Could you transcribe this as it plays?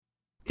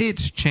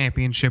It's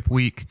championship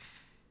week,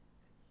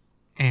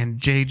 and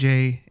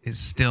JJ is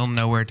still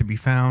nowhere to be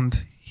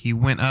found. He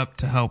went up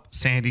to help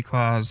Sandy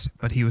Claus,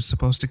 but he was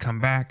supposed to come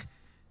back.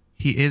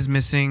 He is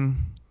missing.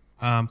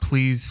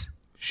 Please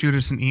shoot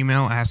us an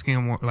email asking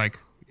him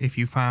if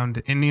you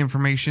found any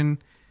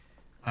information.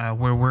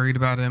 We're worried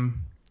about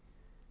him.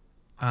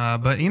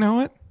 But you know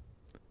what?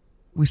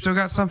 We still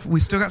got stuff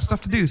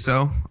to do,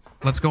 so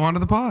let's go on to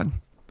the pod.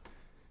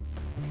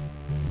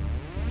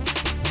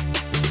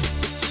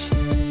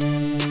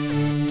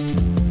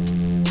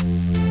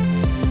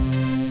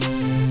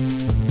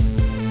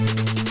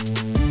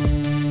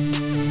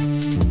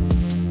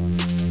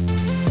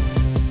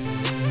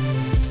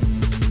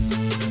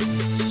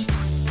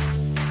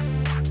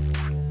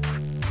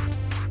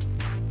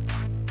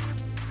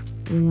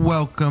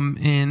 Welcome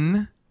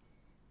in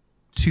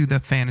to the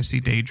Fantasy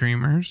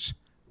Daydreamers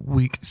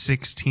Week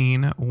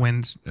 16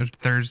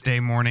 Thursday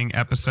morning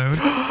episode.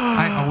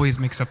 I always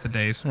mix up the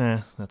days.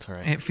 That's all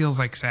right. It feels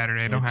like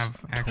Saturday. I don't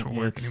have actual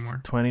work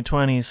anymore.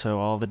 2020, so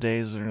all the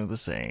days are the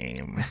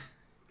same.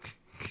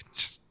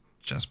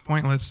 just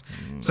pointless.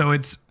 So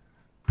it's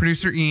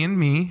producer Ian,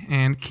 me,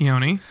 and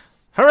Keone.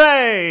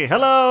 Hooray!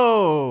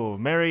 Hello!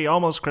 Merry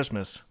almost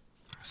Christmas.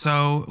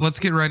 So let's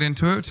get right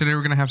into it. Today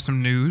we're going to have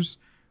some news.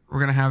 We're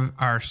going to have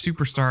our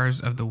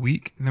superstars of the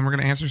week, and then we're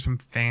going to answer some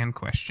fan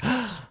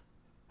questions.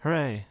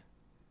 Hooray.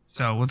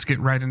 So let's get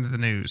right into the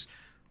news.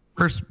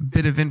 First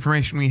bit of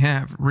information we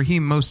have,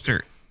 Raheem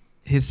Mostert.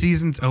 His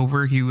season's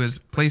over. He was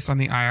placed on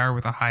the IR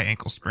with a high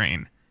ankle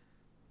sprain.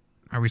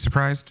 Are we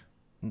surprised?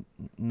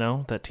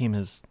 No, that team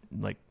has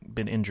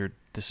been injured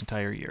this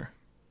entire year.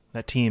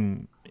 That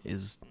team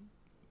is...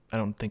 I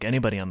don't think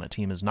anybody on that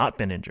team has not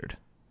been injured.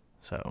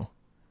 So...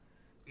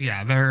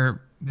 Yeah,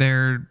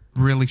 they're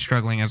really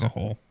struggling as a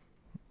whole.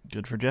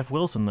 Good for Jeff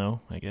Wilson,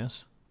 though, I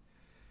guess.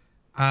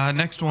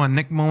 Next one,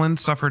 Nick Mullins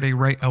suffered a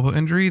right elbow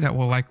injury that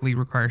will likely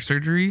require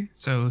surgery,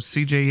 so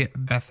CJ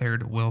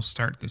Beathard will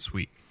start this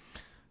week.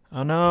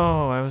 Oh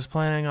no, I was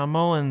planning on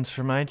Mullins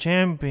for my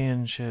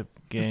championship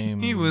game.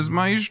 He was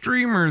my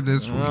streamer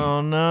this week.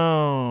 Oh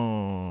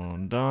no,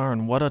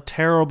 darn, what a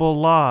terrible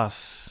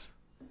loss.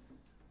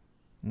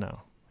 No,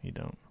 you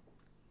don't.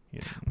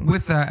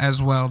 With that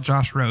as well,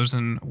 Josh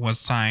Rosen was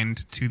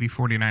signed to the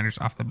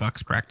 49ers off the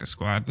Bucs practice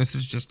squad. This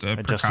is just a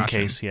precaution. Just in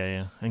case,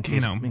 yeah.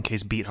 In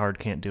case Beathard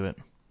can't do it.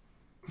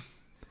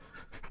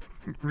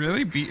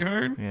 Really?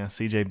 Beathard? Yeah,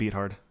 CJ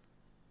Beathard.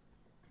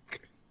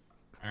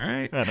 All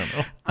right. I don't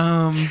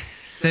know.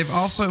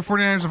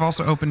 49ers have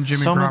also opened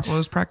Jimmy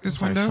Garoppolo's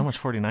practice window. So much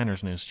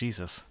 49ers news,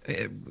 Jesus.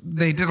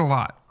 They did a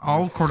lot.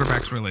 All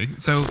quarterbacks, really.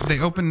 So they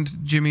opened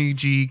Jimmy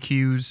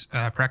Q's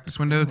practice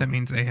window. That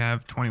means they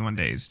have 21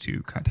 days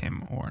to cut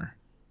him or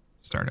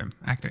start him,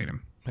 activate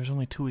him. There's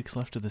only 2 weeks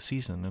left of the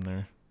season, and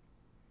they're...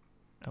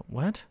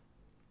 What?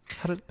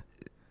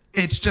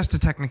 It's just a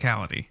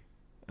technicality.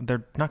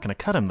 They're not going to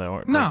cut him,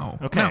 though. No.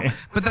 Okay. No.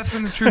 But that's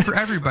been the truth for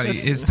everybody.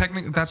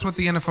 That's what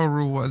the NFL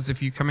rule was.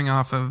 If you coming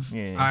off of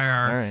IR...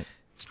 All right.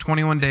 It's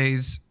 21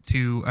 days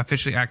to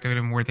officially activate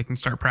them where they can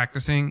start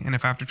practicing. And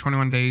if after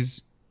 21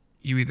 days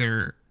you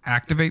either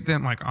activate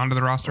them onto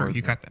the roster or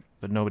you cut them.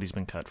 But nobody's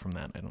been cut from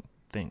that, I don't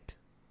think.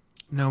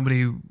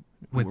 Nobody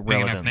with Relevant.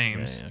 big enough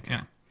names. Okay.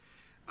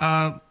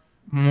 Yeah.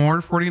 More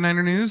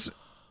 49er news.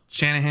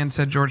 Shanahan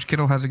said George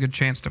Kittle has a good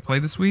chance to play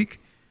this week.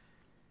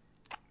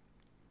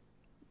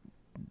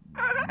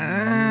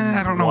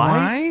 I don't know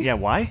why. Yeah,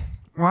 why?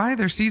 Why?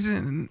 Their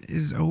season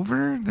is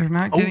over. They're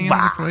not getting into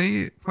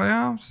the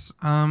playoffs.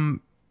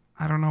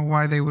 I don't know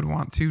why they would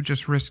want to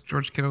just risk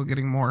George Kittle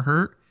getting more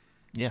hurt.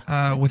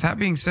 Yeah. With that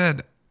being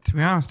said, to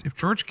be honest, if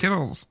George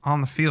Kittle's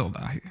on the field,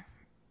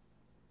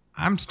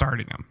 I'm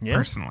starting him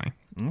personally.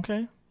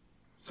 Okay.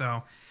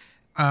 So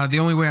the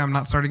only way I'm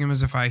not starting him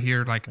is if I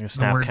hear a the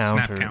snap word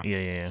count snap count.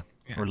 Yeah.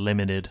 Or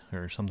limited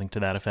or something to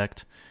that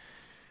effect.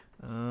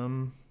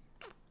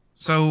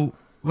 So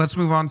let's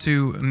move on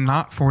to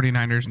not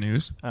 49ers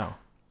news. Oh.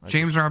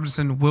 James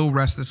Robinson will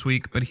rest this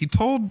week, but he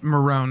told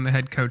Marrone, the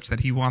head coach, that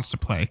he wants to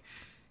play.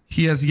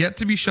 He has yet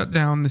to be shut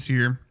down this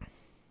year,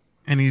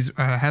 and he's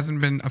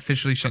hasn't been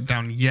officially shut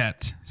down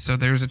yet. So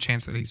there's a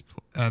chance that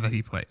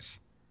he plays.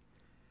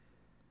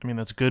 I mean,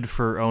 that's good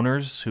for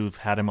owners who've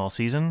had him all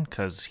season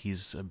because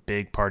he's a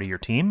big part of your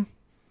team.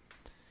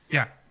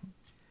 Yeah,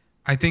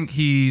 I think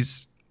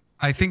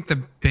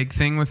the big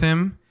thing with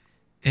him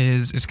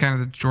is kind of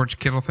the George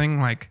Kittle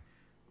thing,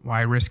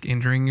 why risk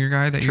injuring your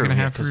guy that you're going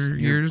to have for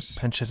years?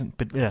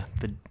 But yeah,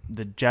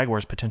 the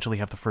Jaguars potentially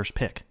have the first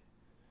pick.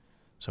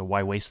 So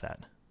why waste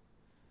that?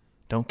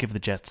 Don't give the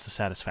Jets the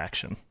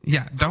satisfaction.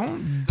 Yeah,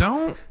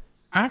 don't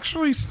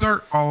actually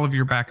start all of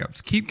your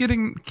backups.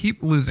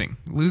 Keep losing.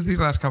 Lose these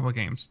last couple of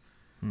games.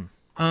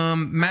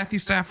 Matthew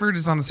Stafford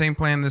is on the same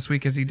plan this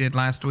week as he did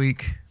last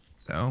week.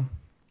 So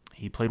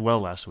he played well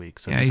last week.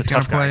 So yeah, he's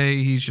going to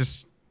play. He's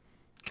just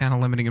kind of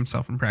limiting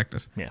himself in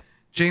practice. Yeah.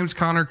 James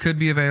Conner could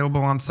be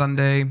available on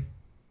Sunday.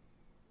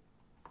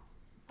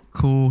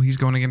 Cool. He's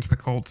going against the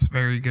Colts.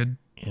 Very good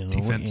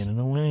defense. In an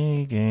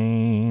away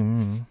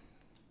game.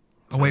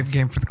 Away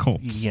game for the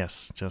Colts.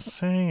 Yes, just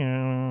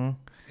saying.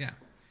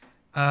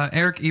 Yeah.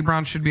 Eric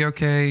Ebron should be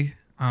okay.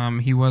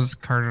 He was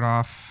carted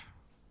off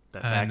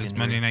in this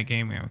Monday night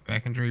game with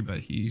back injury, but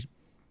he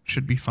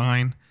should be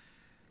fine.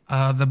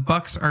 The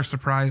Bucks are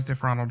surprised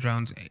if Ronald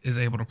Jones is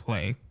able to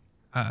play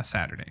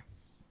Saturday.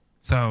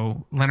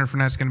 So Leonard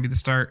Fournette's going to be the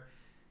start.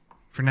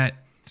 Fournette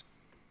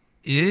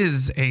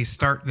is a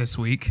start this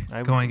week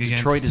going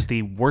against Detroit is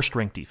the worst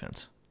ranked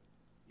defense.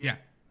 Yeah.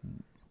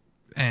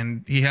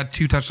 And he had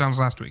 2 touchdowns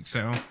last week,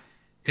 so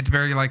it's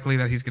very likely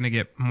that he's going to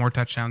get more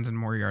touchdowns and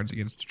more yards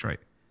against Detroit.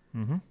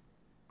 Mm-hmm.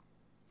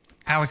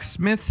 Alex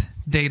Smith,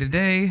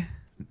 day-to-day,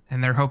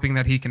 and they're hoping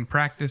that he can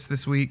practice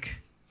this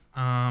week.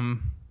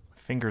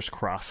 Fingers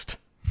crossed.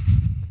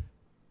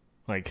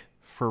 Like,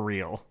 for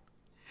real.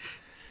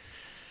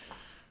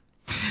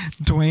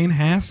 Dwayne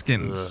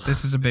Haskins. Ugh.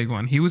 This is a big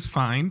one. He was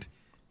fined.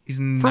 He's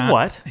not, for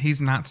what? He's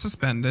not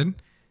suspended.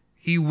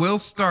 He will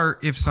start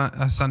if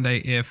Sunday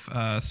if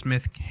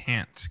Smith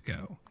can't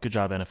go. Good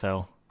job,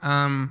 NFL.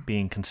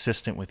 Being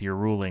consistent with your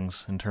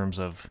rulings in terms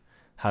of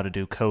how to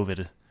do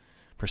COVID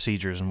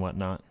procedures and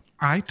whatnot.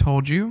 I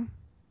told you.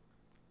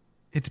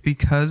 It's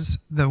because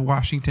the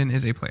Washington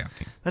is a playoff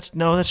team.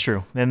 That's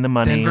true. And the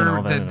money Denver, and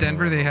all that.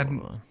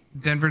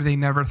 Denver they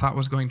never thought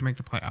was going to make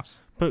the playoffs.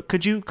 But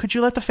could you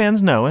let the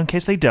fans know, in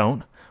case they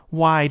don't,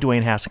 why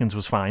Dwayne Haskins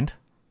was fined?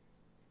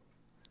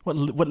 What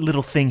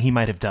little thing he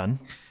might have done?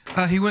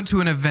 He went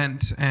to an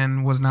event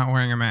and was not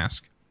wearing a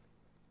mask.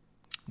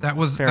 That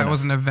was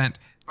an event.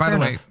 By the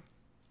way,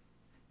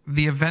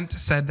 the event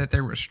said that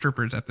there were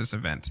strippers at this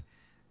event.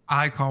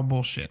 I call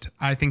bullshit.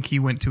 I think he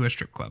went to a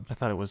strip club. I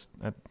thought it was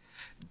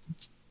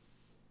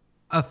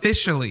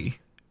officially.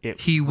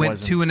 He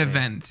went to an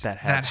event that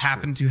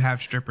happened to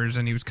have strippers,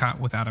 and he was caught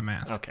without a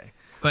mask. Okay.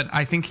 But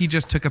I think he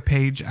just took a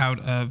page out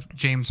of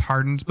James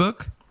Harden's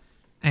book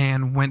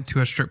and went to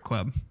a strip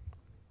club.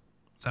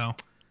 So,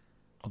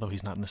 although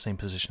he's not in the same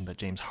position that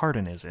James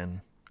Harden is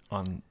in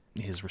on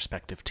his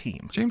respective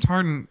team. James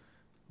Harden,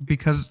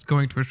 because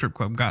going to a strip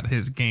club, got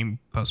his game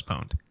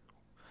postponed.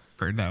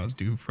 That was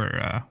due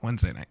for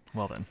Wednesday night.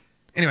 Well then.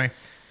 Anyway,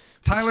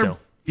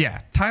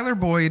 Tyler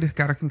Boyd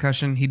got a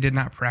concussion. He did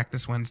not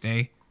practice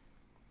Wednesday.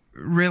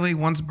 Really,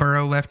 once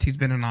Burrow left, he's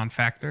been a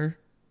non-factor.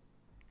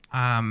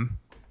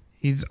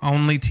 His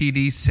only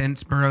TD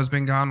since Burrow's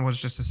been gone was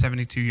just a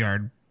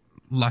 72-yard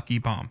lucky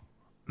bomb.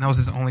 And that was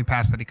his only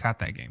pass that he caught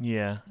that game.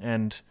 Yeah,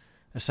 and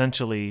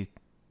essentially,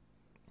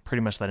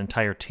 pretty much that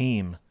entire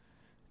team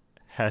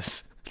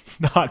has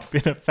not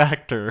been a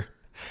factor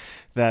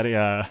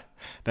that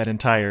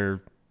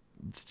entire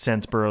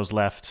since Burrow's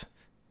left,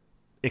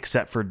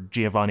 except for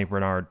Giovanni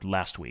Bernard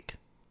last week.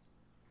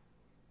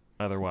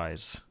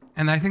 Otherwise...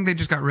 And I think they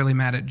just got really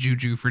mad at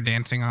Juju for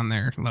dancing on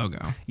their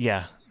logo.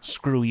 Yeah.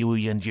 Screw you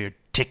and your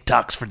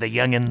TikToks for the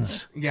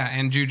youngins. Yeah,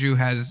 and Juju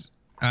has,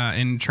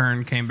 in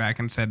turn, came back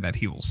and said that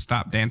he will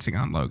stop dancing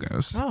on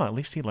logos. Oh, at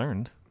least he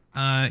learned.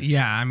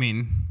 Yeah, I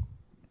mean,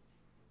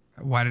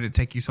 why did it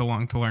take you so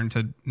long to learn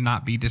to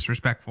not be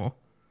disrespectful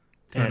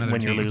to another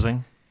when team? You're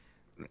losing?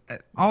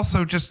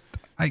 Also, just...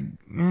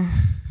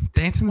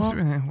 dancing,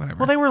 whatever.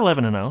 Well, they were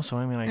 11-0, so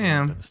I mean, I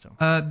get it still.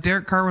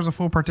 Derek Carr was a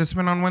full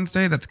participant on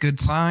Wednesday. That's a good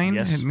sign.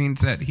 Yes. It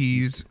means that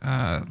he's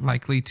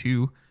likely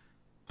to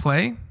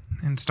play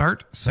and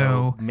start.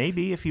 So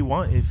maybe if you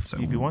want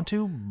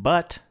to,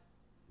 but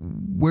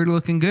we're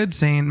looking good.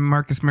 Saying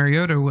Marcus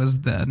Mariota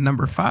was the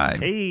number 5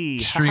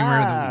 streamer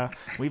of the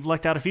week. We've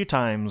lucked out a few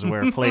times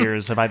where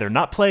players have either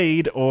not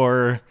played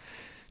or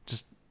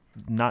just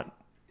not.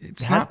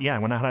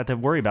 We're not had to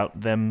worry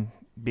about them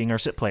being our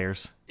sit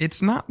players.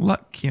 It's not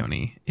luck,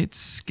 Keone. It's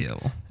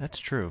skill. That's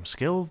true.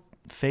 Skill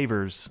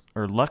favors,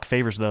 or luck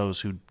favors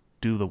those who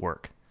do the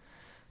work.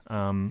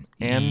 And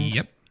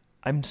yep.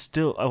 I'm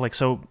still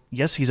so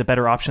yes, he's a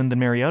better option than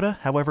Mariota.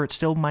 However, it's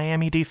still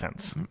Miami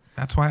defense.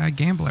 That's why I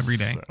gamble every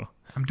day. So.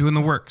 I'm doing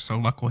the work, so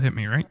luck will hit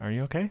me, right? Are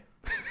you okay?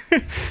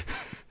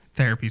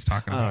 Therapy's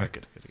talking about it.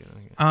 Good.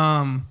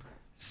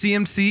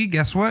 CMC,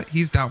 guess what?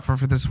 He's doubtful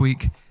for this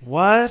week.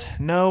 What?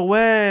 No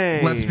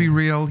way. Let's be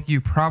real. You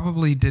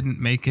probably didn't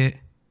make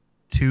it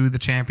to the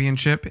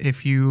championship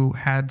if you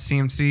had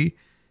CMC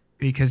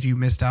because you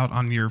missed out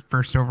on your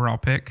first overall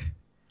pick.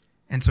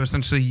 And so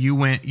essentially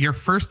your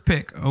first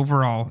pick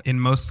overall in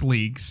most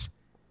leagues,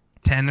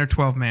 10 or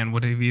 12 man,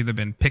 would have either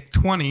been pick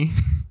 20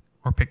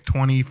 or pick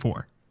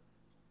 24.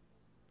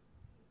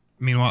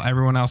 Meanwhile,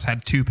 everyone else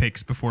had 2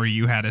 picks before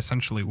you had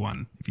essentially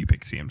 1 if you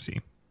pick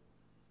CMC.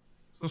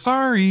 So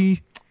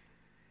sorry.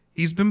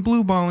 He's been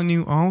blue balling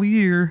you all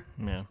year.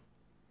 Yeah.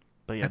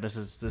 But yeah, this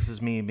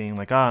is me being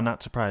like,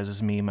 not surprised. This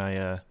is me,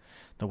 the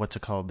what's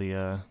it called?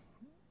 The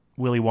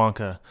Willy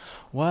Wonka.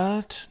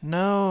 What?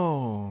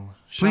 No.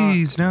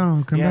 Please,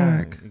 no, come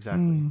back.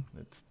 Exactly.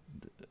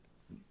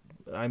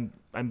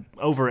 I'm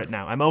over it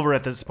now. I'm over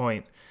at this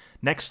point.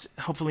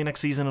 Hopefully next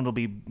season it'll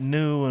be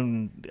new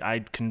and I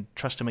can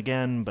trust him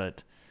again,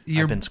 but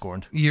I've been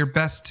scorned. Your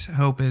best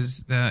hope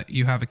is that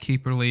you have a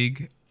keeper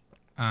league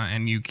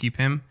and you keep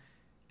him.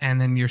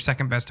 And then your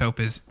second best hope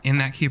is in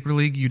that keeper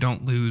league, you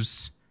don't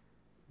lose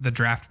the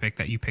draft pick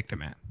that you picked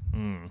him at.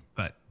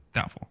 But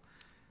doubtful.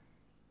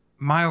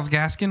 Miles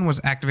Gaskin was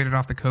activated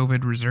off the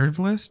COVID reserve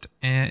list,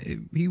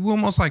 and he will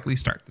most likely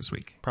start this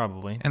week.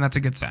 Probably. And that's a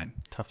good sign.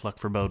 Tough luck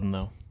for Bowden,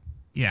 though.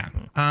 Yeah.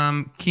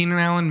 Keenan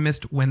Allen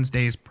missed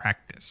Wednesday's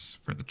practice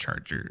for the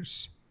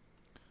Chargers.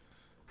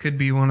 Could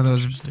be one of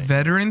those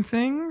veteran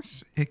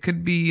things. It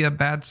could be a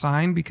bad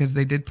sign because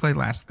they did play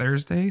last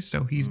Thursday,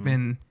 so he's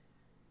been...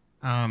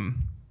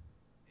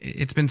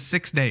 it's been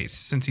 6 days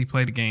since he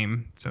played a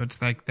game, so it's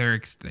like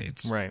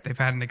right. They've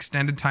had an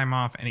extended time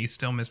off, and he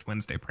still missed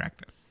Wednesday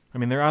practice. I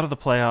mean, they're out of the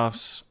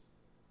playoffs,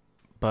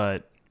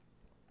 but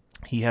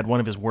he had one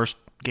of his worst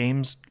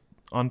games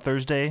on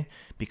Thursday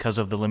because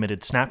of the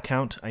limited snap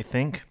count, I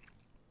think.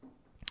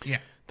 Yeah.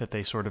 That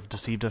they sort of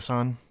deceived us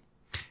on.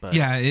 But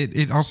yeah,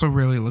 it also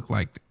really looked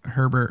like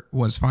Herbert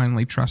was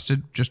finally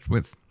trusted just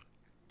with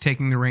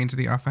taking the reins of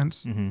the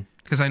offense.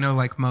 Because I know,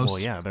 like most... Well,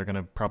 yeah, they're going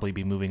to probably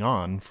be moving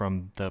on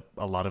from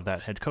a lot of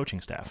that head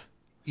coaching staff.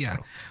 Yeah.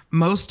 So.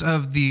 Most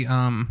of the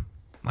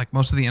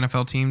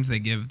NFL teams, they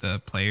give the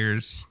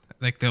players...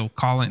 Like, they'll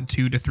call in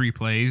 2 to 3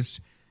 plays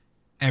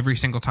every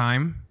single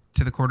time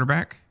to the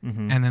quarterback,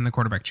 and then the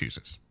quarterback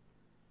chooses.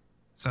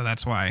 So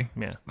that's why,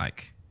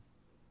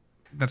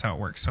 that's how it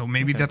works. So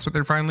maybe that's what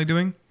they're finally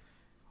doing,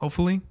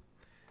 hopefully.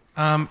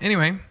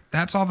 Anyway,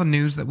 that's all the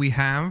news that we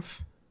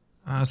have.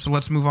 So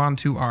let's move on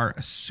to our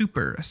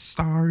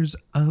superstars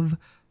of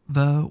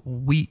the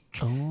week.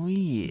 Oh,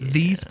 yeah.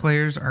 These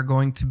players are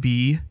going to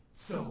be...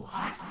 So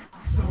hot,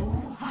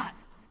 so hot.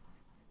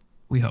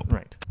 We hope.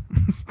 Right.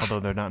 Although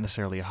they're not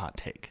necessarily a hot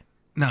take.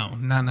 No,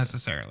 not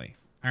necessarily.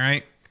 All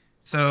right.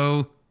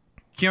 So,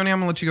 Keone, I'm going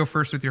to let you go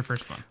first with your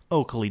first one.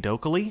 Oakley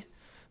dokley.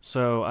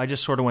 So I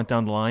just sort of went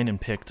down the line and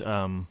picked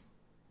a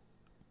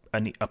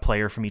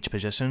player from each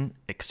position,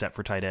 except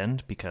for tight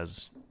end,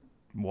 because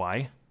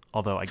why?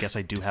 Although I guess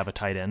I do have a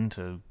tight end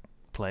to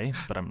play,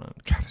 but I'm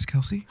not. Travis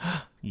Kelce?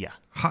 Yeah.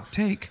 Hot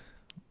take.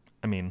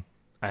 I mean,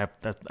 I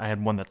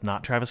had one that's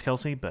not Travis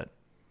Kelce, but...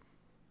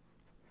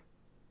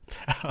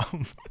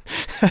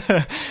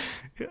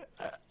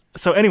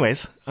 So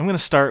anyways, I'm going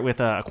to start with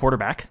a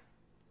quarterback.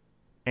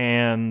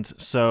 And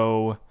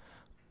so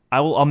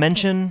I'll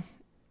mention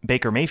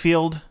Baker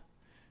Mayfield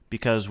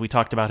because we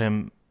talked about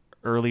him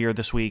earlier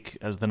this week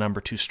as the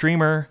number 2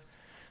 streamer.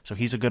 So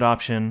he's a good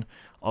option.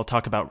 I'll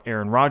talk about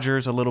Aaron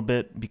Rodgers a little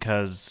bit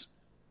because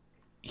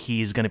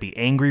he's going to be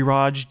angry.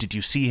 Raj, did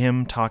you see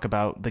him talk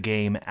about the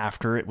game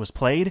after it was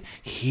played?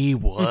 He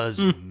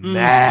was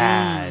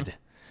mad.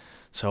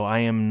 So I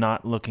am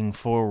not looking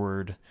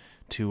forward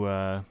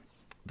to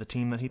the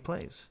team that he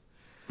plays.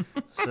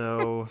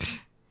 So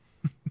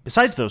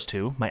besides those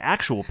two, my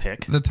actual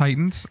pick, the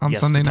Titans on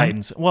yes, Sunday the night.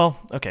 Titans. Well,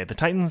 okay, the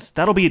Titans.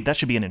 That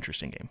should be an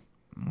interesting game.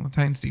 Well, the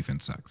Titans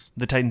defense sucks.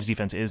 The Titans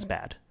defense is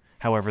bad.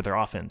 However, their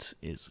offense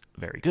is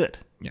very good.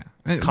 Yeah,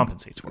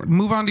 Compensates for it.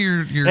 Move on to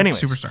your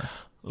Anyways, superstar,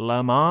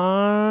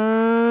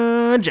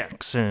 Lamar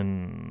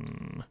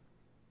Jackson,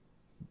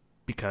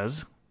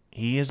 because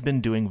he has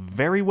been doing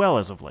very well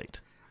as of late.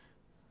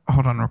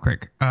 Hold on real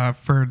quick.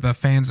 For the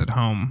fans at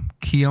home,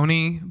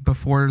 Keone,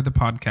 before the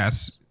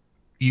podcast,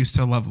 used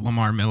to love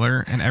Lamar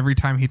Miller, and every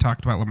time he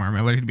talked about Lamar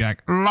Miller, he'd be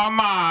like,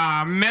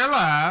 Lamar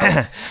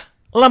Miller!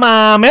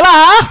 Lamar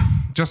Miller!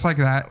 Just like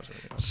that.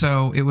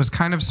 So it was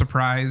kind of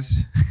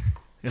surprise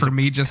for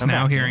me just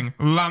now hearing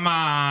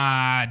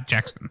Lamar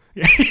Jackson.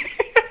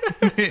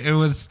 it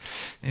was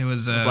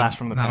a blast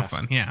from the not past.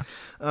 Fun. Yeah.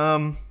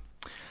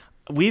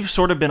 We've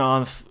sort of been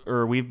on,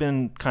 or we've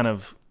been kind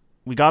of,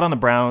 we got on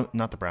the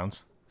not the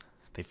Browns.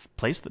 They've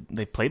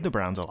played the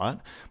Browns a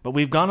lot, but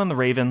we've gone on the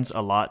Ravens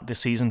a lot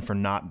this season for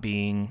not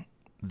being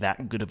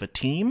that good of a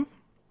team.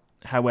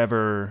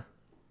 However,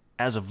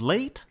 as of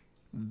late,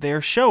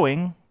 they're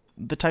showing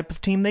the type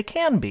of team they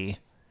can be,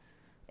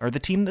 or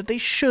the team that they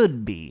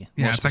should be.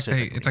 Yeah, it's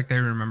like they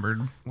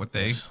remembered what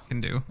they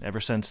can do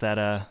ever since that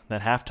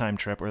halftime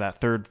trip or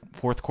that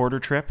fourth quarter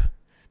trip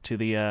to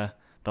the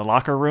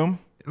locker room.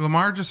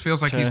 Lamar just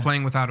feels like he's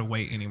playing without a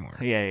weight anymore.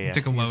 Yeah. He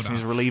took a load off.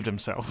 He's relieved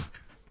himself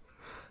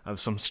of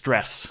some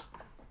stress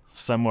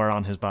somewhere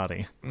on his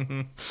body.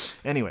 Mm-hmm.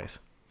 Anyways,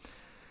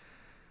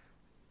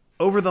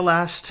 over the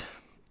last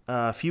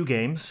few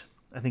games,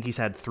 I think he's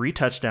had 3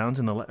 touchdowns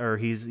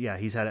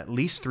he's had at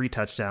least 3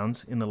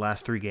 touchdowns in the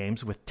last 3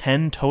 games with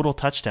 10 total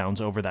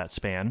touchdowns over that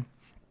span.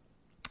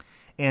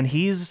 And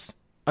he's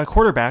a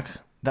quarterback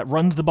that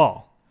runs the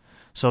ball.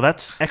 So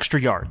that's extra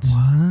yards.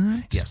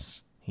 What?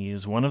 Yes. He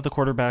is one of the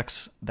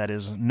quarterbacks that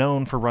is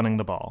known for running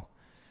the ball.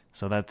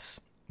 So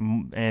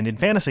and in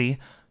fantasy,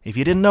 if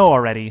you didn't know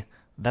already,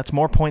 that's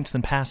more points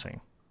than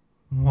passing.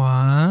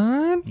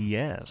 What?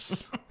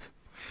 Yes.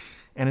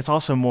 And it's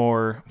also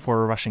more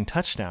for a rushing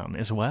touchdown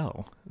as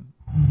well.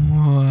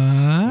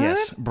 What?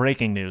 Yes,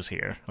 breaking news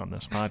here on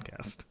this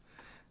podcast.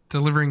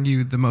 Delivering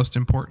you the most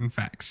important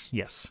facts.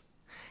 Yes.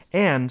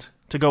 And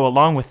to go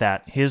along with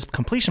that, his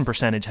completion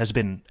percentage has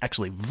been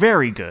actually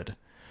very good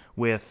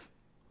with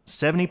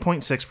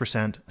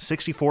 70.6%,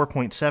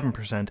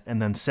 64.7%,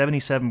 and then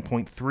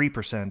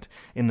 77.3%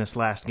 in this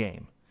last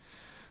game.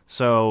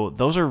 So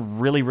those are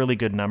really, really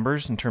good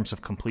numbers in terms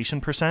of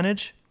completion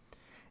percentage.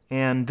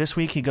 And this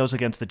week he goes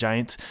against the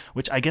Giants,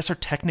 which I guess are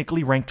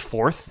technically ranked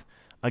 4th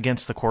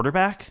against the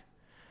quarterback.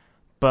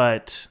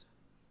 But,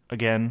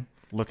 again,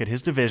 look at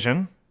his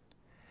division.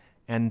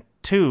 And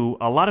 2,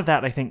 a lot of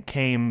that I think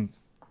came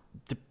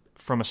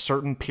from a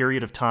certain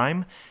period of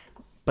time.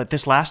 But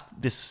this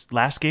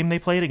last game they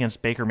played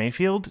against Baker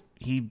Mayfield,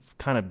 he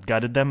kind of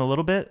gutted them a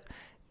little bit.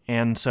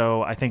 And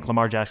so I think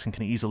Lamar Jackson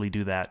can easily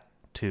do that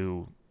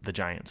to the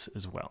Giants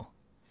as well.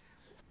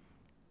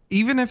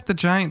 Even if the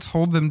Giants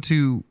hold them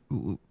to,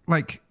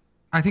 like,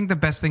 I think the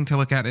best thing to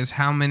look at is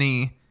how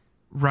many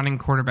running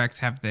quarterbacks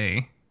have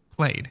they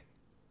played.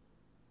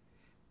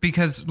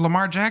 Because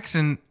Lamar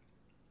Jackson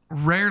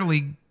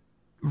rarely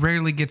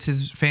gets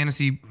his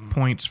fantasy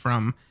points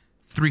from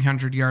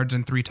 300 yards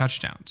and 3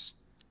 touchdowns.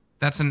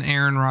 That's an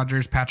Aaron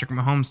Rodgers, Patrick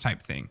Mahomes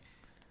type thing.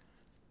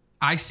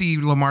 I see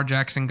Lamar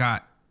Jackson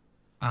got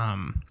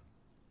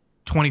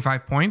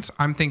 25 points.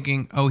 I'm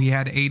thinking, he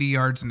had 80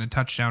 yards and a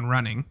touchdown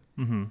running.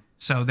 Mm-hmm.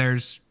 So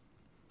there's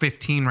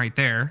 15 right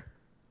there,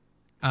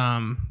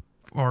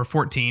 or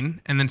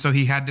 14. And then so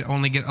he had to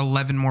only get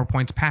 11 more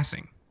points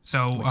passing.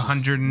 So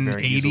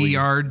 180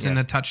 yards and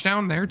a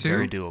touchdown there too.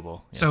 Very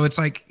doable. Yes. So it's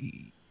like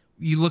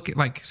you look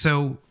at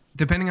so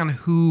depending on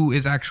who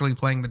is actually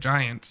playing the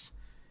Giants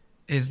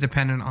is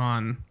dependent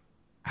on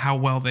how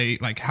well the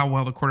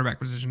quarterback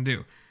position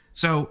do.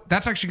 So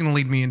that's actually going to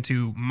lead me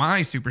into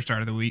my superstar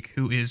of the week,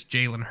 who is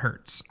Jalen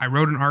Hurts. I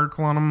wrote an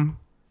article on him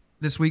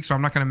this week, so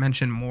I'm not going to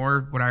mention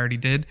more what I already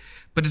did,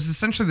 but it's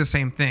essentially the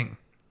same thing.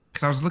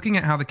 Because I was looking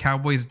at how the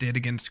Cowboys did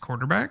against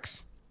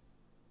quarterbacks.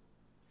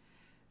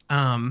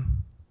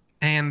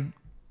 And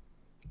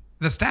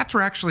the stats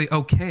were actually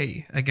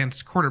okay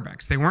against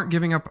quarterbacks. They weren't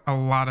giving up a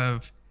lot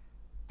of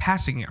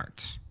passing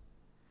yards.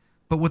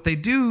 But what they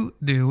do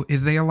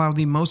is they allow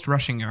the most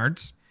rushing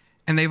yards,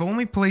 and they've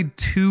only played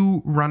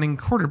 2 running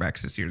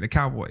quarterbacks this year, the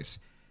Cowboys,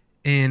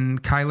 in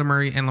Kyler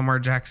Murray and Lamar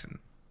Jackson.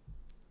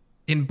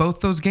 In both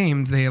those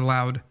games, they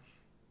allowed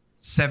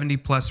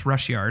 70-plus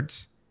rush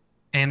yards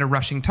and a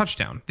rushing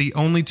touchdown. The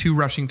only 2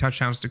 rushing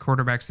touchdowns to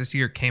quarterbacks this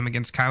year came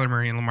against Kyler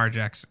Murray and Lamar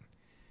Jackson.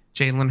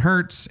 Jalen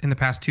Hurts, in the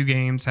past 2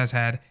 games, has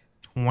had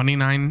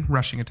 29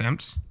 rushing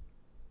attempts,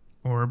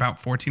 or about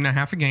 14 and a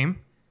half a game.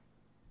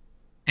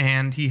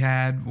 And he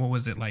had,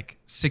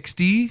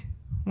 60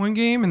 one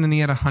game, and then he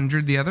had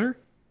 100 the other.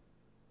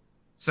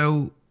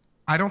 So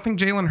I don't think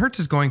Jalen Hurts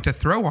is going to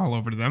throw all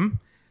over them.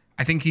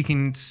 I think he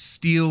can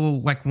steal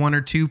 1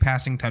 or 2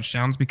 passing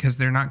touchdowns because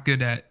they're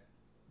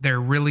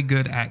really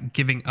good at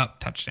giving up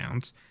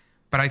touchdowns.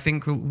 But I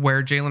think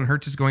where Jalen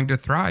Hurts is going to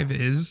thrive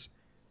is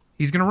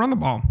he's going to run the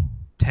ball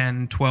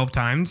 10, 12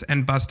 times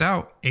and bust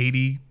out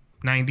 80,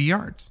 90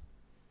 yards.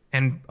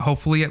 And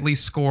hopefully at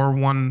least score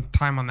 1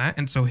 time on that.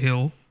 And so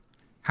he'll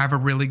have a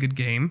really good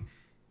game,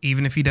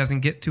 even if he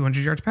doesn't get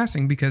 200 yards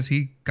passing because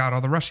he got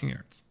all the rushing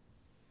yards.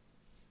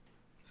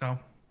 So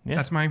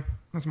that's my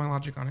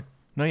logic on it.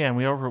 No, yeah, and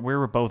we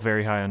were both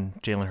very high on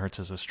Jalen Hurts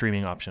as a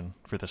streaming option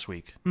for this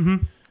week.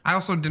 Mm-hmm. I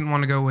also didn't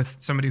want to go with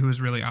somebody who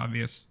was really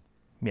obvious.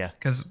 Yeah,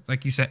 because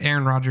like you said,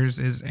 Aaron Rodgers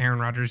is Aaron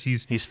Rodgers.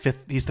 He's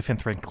fifth. He's the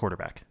 5th ranked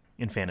quarterback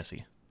in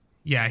fantasy.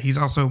 Yeah, he's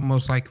also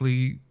most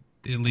likely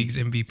the league's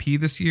MVP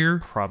this year.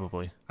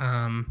 Probably.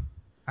 I'll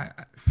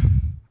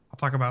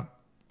talk about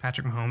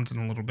Patrick Mahomes in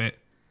a little bit.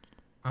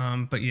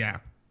 But yeah.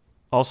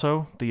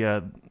 Also,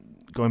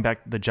 going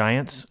back, the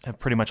Giants have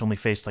pretty much only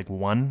faced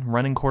 1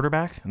 running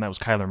quarterback, and that was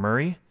Kyler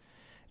Murray.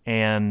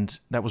 And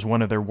that was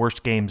one of their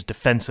worst games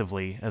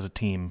defensively as a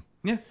team.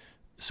 Yeah.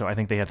 So I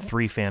think they had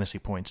 3 fantasy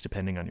points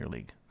depending on your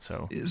league.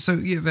 So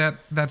yeah,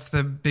 that's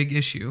the big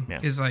issue. Yeah.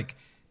 Is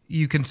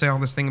you can say all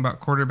this thing about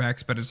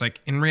quarterbacks, but it's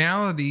in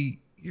reality,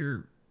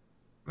 you're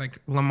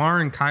Lamar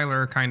and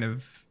Kyler are kind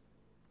of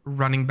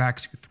running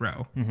backs who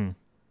throw. Mm-hmm.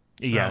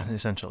 So yeah,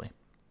 essentially.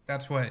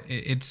 That's what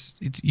it's.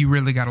 You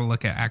really got to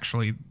look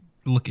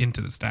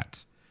into the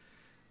stats.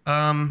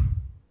 I'll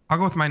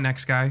go with my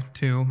next guy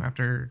too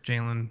after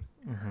Jalen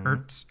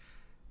Hurts.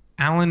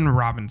 Allen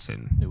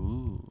Robinson.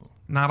 Ooh.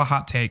 Not a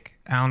hot take.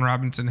 Allen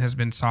Robinson has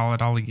been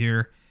solid all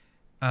year.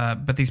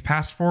 But these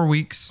past 4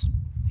 weeks,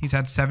 he's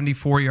had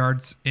 74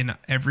 yards in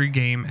every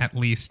game at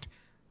least.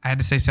 I had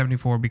to say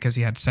 74 because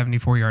he had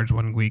 74 yards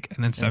one week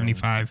and then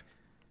 75.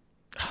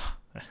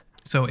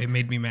 So it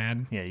made me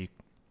mad. Yeah,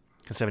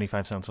 because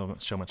 75 sounds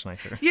so much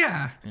nicer.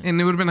 Yeah. And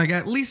it would have been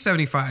at least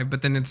 75,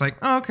 but then it's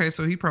okay,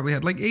 so he probably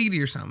had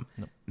 80 or something.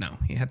 Nope. No,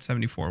 he had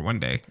 74 one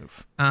day.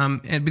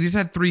 But he's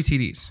had 3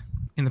 TDs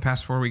in the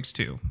past 4 weeks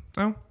too.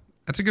 So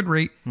that's a good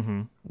rate.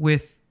 Mm-hmm.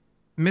 With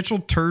Mitchell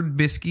Turd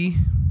Bisky,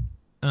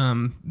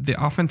 the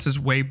offense is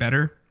way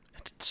better.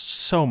 It's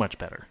so much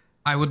better.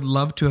 I would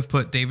love to have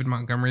put David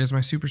Montgomery as my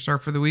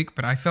superstar for the week,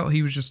 but I felt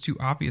he was just too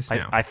obvious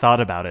now. I thought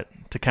about it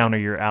to counter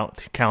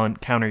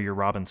your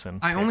Robinson.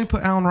 I only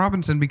put Allen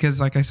Robinson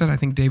because, like I said, I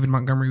think David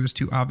Montgomery was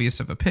too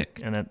obvious of a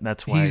pick, and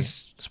that's why.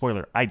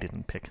 Spoiler: I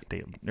didn't pick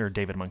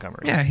David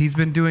Montgomery. Yeah, he's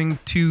been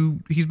too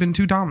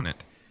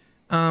dominant.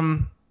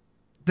 The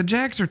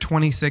Jags are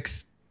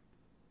 26th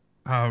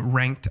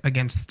ranked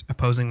against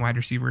opposing wide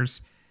receivers.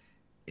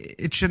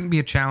 it shouldn't be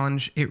a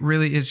challenge. It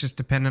really is just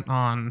dependent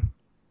on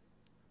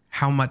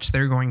how much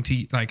they're going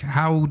to, like,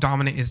 how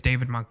dominant is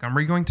David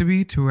Montgomery going to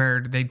be to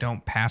where they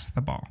don't pass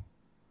the ball.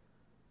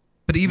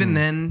 But even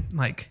then,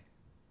 like,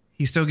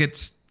 he still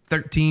gets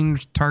 13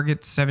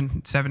 targets,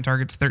 seven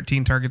targets,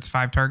 13 targets,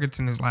 5 targets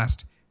in his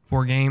last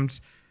 4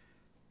 games,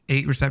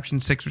 8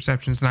 receptions, 6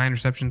 receptions, 9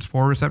 receptions,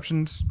 4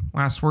 receptions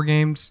last 4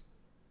 games.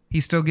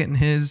 He's still getting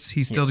his.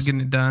 He's still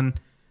getting it done.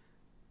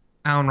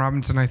 Allen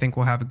Robinson, I think,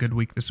 will have a good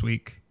week this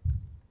week.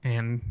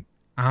 And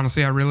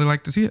honestly, I really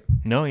like to see it.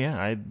 No,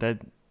 yeah,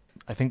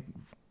 I think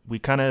we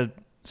kind of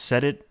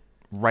said it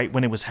right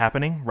when it was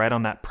happening, right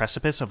on that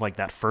precipice of like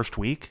that first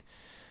week.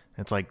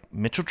 It's like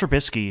Mitchell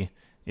Trubisky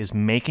is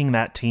making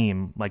that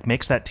team, like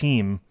makes that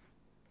team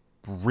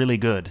really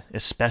good,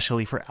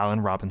 especially for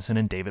Allen Robinson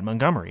and David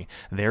Montgomery.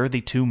 They're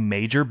the 2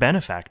 major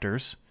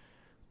benefactors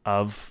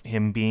of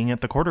him being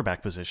at the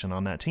quarterback position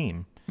on that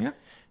team. Yeah.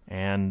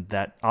 And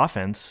that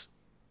offense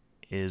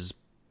is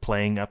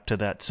playing up to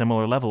that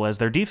similar level as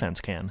their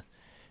defense can.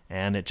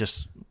 And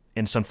it's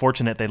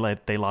unfortunate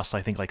they lost,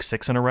 I think, like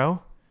 6 in a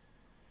row,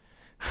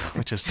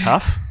 which is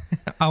tough.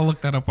 I'll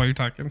look that up while you're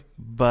talking.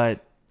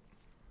 But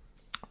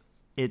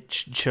it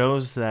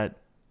shows that,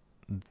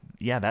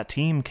 yeah, that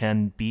team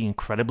can be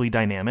incredibly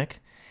dynamic.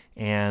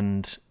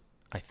 And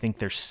I think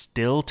they're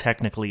still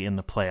technically in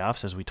the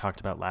playoffs, as we talked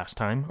about last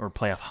time, or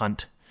playoff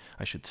hunt,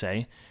 I should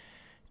say.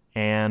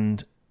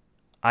 And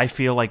I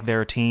feel like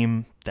they're a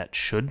team that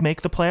should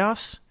make the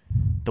playoffs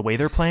the way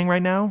they're playing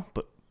right now.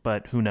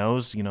 But who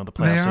knows? You know, the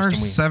playoff They are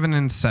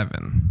system.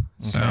 7-7,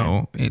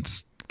 so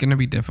it's going to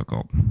be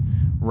difficult.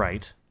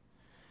 Right.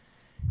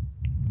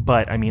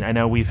 But I mean, I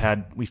know we've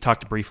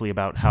talked briefly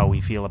about how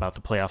we feel about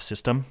the playoff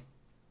system,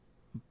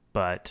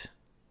 but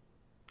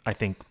I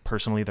think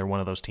personally they're one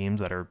of those teams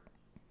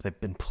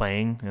they've been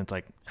playing, and it's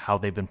like how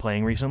they've been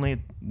playing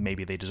recently.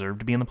 Maybe they deserve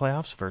to be in the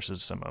playoffs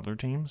versus some other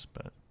teams,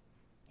 but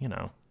you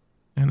know,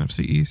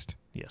 NFC East.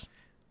 yes.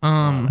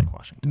 I like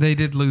Washington. They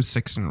did lose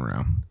 6 in a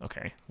row.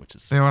 Okay, which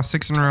is They lost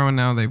 6 in a row, and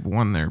now they've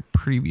won their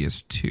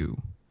previous 2.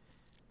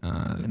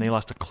 and they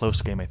lost a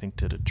close game, I think,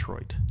 to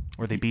Detroit,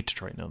 or they beat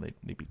Detroit. No, they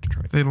beat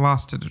Detroit. They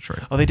lost to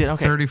Detroit. Oh, they did.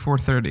 Okay,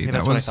 34-30. Okay, that that's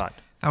was what I thought.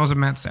 That was a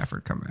Matt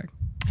Stafford comeback.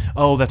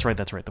 Oh, that's right.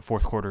 The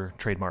fourth quarter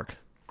trademark,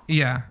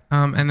 Yeah,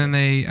 and then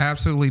they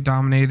absolutely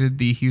dominated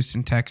the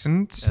Houston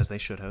Texans. as they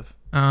should have.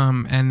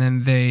 And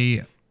then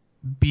they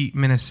beat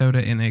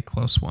Minnesota in a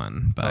close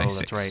one by 6.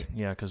 That's right.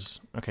 Yeah,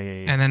 because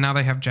okay, And then now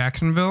they have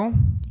Jacksonville,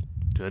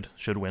 good,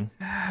 should win.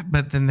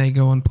 but then they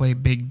go and play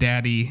Big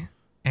Daddy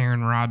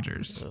Aaron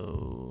Rodgers.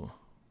 Oh,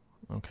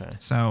 okay.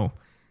 So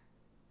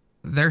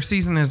their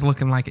season is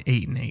looking like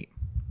 8-8.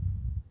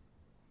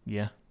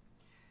 Yeah,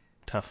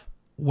 tough.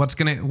 What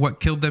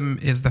killed them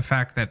is the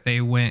fact that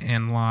they went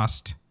and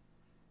lost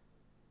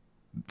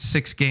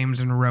 6 games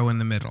in a row in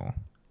the middle.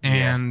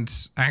 And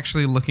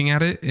actually looking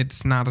at it,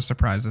 it's not a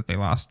surprise that they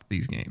lost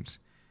these games.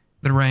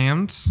 The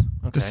Rams,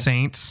 the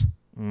Saints,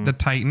 the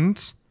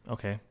Titans,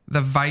 Okay.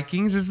 the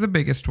Vikings is the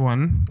biggest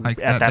one. Like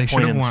At that they that should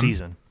point have in the won.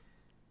 season.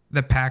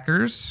 The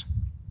Packers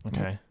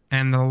Okay.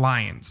 and the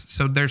Lions.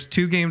 So there's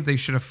 2 games they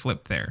should have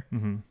flipped there.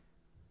 Mm-hmm.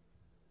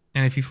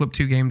 And if you flip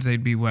 2 games,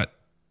 they'd be what?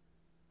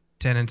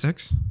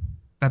 10-6?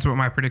 That's what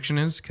my prediction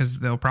is, because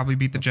they'll probably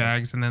beat the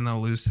Jags and then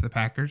they'll lose to the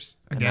Packers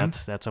again. And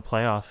that's a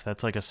playoff.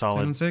 That's like a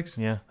solid 10-6?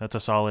 Yeah, that's a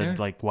solid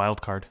like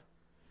wild card.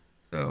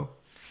 So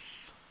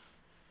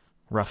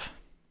Rough.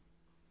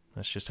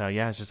 That's just how.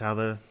 Yeah, it's just how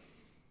the.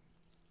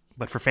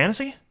 But for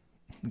fantasy,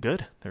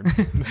 good. They're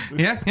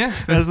yeah.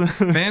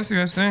 Fantasy.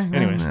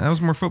 Anyways. That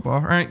was more football.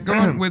 All right, go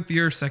on with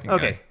your second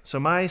okay. guy. So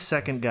my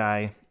second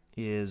guy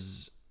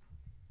is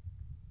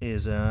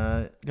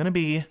gonna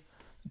be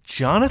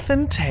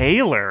Jonathan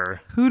Taylor,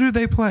 Who do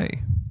they play?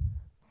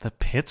 the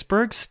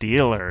Pittsburgh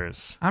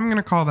Steelers. I'm going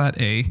to call that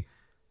a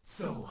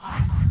So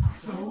hot,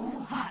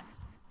 so hot.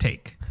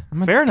 take. I'm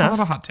gonna Fair call enough.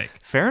 it a hot take.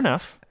 Fair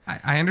enough.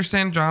 I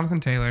understand Jonathan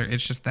Taylor.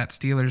 It's just that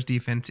Steelers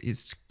defense is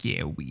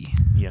scary.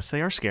 Yes,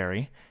 they are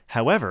scary.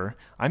 However,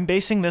 I'm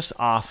basing this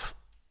off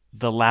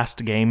the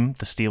last game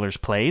the Steelers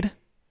played,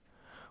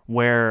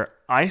 where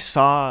I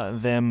saw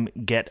them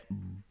get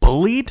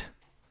bullied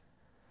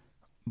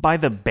by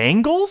the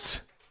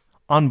Bengals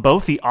on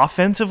both the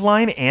offensive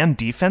line and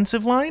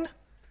defensive line.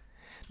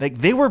 Like,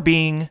 they were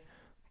being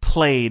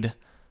played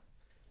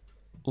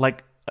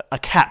like a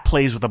cat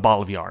plays with a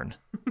ball of yarn.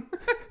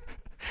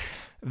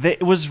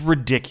 It was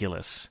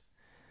ridiculous.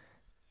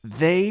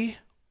 They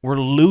were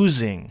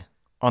losing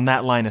on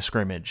that line of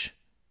scrimmage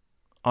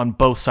on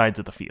both sides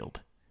of the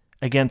field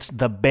against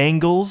the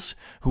Bengals,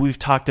 who we've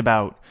talked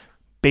about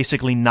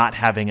basically not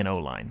having an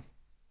O-line.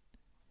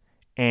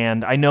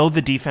 And I know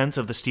the defense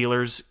of the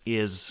Steelers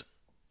is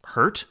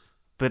hurt,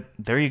 but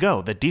there you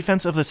go. The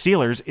defense of the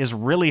Steelers is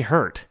really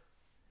hurt.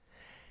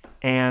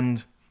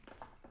 And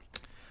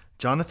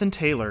Jonathan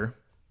Taylor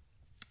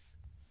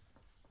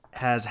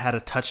has had a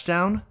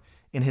touchdown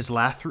in his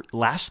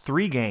last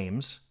 3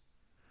 games,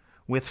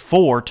 with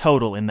 4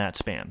 total in that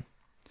span.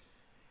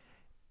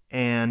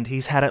 And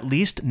he's had at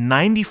least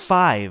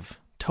 95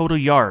 total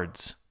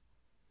yards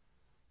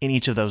in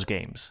each of those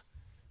games,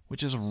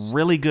 which is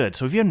really good.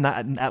 So if you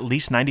have at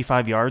least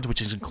 95 yards,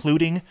 which is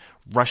including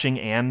rushing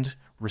and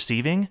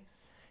receiving,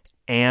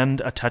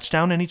 and a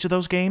touchdown in each of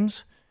those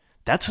games,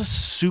 that's a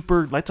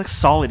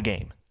solid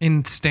game.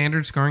 In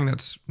standard scoring,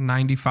 that's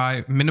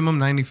 95, minimum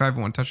 95,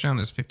 one touchdown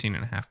is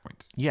 15.5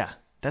 points. Yeah,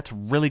 that's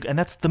really good. And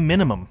that's the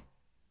minimum.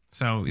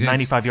 So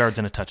 95 yards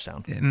and a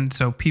touchdown. And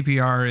so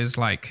PPR is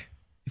like,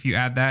 if you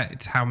add that,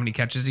 it's how many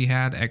catches he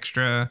had,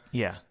 extra,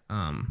 Yeah.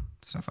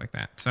 stuff like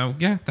that. So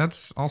yeah,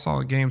 that's all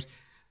solid games.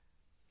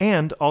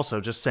 And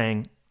also just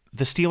saying,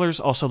 the Steelers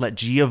also let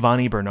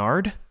Giovanni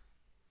Bernard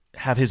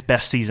have his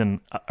best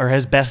season, or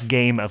his best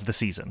game of the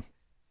season.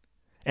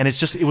 And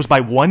it was by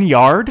 1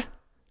 yard,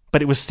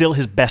 but it was still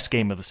his best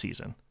game of the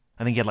season.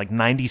 I think he had like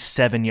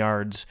 97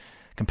 yards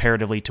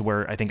comparatively to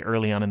where I think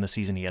early on in the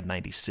season he had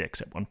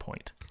 96 at one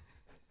point.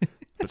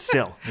 But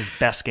still, his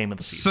best game of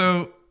the season.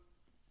 So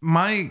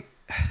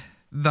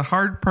the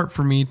hard part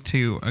for me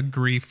to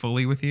agree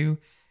fully with you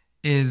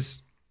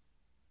is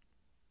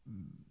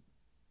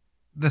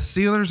the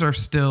Steelers are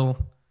still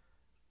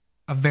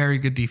a very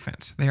good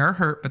defense. They are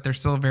hurt, but they're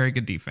still a very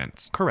good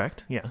defense.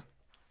 Correct, yeah.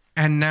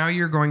 And now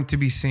you're going to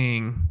be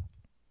seeing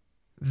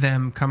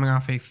them coming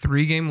off a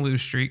 3-game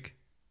lose streak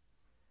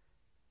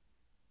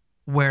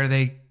where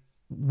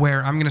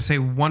I'm going to say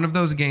one of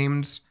those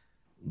games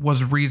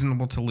was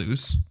reasonable to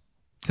lose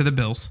to the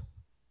Bills.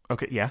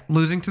 Okay, yeah.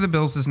 Losing to the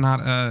Bills is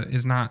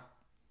not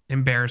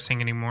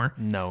embarrassing anymore.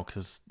 No,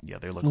 because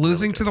they're looking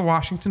losing really to the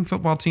Washington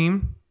football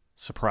team.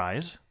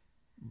 Surprise,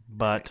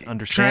 but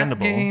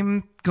understandable. Trap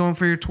game, going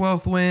for your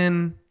 12th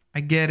win.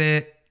 I get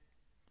it.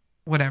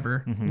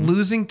 Whatever. Mm-hmm.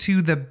 Losing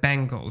to the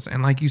Bengals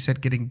and, like you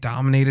said, getting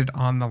dominated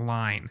on the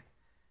line.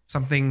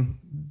 Something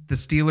the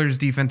Steelers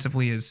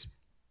defensively is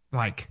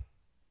like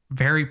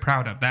very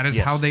proud of. That is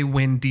Yes. how they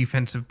win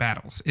defensive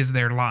battles, is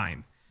their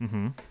line.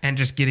 Mm-hmm. And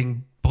just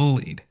getting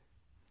bullied.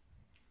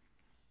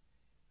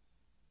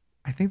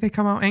 I think they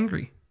come out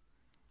angry.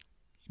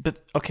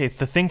 But, okay,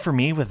 the thing for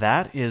me with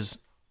that is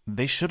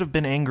they should have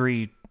been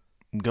angry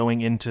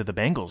going into the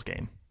Bengals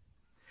game.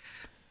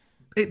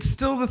 It's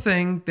still the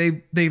thing.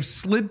 They've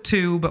slid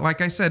 2, but like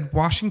I said,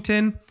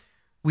 Washington,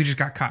 we just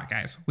got caught,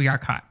 guys. We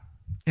got caught.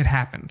 It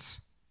happens.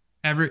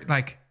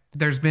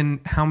 There's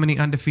been how many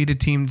undefeated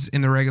teams in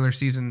the regular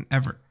season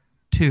ever?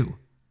 2.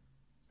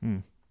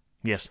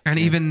 Yes. And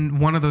even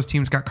one of those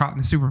teams got caught in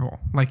the Super Bowl.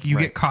 Like, you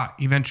Right. get caught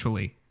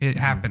eventually. It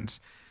happens.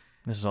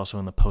 This is also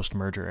in the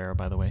post-merger era,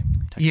 by the way.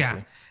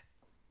 Yeah.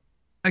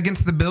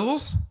 Against the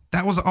Bills,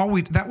 that was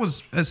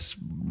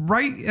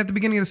right at the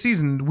beginning of the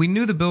season. We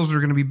knew the Bills were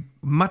going to be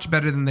much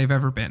better than they've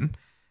ever been.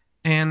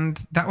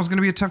 And that was going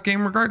to be a tough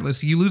game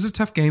regardless. You lose a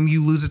tough game,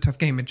 you lose a tough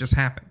game. It just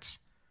happens.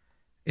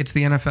 It's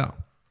the NFL.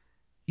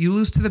 You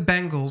lose to the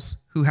Bengals,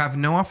 who have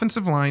no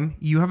offensive line.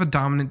 You have a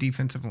dominant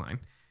defensive line.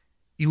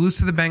 You lose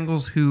to the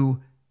Bengals,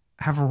 who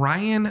have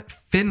Ryan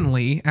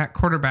Finley at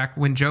quarterback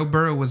when Joe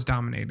Burrow was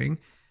dominating.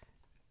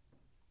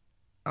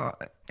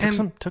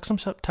 Took some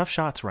tough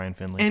shots, Ryan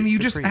Finley. And you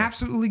Good just for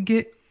absolutely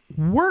get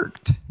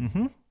worked.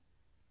 Mm-hmm.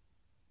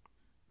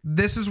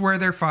 This is where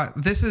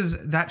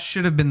that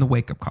should have been the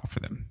wake up call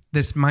for them.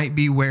 This might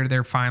be where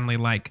they're finally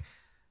like,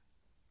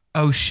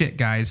 oh shit,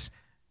 guys.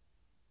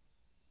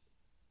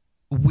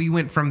 We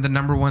went from the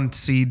number 1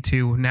 seed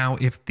to now,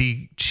 if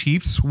the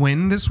Chiefs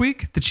win this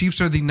week, the Chiefs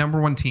are the number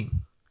 1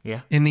 team.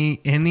 Yeah. In the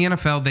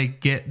NFL, they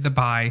get the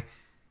bye,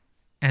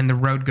 and the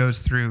road goes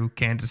through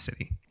Kansas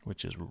City.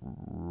 Which is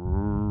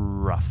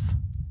rough.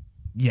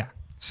 Yeah.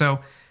 So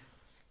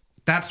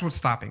that's what's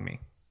stopping me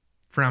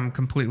from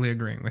completely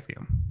agreeing with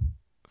you.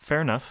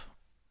 Fair enough.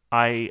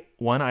 I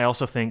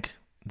also think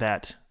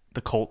that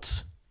the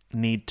Colts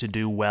need to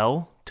do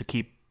well to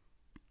keep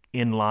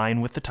in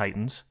line with the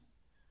Titans.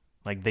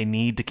 Like, they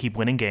need to keep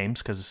winning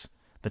games because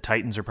the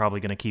Titans are probably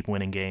going to keep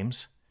winning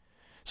games.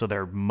 So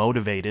they're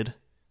motivated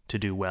to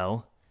do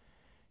well.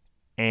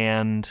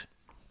 And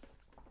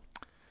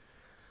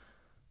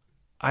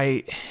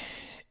I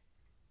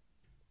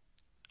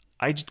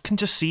can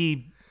just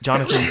see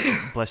Jonathan...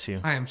 Bless you.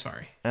 I am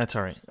sorry. That's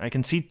all right. I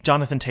can see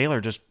Jonathan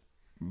Taylor just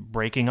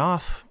breaking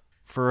off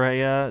for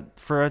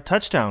a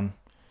touchdown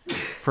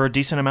for a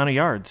decent amount of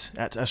yards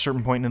at a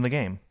certain point in the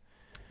game.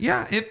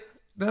 Yeah,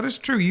 that is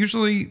true.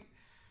 Usually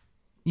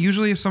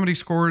if somebody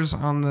scores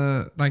on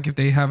if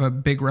they have a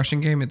big rushing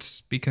game,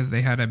 it's because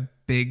they had a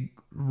big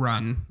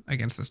run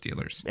against the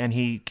Steelers. And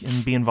he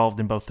can be involved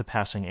in both the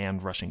passing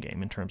and rushing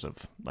game in terms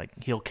of, like,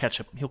 he'll catch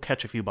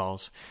a few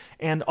balls.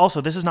 And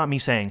also, this is not me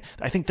saying,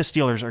 I think the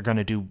Steelers are going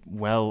to do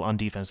well on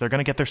defense. They're going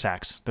to get their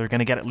sacks. They're going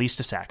to get at least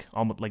a sack,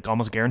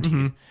 almost guaranteed.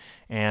 Mm-hmm.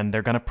 And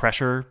they're going to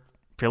pressure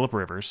Phillip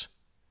Rivers.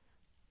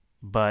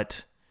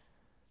 But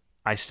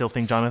I still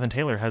think Jonathan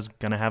Taylor is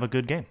going to have a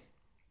good game.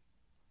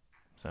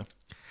 So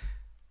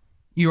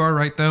you are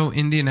right, though.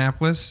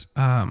 Indianapolis.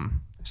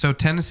 So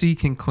Tennessee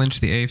can clinch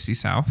the AFC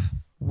South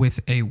with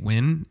a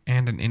win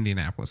and an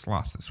Indianapolis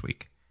loss this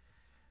week.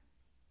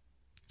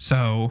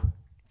 So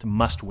it's a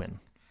must win.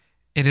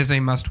 It is a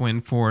must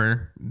win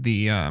for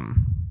the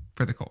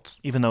Colts.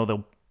 Even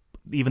though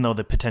even though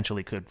they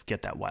potentially could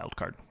get that wild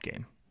card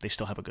game, they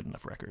still have a good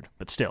enough record.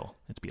 But still,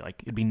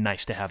 it'd be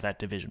nice to have that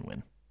division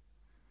win.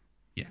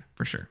 Yeah,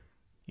 for sure.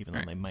 Even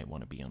though they might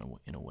want to be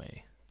in a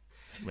way.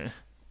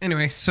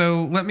 Anyway,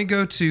 so let me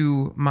go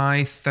to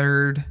my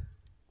third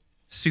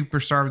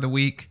superstar of the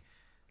week.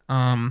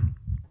 I'm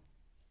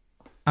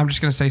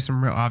just going to say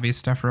some real obvious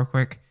stuff real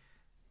quick.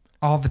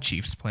 All the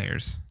Chiefs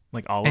players.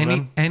 Like all of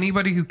them?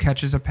 Anybody who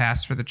catches a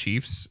pass for the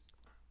Chiefs,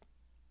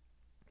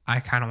 I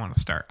kind of want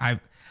to start.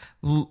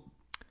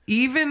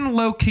 Even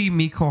low-key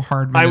Mecole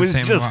Hardman. I was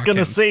just going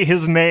to say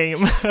his name.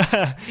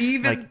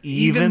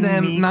 even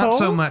them, Mecole? not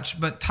so much.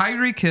 But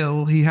Tyreek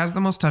Hill, he has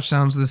the most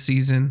touchdowns this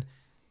season.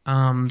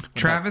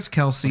 Travis What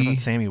Kelce, about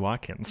Sammy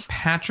Watkins?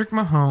 Patrick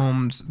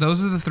Mahomes.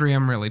 Those are the three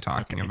I'm really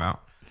talking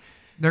about.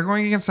 They're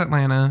going against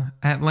Atlanta.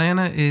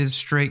 Atlanta is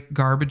straight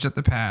garbage at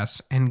the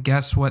pass. And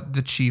guess what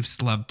the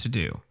Chiefs love to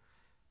do?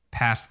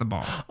 Pass the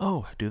ball.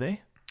 Oh, do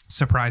they?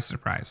 Surprise,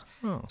 surprise.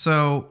 Oh.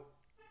 So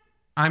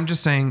I'm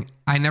just saying,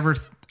 I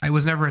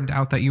was never in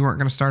doubt that you weren't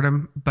going to start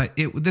him, but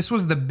this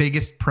was the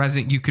biggest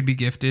present you could be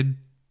gifted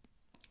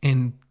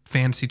in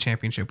fantasy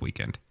championship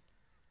weekend.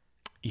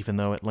 Even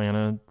though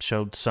Atlanta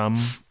showed some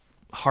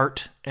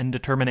heart and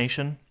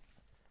determination.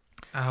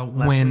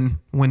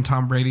 When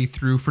Tom Brady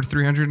threw for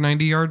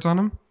 390 yards on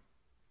him.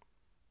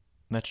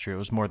 That's true. It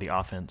was more the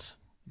offense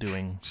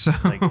doing So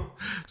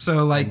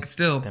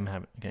still them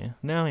having. Okay.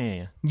 No,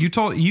 yeah.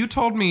 you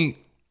told me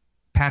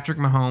Patrick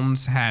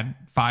Mahomes had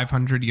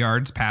 500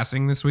 yards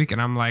passing this week,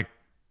 and I'm like,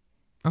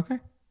 okay,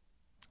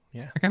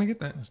 Yeah. I kind of get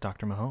that. It's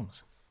Dr.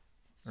 Mahomes.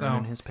 So-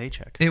 Earning his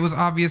paycheck. It was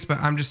obvious, but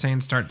I'm just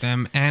saying start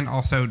them, and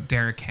also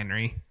Derrick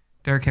Henry.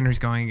 Derrick Henry's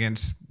going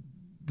against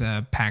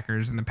the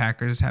Packers, and the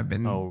Packers have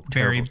been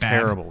very bad.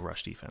 Terrible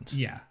rush defense.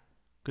 Yeah,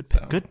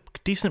 Good,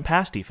 decent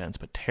pass defense,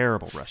 but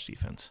terrible rush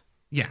defense.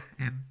 yeah.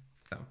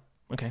 So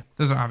Okay.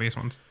 those are obvious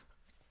ones.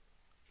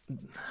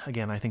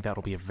 Again, I think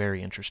that'll be a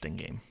very interesting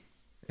game.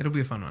 It'll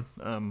be a fun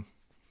one.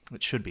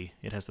 It should be.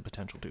 It has the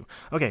potential to.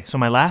 Okay, so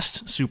my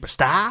last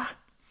superstar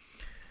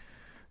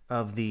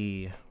of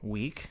the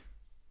week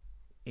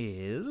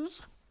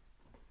is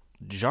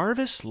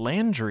Jarvis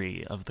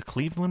Landry of the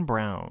Cleveland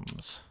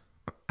Browns.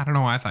 I don't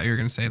know why I thought you were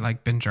going to say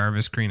like Ben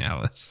Jarvis, Green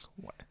Ellis.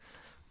 What?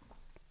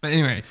 But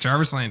anyway,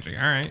 Jarvis Landry.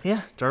 All right.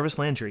 Yeah, Jarvis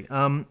Landry.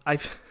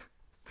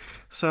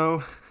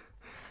 So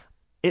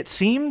it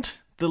seemed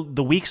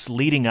the weeks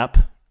leading up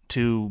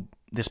to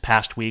this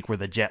past week where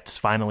the Jets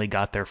finally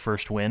got their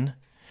first win,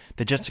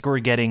 the Jets were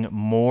getting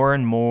more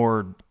and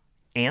more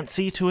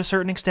antsy to a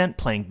certain extent,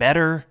 playing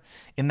better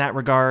in that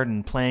regard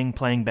and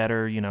playing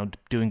better,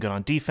 doing good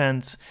on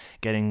defense,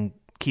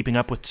 keeping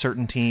up with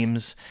certain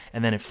teams,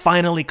 and then it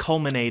finally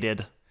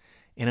culminated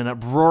in an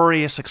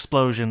uproarious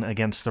explosion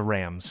against the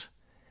Rams.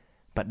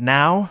 But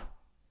now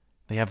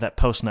they have that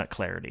post-nut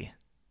clarity,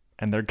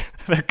 and they're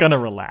gonna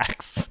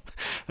relax.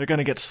 They're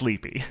gonna get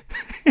sleepy.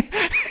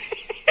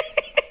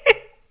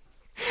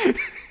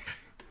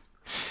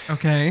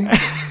 Okay.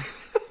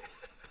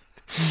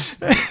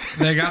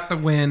 They got the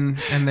win,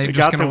 and they're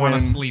just going to want to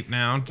sleep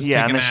now. Just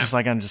yeah, take and a it's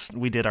nap. just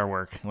we did our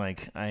work.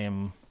 Like, I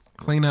am...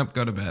 Clean up,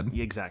 go to bed.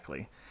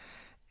 Exactly.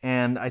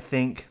 And I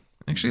think...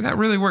 Actually, that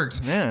really works.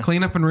 Yeah.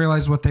 Clean up and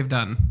realize what they've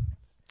done.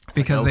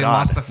 Because they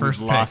lost the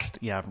first pick.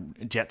 Yeah,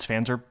 Jets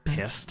fans are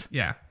pissed.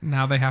 Yeah.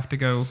 Now they have to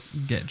go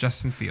get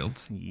Justin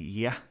Fields.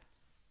 Yeah.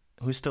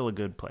 Who's still a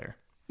good player.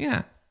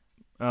 Yeah.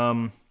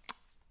 But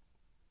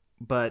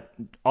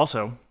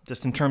also,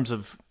 just in terms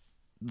of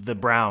the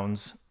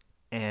Browns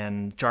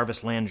and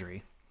Jarvis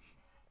Landry,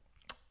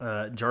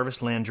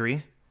 Jarvis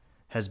Landry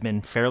has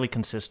been fairly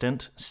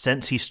consistent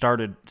since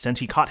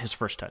he caught his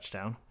first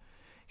touchdown.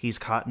 He's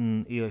caught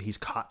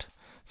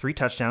 3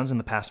 touchdowns in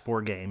the past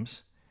 4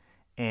 games,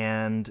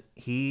 and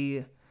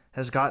he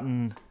has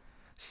gotten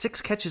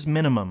 6 catches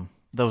minimum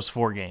those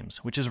 4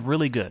 games, which is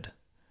really good.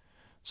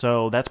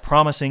 So that's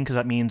promising because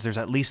that means there's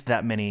at least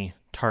that many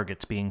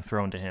targets being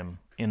thrown to him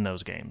in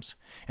those games.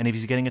 And if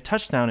he's getting a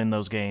touchdown in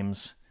those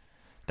games,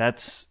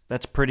 that's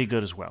pretty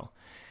good as well.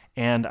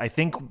 And I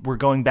think we're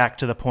going back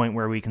to the point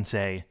where we can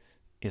say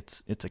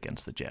it's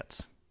against the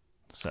Jets.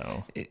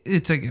 So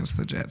It's against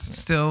the Jets.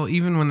 Still,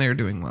 even when they're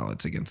doing well,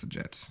 it's against the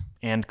Jets.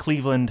 And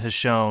Cleveland has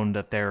shown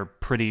that they're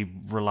pretty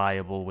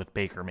reliable with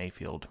Baker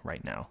Mayfield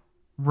right now.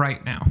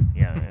 Right now.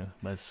 Yeah,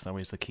 that's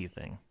always the key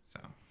thing. So,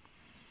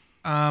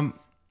 I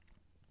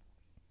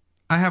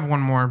have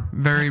one more,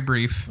 very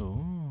brief.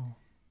 Ooh.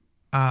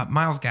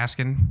 Myles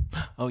Gaskin.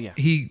 Oh, yeah.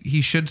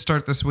 He should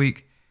start this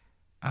week.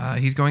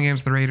 He's going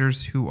against the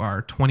Raiders, who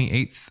are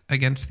 28th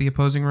against the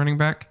opposing running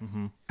back.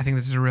 Mm-hmm. I think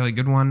this is a really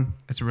good one.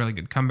 It's a really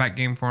good comeback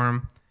game for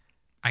him.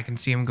 I can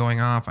see him going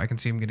off. I can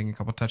see him getting a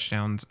couple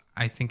touchdowns.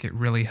 I think it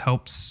really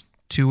helps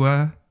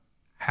Tua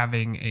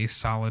having a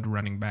solid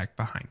running back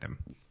behind him.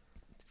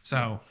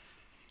 So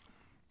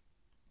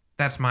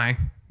that's my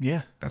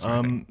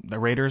thing. The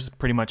Raiders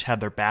pretty much had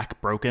their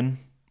back broken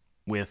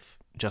with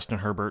Justin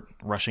Herbert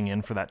rushing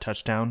in for that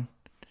touchdown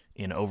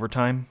in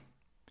overtime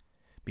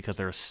because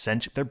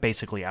they're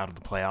basically out of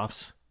the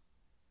playoffs.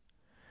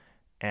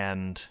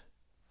 And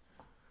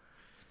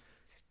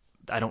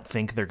I don't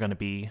think they're going to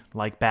be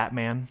like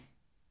Batman,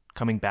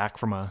 coming back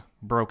from a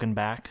broken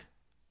back.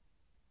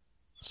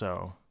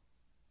 So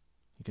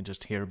you can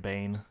just hear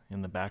Bane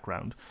in the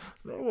background.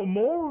 They were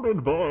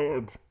molded by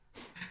it.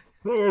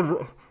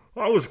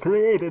 I was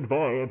created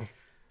by it.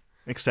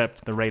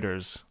 Except the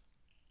Raiders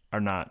are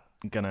not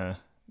going to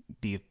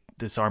be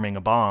disarming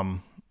a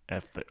bomb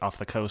off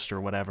the coast or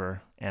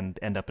whatever and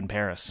end up in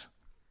Paris.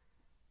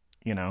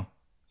 You know,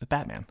 the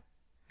Batman.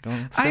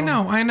 I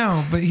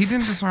know, but he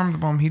didn't disarm the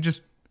bomb. He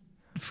just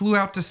flew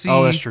out to sea.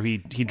 Oh, that's true. He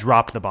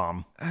dropped the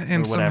bomb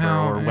and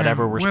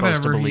whatever we're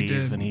supposed to believe,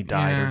 did, and he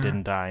died or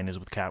didn't die, and is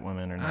with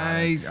Catwoman or not.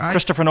 I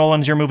Christopher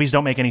Nolan's your movies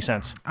don't make any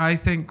sense. I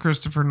think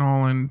Christopher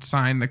Nolan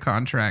signed the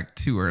contract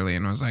too early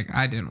and was like,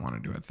 I didn't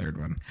want to do a third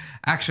one.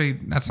 Actually,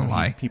 that's a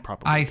lie. He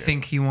probably I did.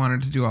 think he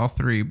wanted to do all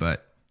three,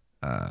 but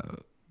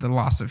the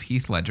loss of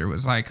Heath Ledger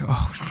was like,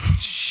 oh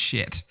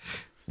shit,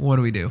 what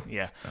do we do?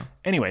 Yeah. So.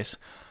 Anyways,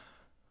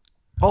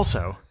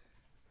 also.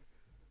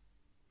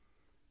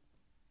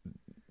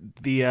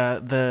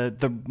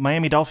 The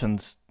Miami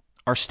Dolphins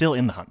are still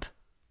in the hunt,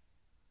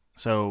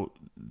 so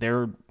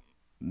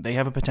they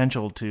have a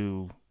potential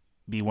to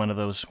be one of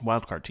those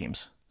wildcard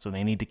teams. So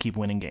they need to keep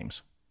winning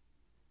games.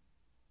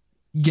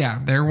 Yeah,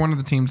 they're one of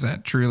the teams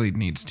that truly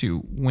needs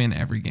to win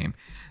every game.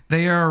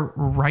 They are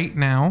right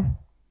now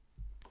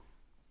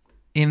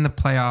in the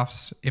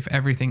playoffs. If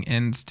everything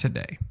ends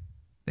today,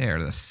 they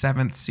are the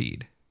 7th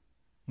seed.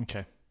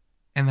 Okay,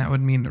 and that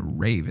would mean the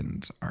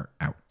Ravens are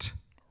out.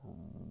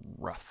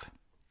 Rough.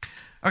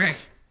 Okay,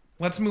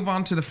 let's move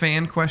on to the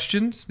fan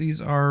questions.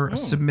 These are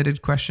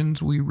submitted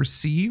questions we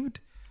received.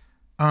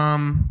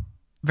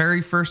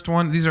 Very first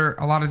one.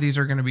 A lot of these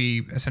are going to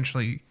be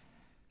essentially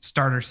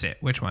starter sit.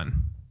 Which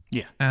one?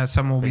 Yeah.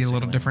 Some will be a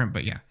little different,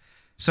 but yeah.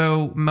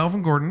 So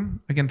Melvin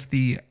Gordon against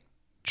the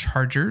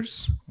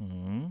Chargers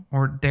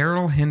or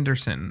Darrell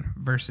Henderson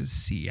versus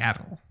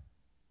Seattle.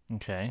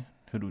 Okay.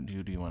 Who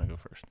do you want to go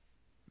first?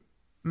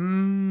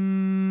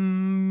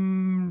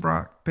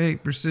 Rock,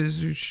 paper,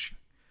 scissors.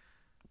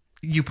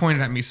 You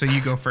pointed at me, so you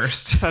go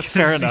first. That's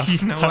fair enough.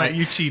 You know what?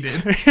 You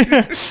cheated.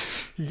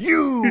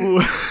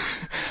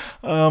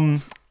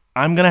 I'm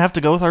going to have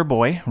to go with our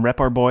boy,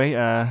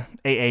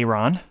 AA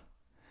Ron,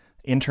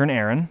 intern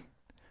Aaron,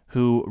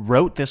 who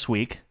wrote this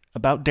week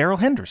about Darrell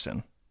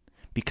Henderson.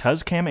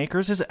 Because Cam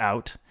Akers is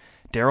out,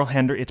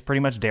 it's pretty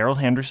much Darrell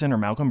Henderson or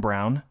Malcolm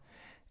Brown,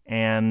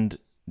 and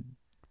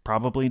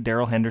probably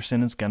Darrell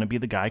Henderson is going to be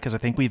the guy, because I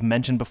think we've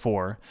mentioned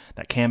before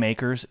that Cam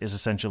Akers is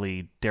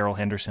essentially Darrell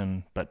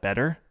Henderson, but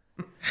better.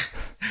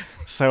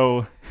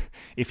 So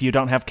if you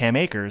don't have Cam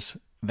Akers,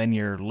 then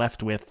you're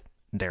left with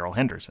Darrell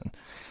Henderson.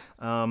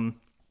 And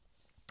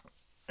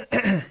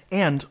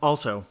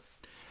also,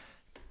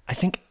 I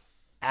think,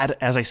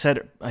 as I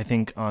said, I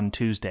think on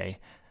Tuesday,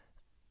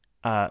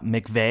 Sean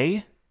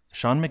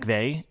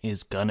McVay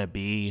is going to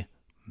be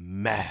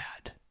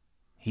mad.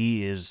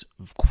 He has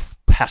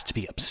to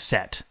be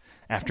upset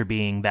after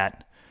being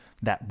that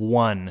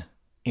one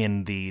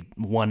in the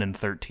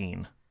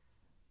 1-13.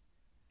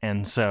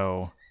 And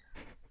so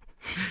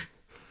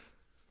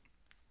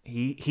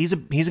he's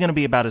going to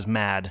be about as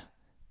mad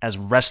as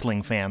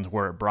wrestling fans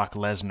were at Brock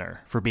Lesnar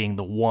for being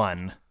the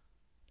one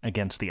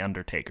against The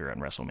Undertaker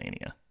in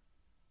WrestleMania.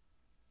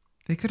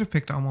 They could have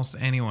picked almost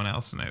anyone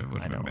else and it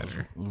would have been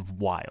better. It was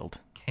wild.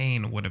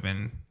 Kane would have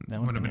been a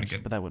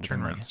good but that would have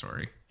been turnaround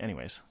story.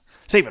 Anyways,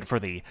 save it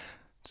for the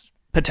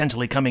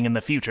potentially coming in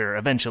the future,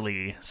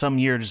 eventually, some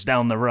years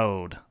down the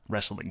road,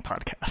 wrestling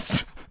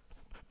podcast.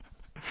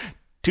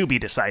 To be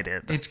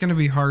decided. It's going to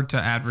be hard to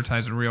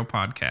advertise a real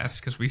podcast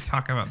because we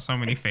talk about so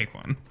many fake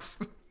ones.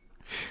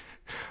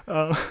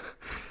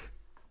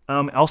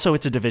 Also,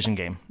 it's a division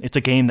game. It's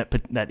a game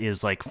that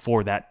is like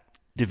for that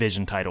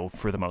division title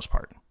for the most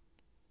part.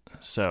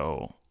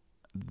 So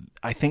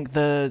I think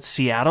the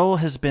Seattle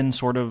has been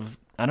sort of,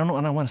 I don't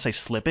want to say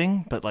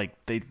slipping, but like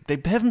they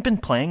haven't been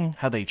playing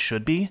how they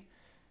should be.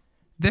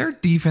 Their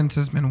defense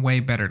has been way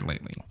better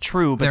lately.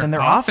 True, but then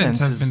their offense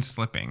has been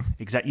slipping.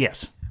 Exactly.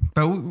 Yes.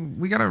 But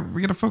we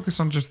gotta focus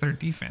on just their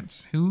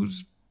defense.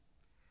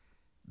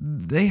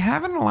 They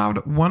haven't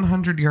allowed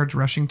 100 yards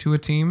rushing to a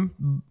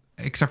team,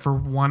 except for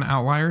one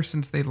outlier,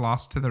 since they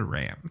lost to the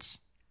Rams.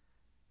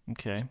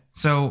 Okay.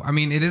 So, I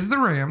mean, it is the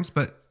Rams,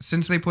 but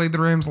since they played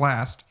the Rams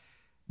last,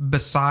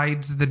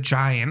 besides the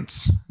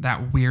Giants,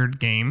 that weird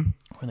game.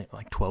 Were they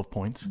like 12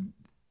 points?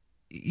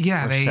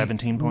 Yeah. Or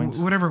 17 points?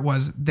 Whatever it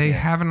was, they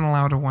haven't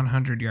allowed a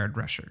 100-yard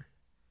rusher.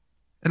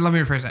 And let me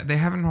rephrase that. They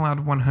haven't allowed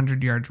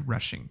 100 yards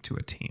rushing to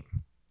a team.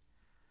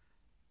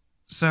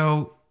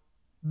 So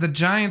the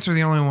Giants are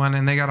the only one,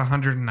 and they got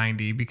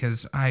 190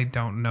 because I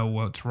don't know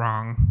what's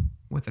wrong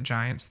with the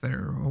Giants.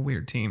 They're a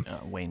weird team.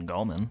 Wayne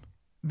Gallman.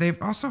 They've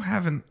also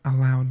haven't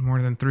allowed more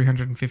than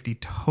 350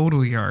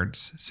 total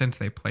yards since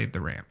they played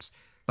the Rams.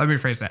 Let me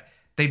rephrase that.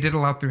 They did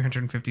allow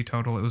 350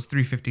 total. It was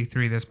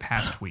 353 this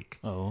past week.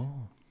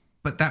 Oh.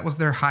 But that was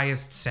their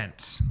highest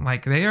since.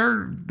 Like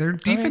their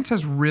defense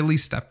has really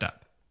stepped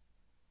up.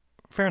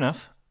 Fair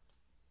enough.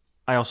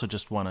 I also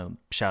just want to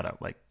shout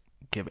out,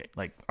 give it,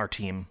 our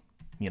team,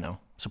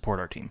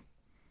 support our team.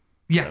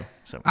 Yeah.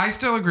 So. I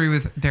still agree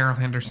with Daryl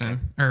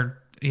Henderson.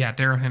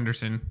 Daryl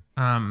Henderson.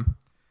 I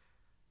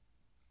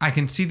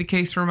can see the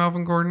case for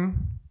Melvin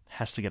Gordon.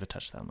 Has to get a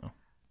touchdown, though.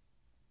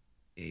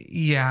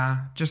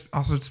 Yeah, just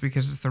also it's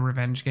because it's the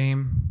revenge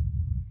game.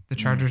 The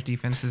Chargers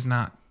defense is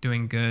not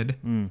doing good.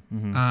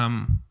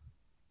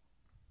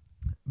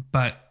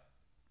 But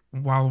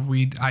while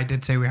I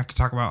did say we have to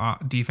talk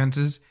about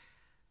defenses,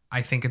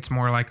 I think it's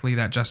more likely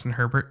that Justin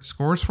Herbert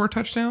scores 4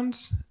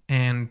 touchdowns,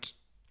 and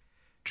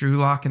Drew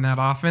Lock and that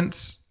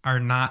offense are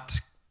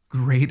not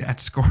great at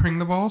scoring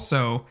the ball.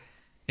 So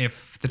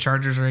if the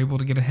Chargers are able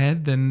to get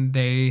ahead, then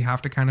they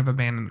have to kind of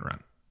abandon the run.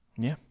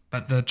 Yeah.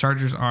 But the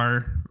Chargers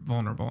are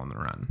vulnerable in the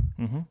run.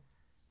 Mm-hmm.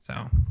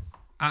 So,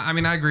 I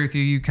mean, I agree with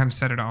you. You kind of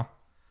said it all.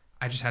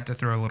 I just had to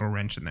throw a little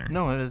wrench in there.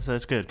 No,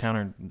 that's good.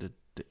 Counter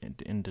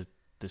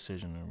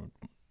indecision.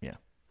 Or, yeah.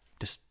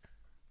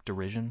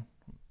 Derision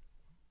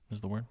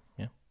is the word.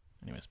 Yeah.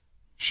 Anyways.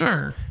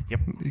 Sure. Yep.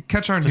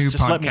 Catch our new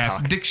let me podcast,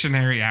 talk.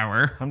 Dictionary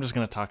Hour. I'm just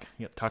going to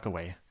talk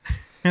away.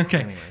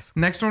 Okay. Anyways.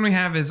 Next one we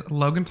have is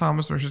Logan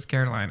Thomas versus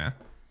Carolina,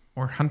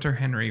 or Hunter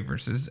Henry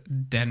versus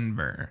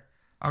Denver.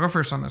 I'll go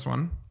first on this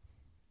one.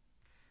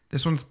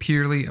 This one's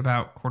purely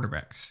about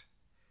quarterbacks.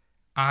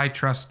 I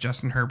trust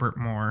Justin Herbert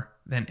more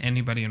than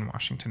anybody in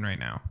Washington right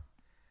now.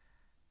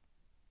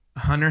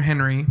 Hunter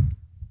Henry,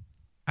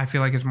 I feel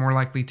like, is more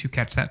likely to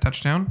catch that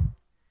touchdown.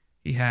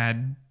 He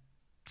had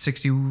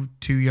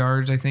 62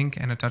 yards, I think,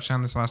 and a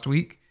touchdown this last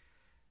week.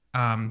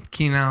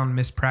 Keenan Allen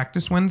missed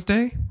practice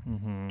Wednesday.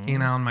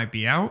 Keenan Allen might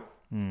be out.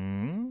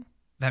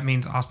 That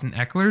means Austin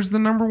Eckler's the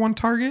number 1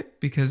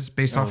 target, because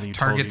based off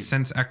targets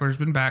since Eckler's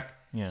been back,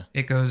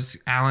 it goes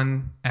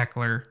Allen,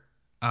 Eckler,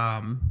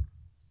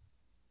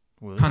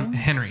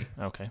 Henry.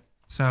 Okay.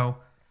 So,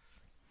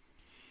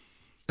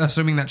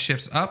 assuming that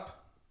shifts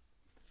up,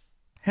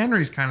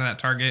 Henry's kind of that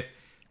target.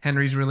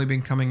 Henry's really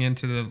been coming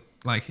into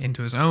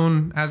his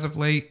own as of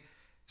late.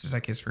 This is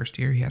like his first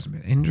year. He hasn't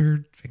been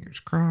injured. Fingers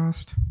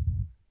crossed.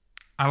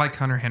 I like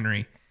Hunter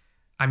Henry.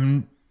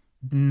 I'm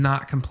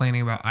not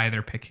complaining about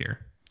either pick here.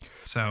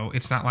 So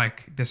it's not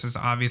like this is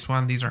an obvious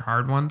one. These are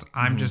hard ones.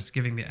 I'm just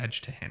giving the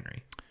edge to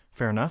Henry.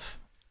 Fair enough.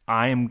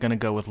 I am going to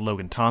go with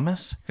Logan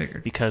Thomas.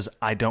 Figured. Because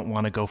I don't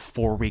want to go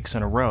 4 weeks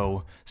in a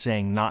row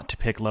saying not to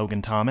pick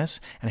Logan Thomas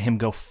and him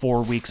go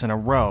 4 weeks in a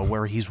row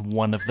where he's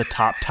one of the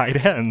top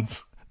tight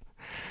ends.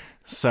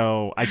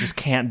 So I just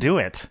can't do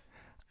it.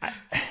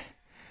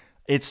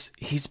 He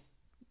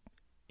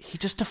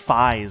just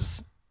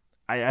defies.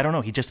 I don't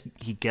know. He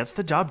gets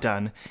the job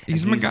done.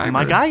 He's MacGyver.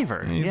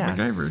 MacGyver. He's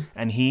MacGyver.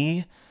 And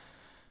he,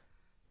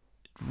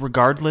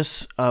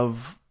 regardless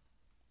of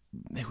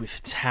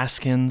it's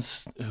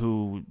Haskins,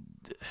 who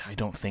I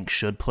don't think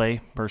should play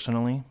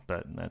personally,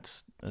 but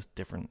that's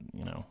different,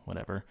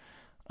 whatever.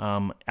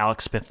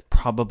 Alex Smith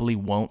probably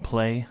won't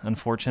play,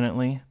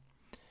 unfortunately.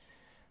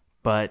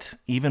 But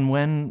even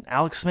when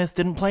Alex Smith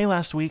didn't play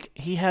last week,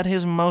 he had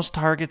his most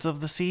targets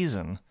of the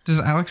season. Does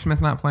Alex Smith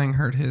not playing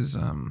hurt his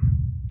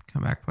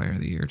comeback player of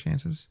the year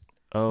chances?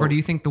 Oh. Or do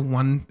you think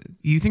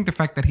the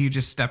fact that he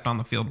just stepped on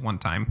the field one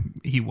time,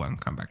 he won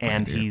comeback player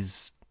of the year? And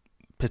he's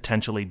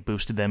potentially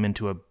boosted them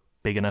into a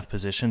big enough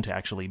position to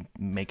actually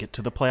make it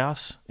to the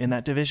playoffs in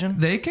that division?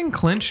 They can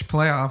clinch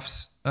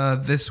playoffs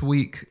this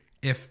week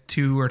if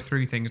 2 or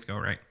 3 things go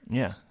right.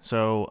 Yeah,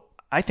 so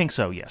I think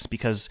so, yes,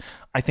 because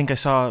I think I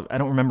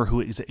don't remember who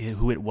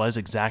it was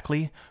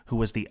exactly, who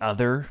was the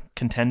other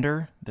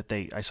contender that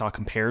I saw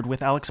compared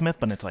with Alex Smith,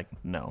 but it's like,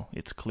 no,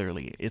 it's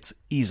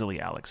easily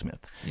Alex Smith.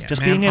 Yeah,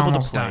 just being able to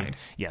play. Died.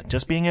 Yeah,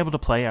 just being able to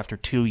play after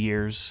 2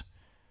 years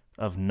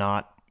of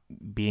not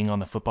being on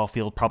the football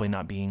field, probably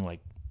not being like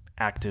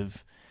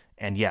active,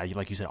 and yeah,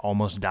 like you said,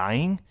 almost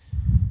dying.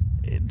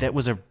 That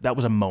was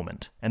a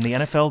moment, and the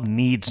NFL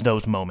needs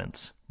those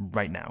moments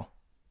right now.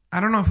 I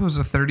don't know if it was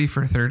a 30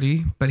 for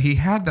 30, but he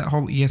had that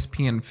whole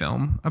ESPN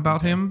film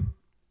about him.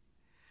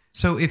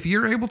 So if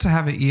you're able to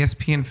have an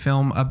ESPN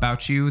film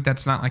about you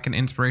that's not like an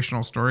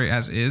inspirational story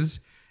as is,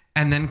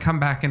 and then come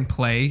back and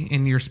play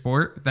in your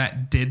sport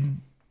that did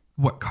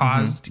what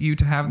caused you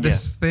to have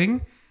this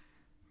thing,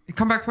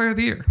 comeback player of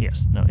the year.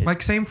 Yes. No.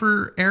 Like same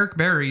for Eric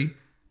Berry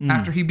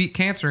after he beat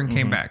cancer and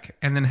came back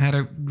and then had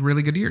a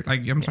really good year.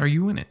 Like, I'm sorry,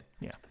 you win it.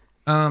 Yeah.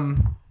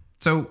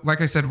 So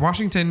like I said,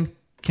 Washington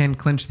can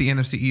clinch the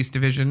NFC East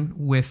division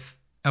with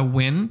a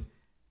win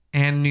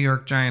and New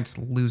York Giants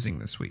losing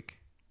this week.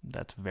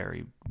 That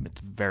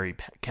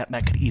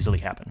could easily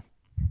happen.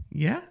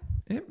 Yeah,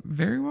 it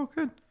very well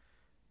could.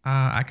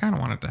 I kind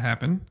of want it to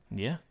happen.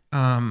 Yeah.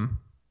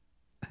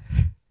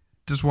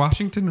 Does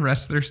Washington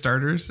rest their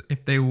starters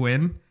if they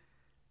win?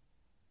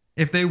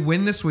 If they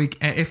win this week,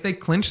 if they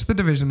clinch the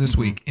division this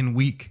week in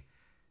week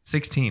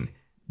 16,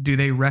 do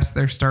they rest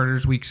their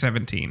starters week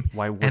 17?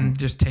 Why wouldn't? And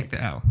just take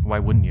the L? Why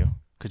wouldn't you?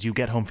 Because you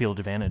get home field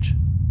advantage.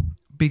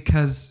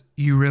 Because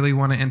you really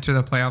want to enter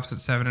the playoffs at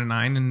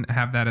 7-9 and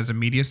have that as a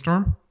media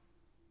storm?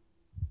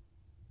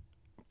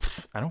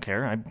 I don't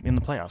care. I'm in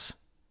the playoffs.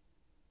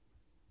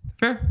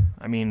 Fair.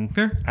 I mean,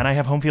 fair. And I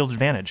have home field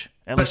advantage,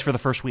 at least for the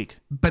first week.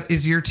 But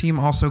is your team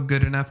also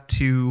good enough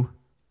to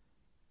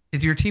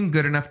is your team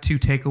good enough to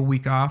take a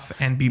week off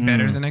and be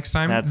better the next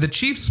time? The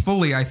Chiefs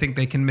fully, I think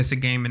they can miss a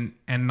game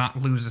and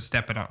not lose a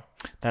step at all.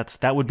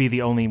 That would be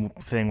the only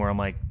thing where I'm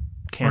like,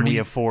 can we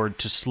afford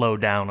to slow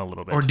down a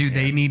little bit? Or do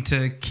they need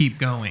to keep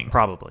going?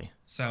 Probably.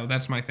 So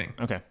that's my thing.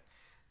 Okay.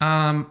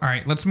 All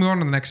right, let's move on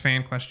to the next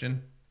fan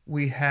question.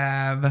 We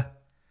have,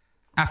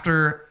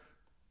 after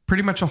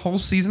pretty much a whole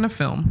season of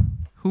film,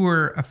 who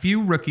are a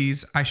few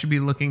rookies I should be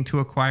looking to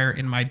acquire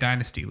in my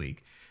Dynasty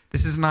League?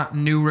 This is not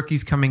new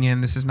rookies coming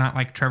in. This is not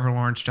like Trevor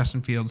Lawrence,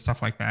 Justin Fields,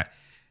 stuff like that.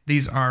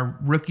 These are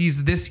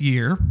rookies this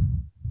year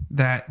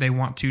that they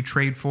want to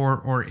trade for,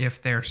 or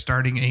if they're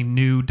starting a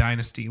new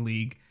Dynasty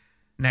League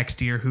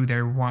next year, who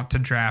they want to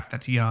draft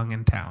that's young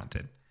and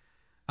talented.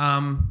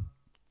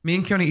 Me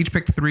and Keone each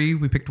picked 3.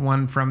 We picked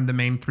one from the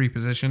main 3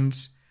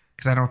 positions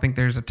because I don't think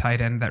there's a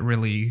tight end that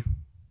really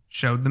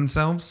showed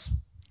themselves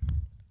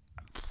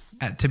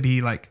to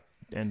be like,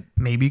 and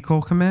maybe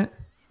Cole Kmet.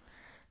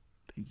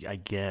 I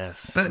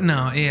guess. But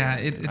no, yeah.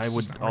 I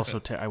would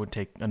also I would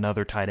take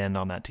another tight end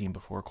on that team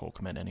before Cole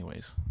Kmet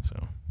anyways.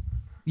 So.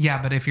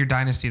 Yeah, but if you're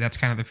Dynasty, that's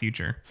kind of the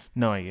future.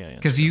 No, yeah.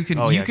 Because you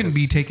can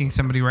be taking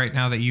somebody right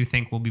now that you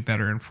think will be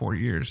better in 4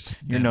 years.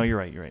 You're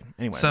right.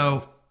 Anyway.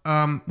 So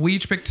we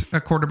each picked a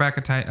quarterback,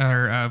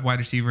 a wide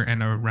receiver,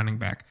 and a running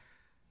back.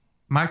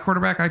 My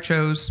quarterback I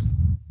chose,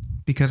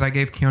 because I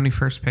gave Keone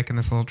first pick in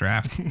this little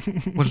draft,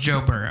 was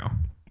Joe Burrow.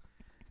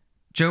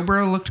 Joe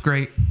Burrow looked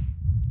great.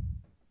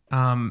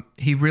 The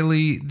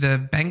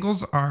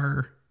Bengals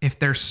are, if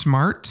they're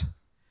smart,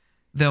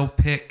 they'll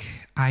pick,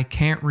 I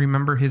can't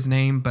remember his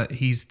name, but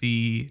he's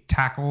the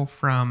tackle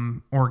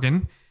from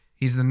Oregon.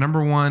 He's the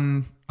number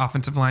 1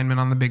 offensive lineman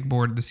on the big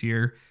board this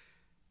year.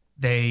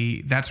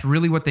 That's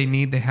really what they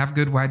need. They have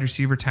good wide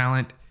receiver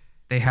talent.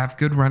 They have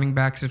good running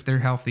backs if they're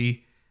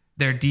healthy.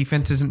 Their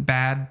defense isn't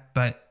bad,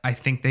 but I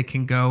think they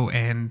can go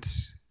and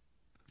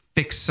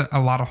fix a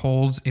lot of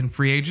holes in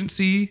free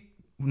agency.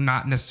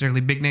 Not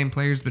necessarily big name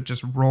players, but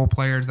just role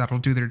players that'll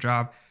do their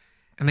job.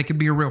 And they could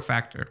be a real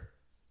factor.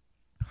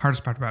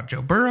 Hardest part about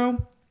Joe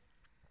Burrow,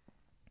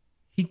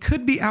 he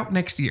could be out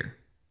next year.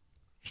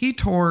 He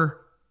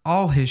tore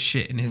all his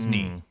shit in his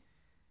knee.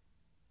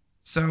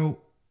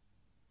 So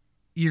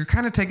you're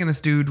kind of taking this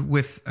dude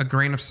with a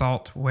grain of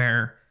salt,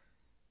 where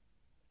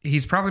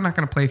he's probably not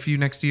going to play for you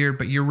next year,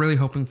 but you're really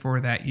hoping for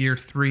that year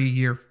 3,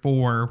 year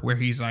 4, where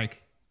he's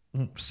like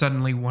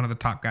suddenly one of the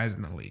top guys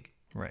in the league.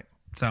 Right.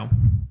 So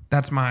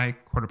that's my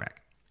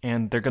quarterback.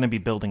 And they're going to be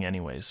building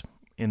anyways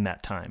in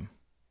that time.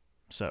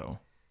 So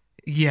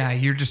yeah,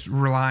 you're just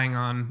relying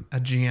on a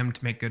GM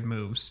to make good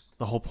moves.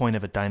 The whole point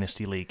of a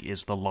dynasty league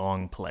is the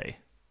long play.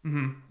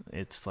 Mm-hmm.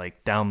 It's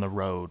like down the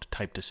road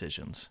type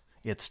decisions.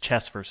 It's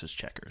chess versus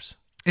checkers.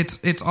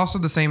 It's also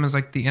the same as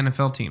like the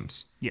NFL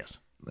teams. Yes.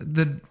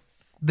 The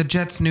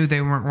Jets knew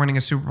they weren't winning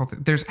a Super Bowl.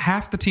 There's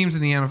half the teams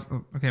in the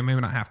NFL. Okay,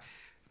 maybe not half.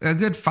 A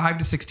good 5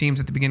 to 6 teams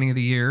at the beginning of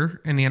the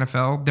year in the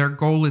NFL. Their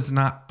goal is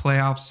not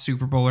playoffs,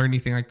 Super Bowl, or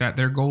anything like that.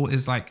 Their goal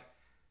is like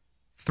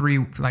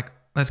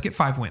let's get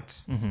 5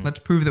 wins. Mm-hmm. Let's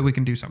prove that we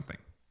can do something.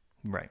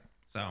 Right.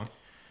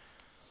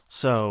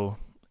 So,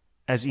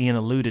 as Ian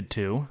alluded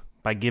to,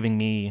 by giving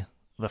me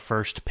the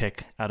first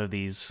pick out of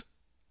these,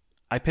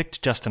 I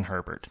picked Justin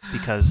Herbert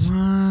because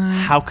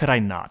how could I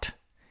not?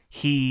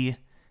 He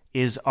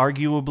is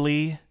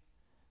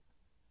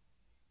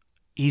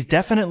he's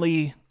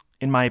definitely,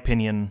 in my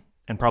opinion,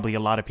 and probably a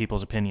lot of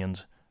people's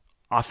opinions,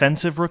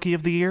 offensive rookie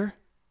of the year.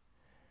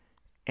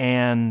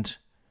 And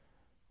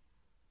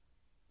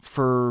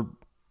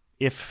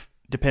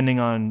depending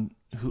on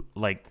who,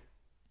 like,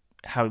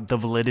 how the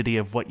validity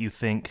of what you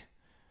think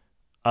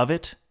of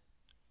it,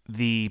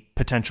 the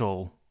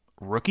potential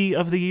rookie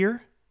of the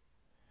year.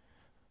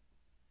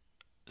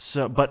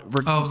 So, but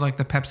like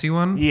the Pepsi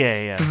one?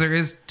 Yeah. Because there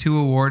is 2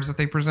 awards that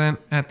they present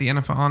at the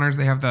NFL Honors.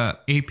 They have the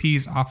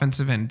AP's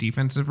Offensive and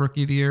Defensive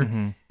Rookie of the Year,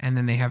 mm-hmm. and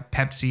then they have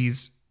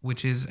Pepsi's,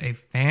 which is a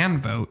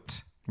fan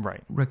vote,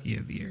 right, Rookie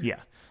of the Year. Yeah.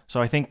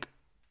 So I think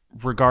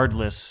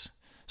regardless,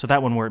 so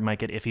that one where it might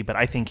get iffy, but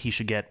I think he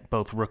should get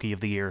both Rookie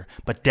of the Year,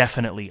 but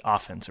definitely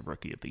Offensive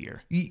Rookie of the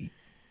Year.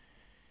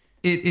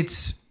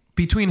 It's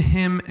between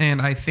him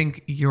and I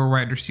think your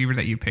wide receiver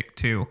that you picked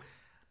too.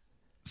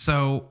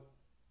 So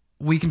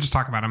we can just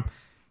talk about him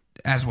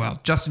as well.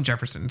 Justin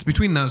Jefferson. It's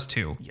between those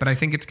 2. Yes. But I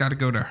think it's got to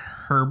go to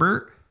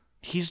Herbert.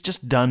 He's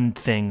just done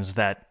things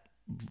that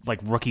like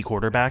rookie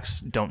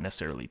quarterbacks don't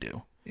necessarily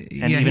do.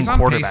 And yeah, he's on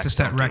pace to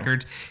set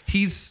records.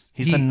 He's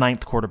the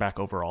 9th quarterback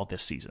overall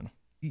this season.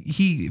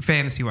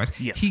 Fantasy-wise.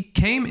 Yes. He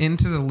came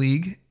into the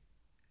league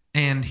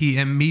and he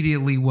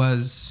immediately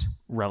was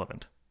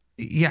relevant.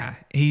 Yeah.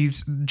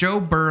 He's Joe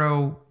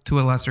Burrow to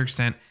a lesser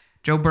extent.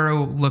 Joe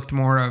Burrow looked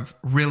more of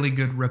really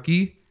good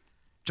rookie.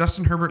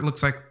 Justin Herbert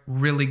looks like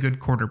really good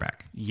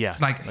quarterback. Yeah.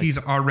 Like he's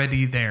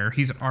already there.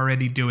 He's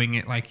already doing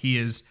it. Like he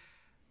is.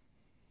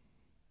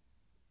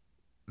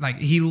 Like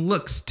he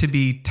looks to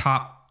be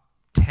top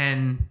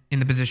 10 in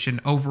the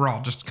position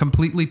overall, just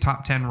completely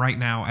top 10 right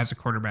now as a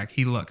quarterback.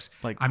 He looks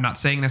like, I'm not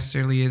saying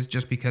necessarily is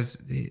just because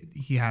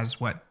he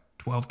has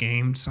 12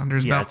 games under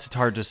his Yeah, belt. it's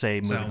hard to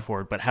say moving So-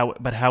 forward. But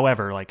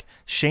however, like,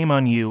 shame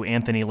on you,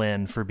 Anthony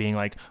Lynn, for being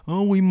like,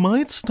 oh, we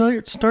might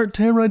start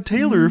Tyrod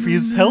Taylor if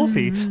he's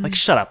healthy. Like,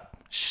 shut up.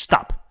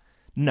 Stop.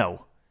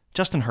 No.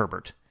 Justin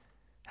Herbert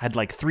had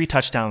like 3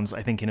 touchdowns,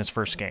 I think, in his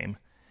first game.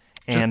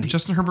 And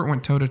Justin Herbert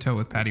went toe-to-toe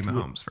with Patty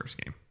Mahomes first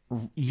game.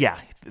 yeah,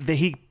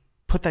 he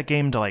put that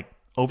game to like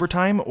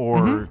overtime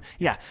or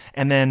yeah.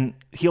 And then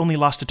he only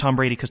lost to Tom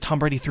Brady because Tom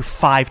Brady threw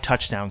 5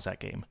 touchdowns that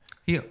game.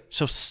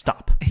 So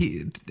stop.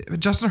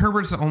 Justin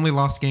Herbert's only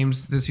lost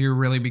games this year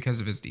really because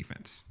of his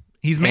defense.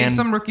 He's made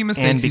some rookie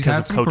mistakes. And He's because had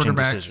of some coaching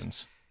quarterbacks.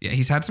 decisions. Yeah,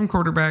 he's had some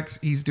quarterbacks.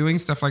 He's doing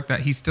stuff like that.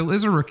 He still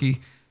is a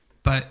rookie,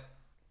 but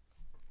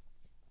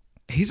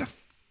he's a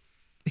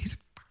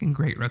fucking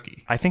great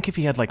rookie. I think if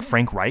he had like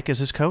Frank Reich as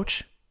his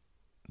coach,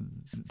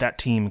 that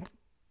team,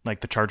 like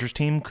the Chargers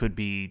team, could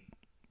be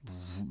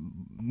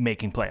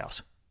making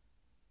playoffs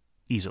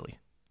easily.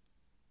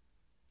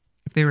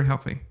 If they were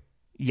healthy.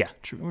 Yeah,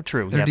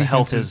 true. Their Yeah, the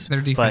health defense is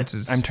their defense but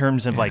is- in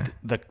terms of yeah.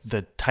 like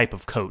the type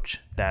of coach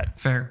that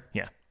Fair.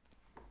 yeah.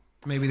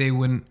 Maybe they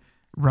wouldn't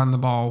run the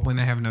ball when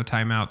they have no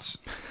timeouts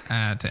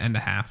to end a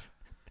half.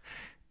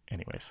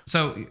 Anyways,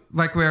 So,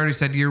 like we already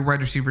said, your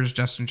wide receiver is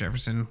Justin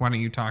Jefferson. Why don't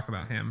you talk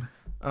about him?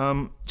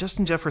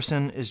 Justin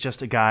Jefferson is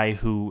just a guy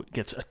who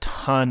gets a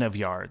ton of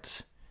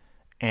yards,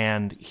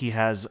 and he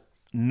has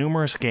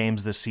numerous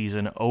games this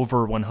season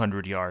over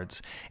 100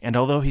 yards. And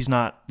although he's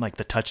not like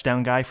the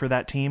touchdown guy for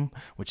that team,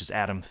 which is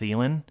Adam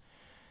Thielen,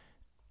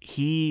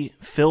 he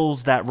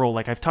fills that role.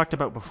 Like I've talked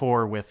about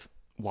before with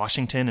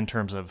Washington in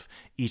terms of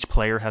each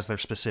player has their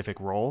specific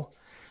role.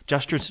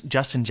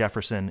 Justin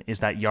Jefferson is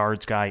that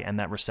yards guy and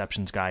that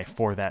receptions guy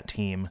for that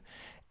team,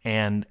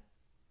 and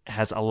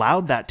has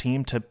allowed that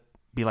team to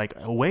be like,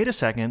 oh, wait a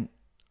second,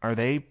 are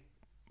they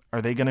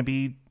going to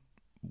be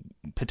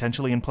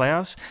potentially in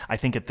playoffs? I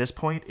think at this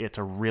point it's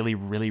a really,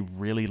 really,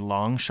 really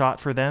long shot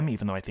for them,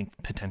 even though I think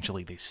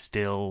potentially they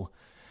still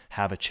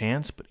have a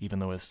chance, but even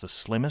though it's the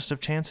slimmest of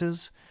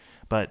chances.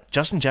 But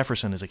Justin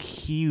Jefferson is a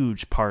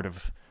huge part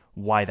of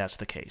why that's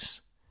the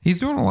case. He's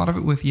doing a lot of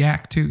it with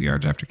Yak, too,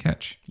 yards after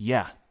catch.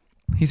 Yeah,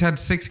 He's had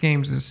 6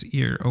 games this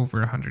year over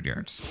 100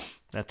 yards.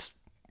 that's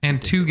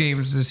And 2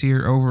 games this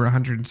year over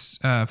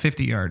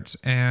 150 yards.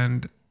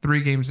 And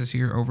 3 games this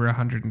year over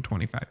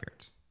 125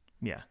 yards.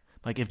 yeah.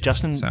 Like if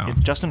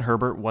Justin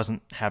Herbert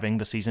wasn't having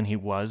the season he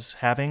was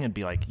having, it'd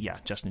be like, yeah,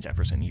 Justin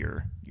Jefferson,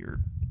 you're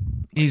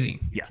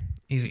Easy. yeah,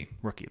 Easy.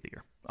 rookie of the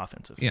year,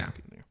 offensive. Yeah.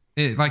 Rookie of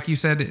the year. Like you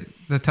said,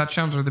 the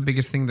touchdowns are the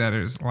biggest thing that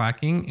is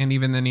lacking. And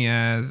even then he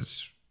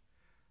has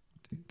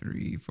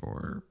 3,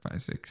 4,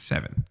 5, 6,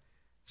 7.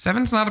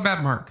 7's not a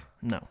bad mark.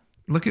 No.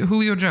 Look at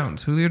Julio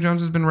Jones. Julio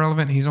Jones has been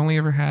relevant. He's only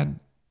ever had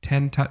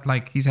 10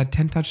 he's had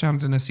 10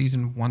 touchdowns in a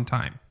season one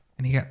time,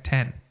 and he got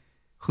 10.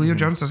 Julio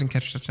Jones doesn't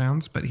catch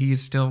touchdowns, but he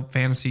is still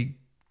fantasy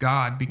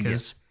god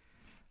because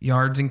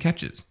yards and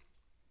catches.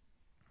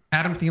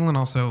 Adam Thielen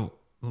also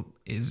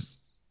is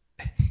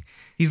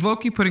he's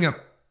low-key putting up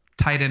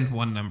tight end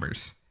 1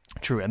 numbers.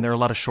 True, and there are a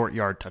lot of short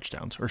yard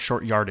touchdowns or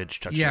short yardage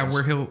touchdowns.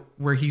 Yeah,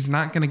 where he's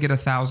not going to get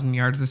 1,000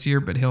 yards this year,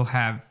 but he'll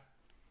have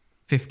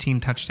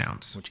 15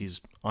 touchdowns, which he's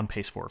on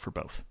pace for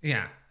both.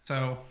 Yeah.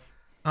 So,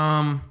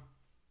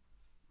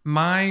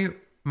 my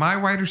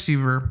wide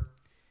receiver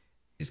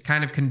is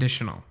kind of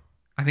conditional.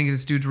 I think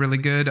this dude's really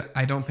good.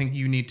 I don't think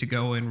you need to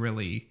go and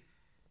really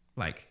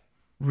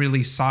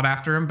sought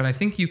after him, but I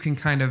think you can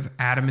kind of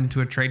add him into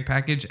a trade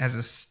package as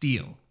a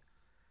steal.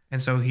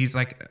 And so he's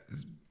like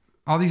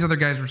all these other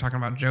guys we're talking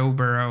about, Joe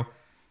Burrow,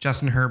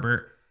 Justin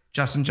Herbert,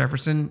 Justin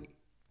Jefferson,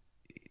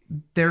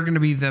 they're going to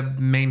be the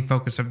main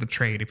focus of the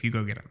trade if you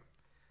go get them.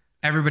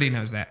 Everybody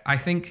knows that. I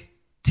think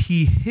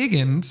T.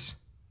 Higgins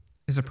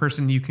is a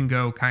person you can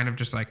go kind of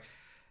just like,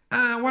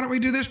 why don't we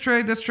do this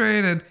trade,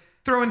 and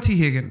throw in T.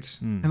 Higgins.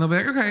 And they'll be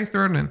like, okay,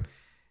 throw it in.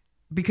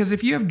 Because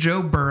if you have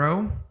Joe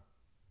Burrow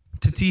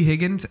to T.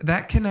 Higgins,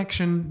 that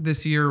connection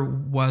this year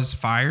was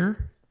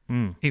fire.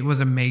 It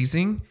was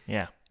amazing.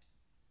 Yeah.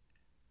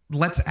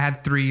 Let's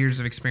add 3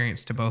 years of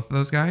experience to both of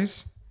those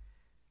guys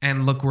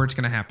and look where it's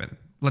going to happen.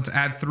 Let's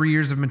add 3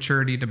 years of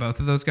maturity to both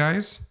of those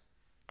guys.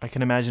 I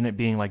can imagine it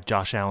being like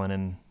Josh Allen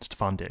and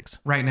Stephon Diggs.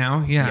 Right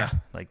now, yeah.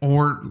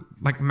 Or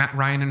like Matt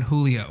Ryan and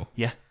Julio.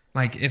 Yeah.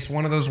 Like it's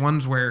one of those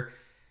ones where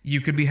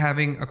you could be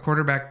having a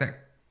quarterback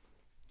that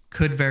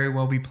could very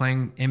well be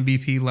playing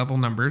MVP level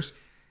numbers,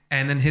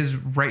 and then his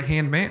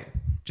right-hand man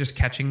just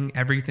catching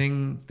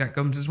everything that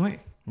comes his way.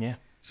 Yeah.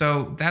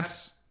 So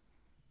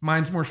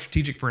mine's more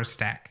strategic for a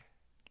stack.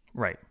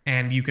 Right.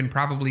 And you can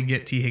probably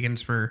get T.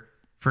 Higgins for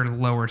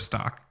lower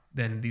stock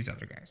than these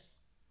other guys.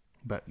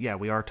 But yeah,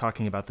 we are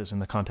talking about this in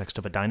the context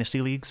of a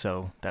dynasty league,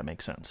 so that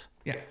makes sense.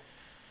 Yeah.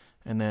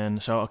 And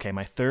then,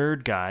 my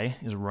third guy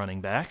is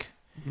running back,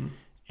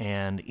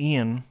 and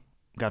Ian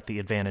got the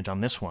advantage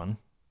on this one.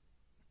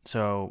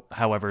 So,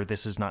 however,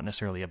 this is not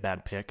necessarily a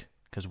bad pick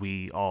because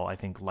we all, I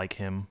think, like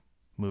him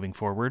moving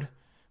forward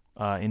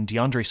in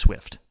DeAndre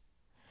Swift.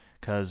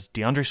 Because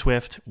DeAndre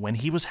Swift, when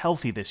he was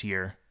healthy this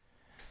year,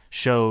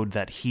 showed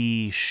that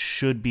he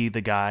should be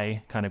the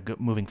guy kind of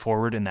moving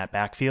forward in that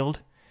backfield.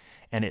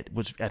 and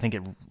I think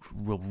it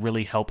will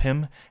really help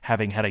him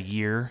having had a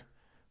year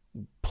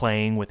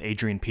playing with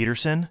Adrian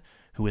Peterson,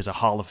 who is a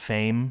Hall of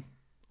Fame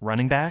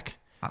running back.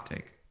 Hot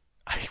take.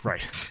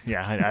 Right.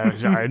 Yeah,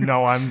 I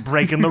know I'm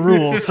breaking the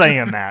rules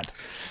saying that.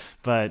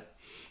 But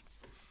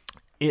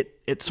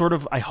it sort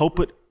of, I hope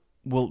it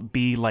will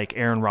be like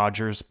Aaron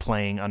Rodgers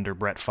playing under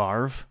Brett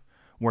Favre,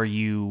 where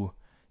you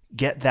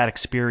get that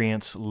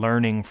experience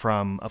learning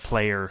from a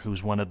player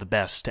who's one of the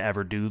best to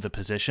ever do the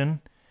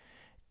position.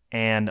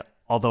 And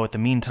although at the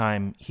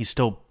meantime, he's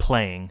still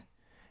playing,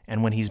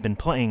 and when he's been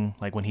playing,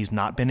 like when he's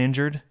not been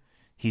injured,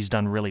 he's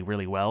done really,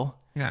 really well.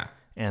 Yeah.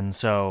 And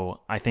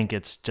so I think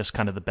it's just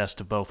kind of the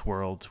best of both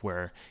worlds,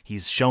 where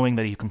he's showing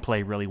that he can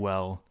play really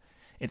well.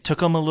 It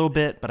took him a little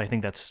bit, but I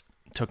think that's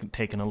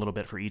taken a little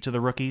bit for each of the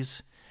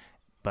rookies.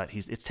 But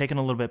it's taken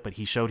a little bit, but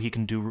he showed he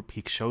can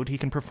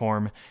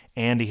perform,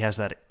 and he has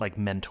that like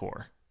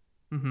mentor.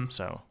 Mm-hmm.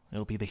 So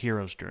it'll be the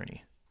hero's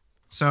journey.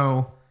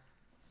 So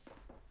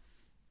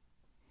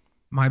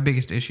my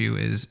biggest issue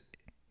is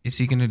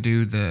he going to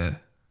do the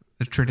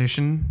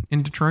tradition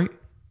in Detroit?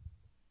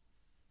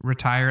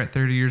 Retire at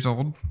 30 years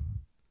old?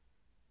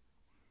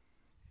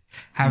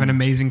 Have an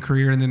amazing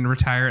career and then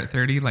retire at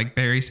 30 like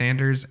Barry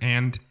Sanders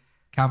and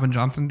Calvin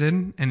Johnson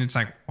did? And it's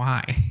like,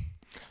 why?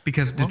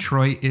 Because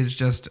Detroit is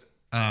just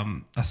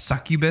a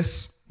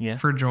succubus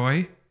for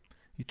joy.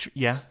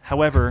 Yeah.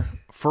 However,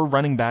 for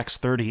running backs,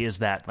 30 is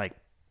that like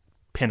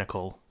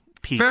pinnacle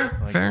peak.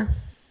 Fair.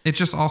 It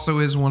just also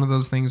is one of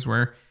those things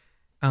where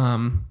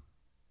you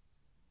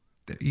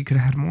could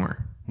have had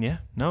more. Yeah.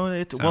 No,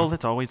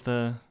 it's always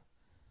the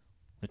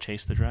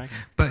chase the dragon.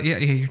 But yeah,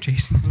 you're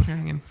chasing the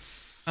dragon.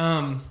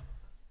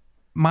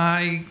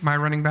 My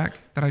running back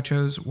that I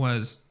chose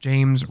was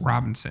James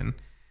Robinson.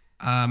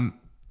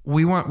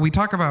 We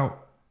talk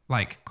about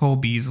like Cole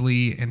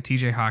Beasley and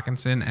TJ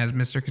Hawkinson as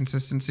Mr.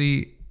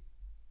 Consistency.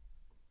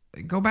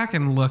 Go back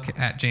and look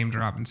at James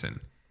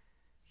Robinson.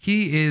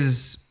 He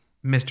is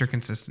Mr.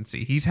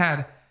 Consistency. He's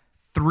had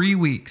 3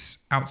 weeks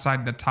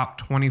outside the top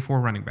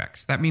 24 running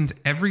backs. That means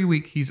every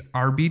week he's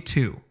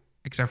RB2,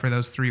 except for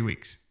those 3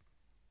 weeks.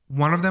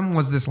 One of them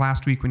was this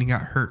last week when he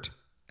got hurt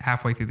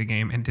halfway through the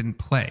game and didn't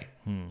play.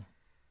 He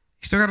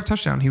still got a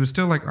touchdown. He was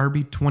still like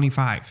RB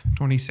 25,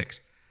 26.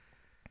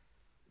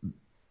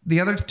 The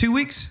other 2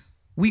 weeks,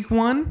 week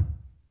 1,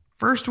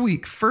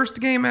 first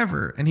game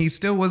ever, and he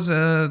still was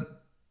a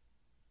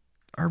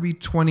RB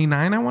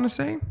 29, I want to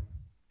say.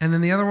 And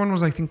then the other one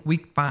was, I think,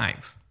 week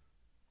 5.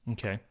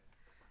 Okay.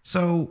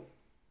 So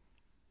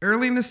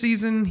early in the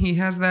season, he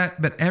has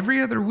that, but every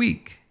other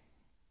week,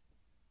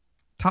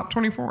 top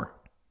 24.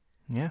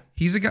 Yeah.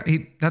 He's a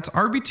guy, that's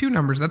RB2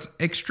 numbers. That's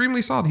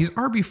extremely solid. He's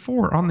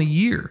RB4 on the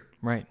year.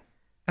 Right.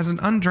 As an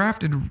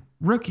undrafted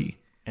rookie.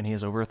 And he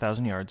has over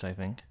 1,000 yards, I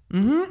think.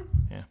 Mm-hmm.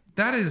 Yeah.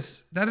 That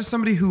is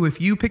somebody who,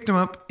 if you picked him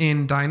up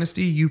in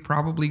Dynasty, you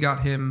probably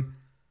got him,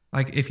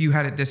 like if you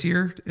had it this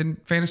year in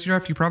fantasy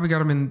draft, you probably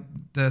got him in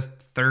the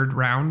 3rd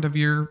round of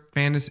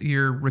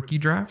your rookie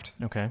draft.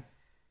 Okay.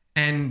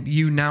 And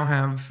you now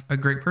have a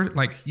great person,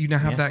 like you now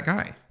have that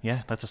guy.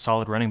 Yeah, that's a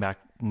solid running back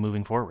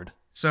moving forward.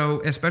 So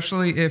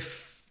especially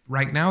if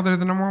right now they're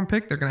the number 1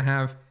 pick, they're going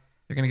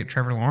to get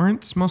Trevor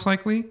Lawrence most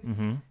likely.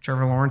 Mm-hmm.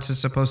 Trevor Lawrence is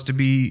supposed to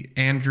be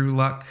Andrew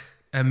Luck,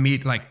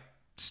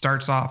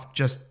 starts off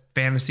just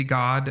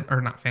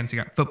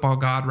football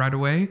god right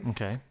away.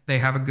 Okay. They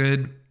have a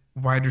good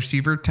wide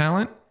receiver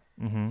talent.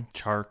 Mm-hmm.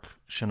 Chark,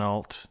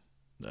 Chenault,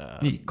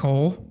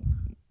 Cole.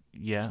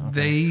 Yeah.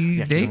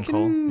 Okay. They can.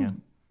 Cole. Yeah.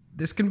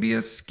 This can be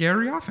a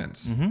scary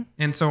offense,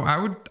 and so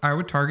I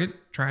would target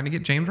trying to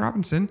get James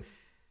Robinson.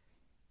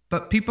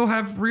 But people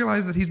have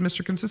realized that he's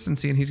Mr.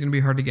 Consistency and he's going to be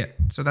hard to get.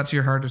 So that's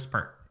your hardest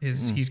part,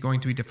 is he's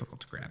going to be difficult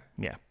to grab.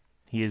 Yeah.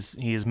 He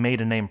has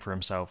made a name for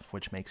himself,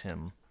 which makes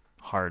him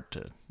hard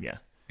to, yeah.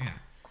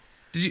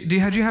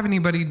 Had you have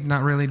anybody,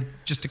 not really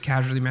just to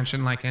casually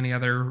mention, like any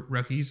other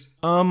rookies?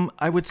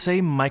 I would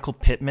say Michael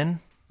Pittman.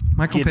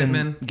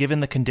 Given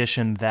the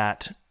condition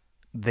that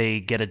they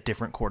get a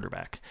different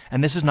quarterback.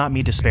 And this is not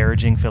me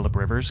disparaging Phillip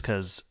Rivers,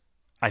 because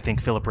I think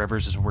Phillip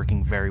Rivers is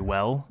working very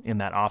well in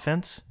that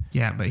offense.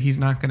 Yeah, but he's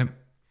not going to...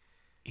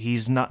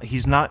 He's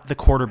not the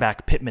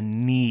quarterback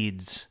Pittman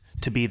needs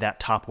to be that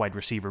top wide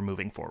receiver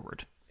moving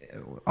forward.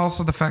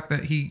 Also, the fact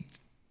that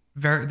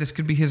this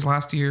could be his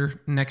last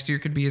year, next year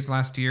could be his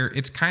last year.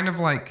 It's kind of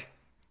like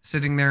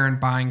sitting there and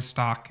buying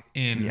stock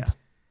in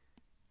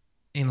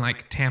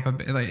like Tampa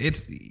Bay. Like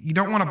you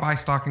don't want to buy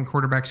stock in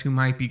quarterbacks who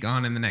might be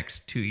gone in the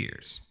next 2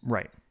 years.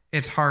 Right.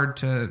 It's hard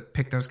to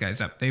pick those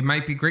guys up. They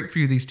might be great for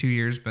you these 2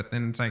 years, but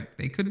then it's like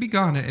they could be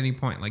gone at any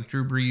point. Like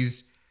Drew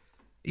Brees,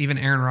 even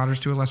Aaron Rodgers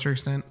to a lesser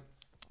extent.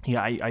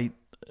 Yeah, I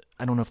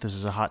don't know if this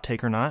is a hot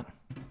take or not,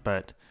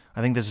 but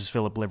I think this is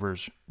Phillip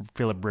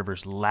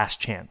Rivers' last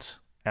chance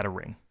at a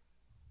ring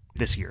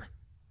this year.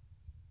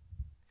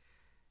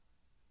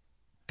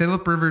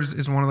 Phillip Rivers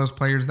is one of those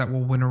players that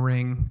will win a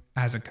ring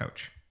as a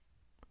coach.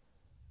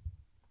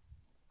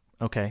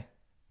 Okay.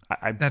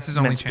 I That's his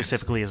meant only chance.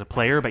 specifically as a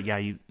player, but yeah,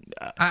 you.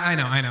 I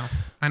know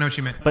what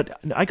you meant. But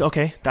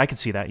okay, I could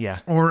see that. Yeah,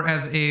 Or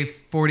as a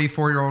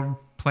 44-year-old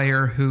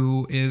player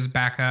who is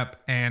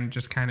backup and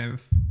just kind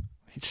of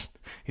he's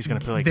gonna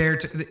feel like there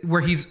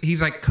where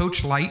he's like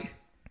Coach Light.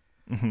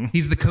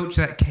 He's the coach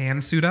that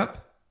can suit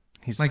up.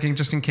 he's Like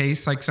just in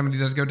case like somebody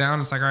does go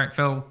down, it's like, all right,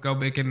 Phil, go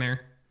back in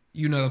there.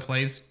 You know the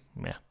plays.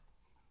 yeah,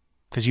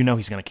 because you know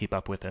he's gonna keep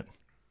up with it.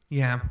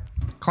 Yeah.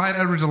 Clyde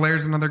Edwards-Helaire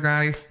is another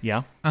guy.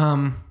 Yeah,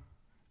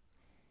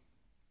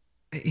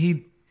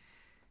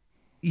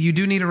 You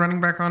do need a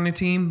running back on your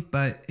team,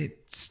 but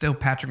it's still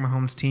Patrick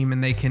Mahomes' team,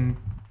 and they can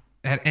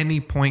at any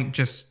point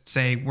just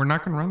say, we're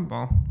not going to run the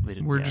ball.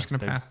 We're just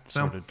going to pass. So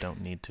sort of don't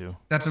need to.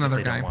 that's another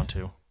if they guy. Don't want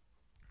to.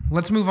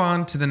 Let's move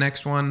on to the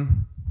next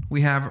one.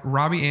 We have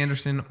Robbie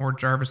Anderson or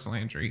Jarvis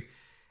Landry.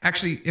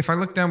 Actually, if I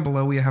look down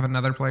below, we have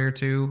another player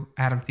too,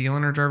 Adam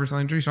Thielen or Jarvis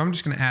Landry. So I'm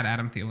just going to add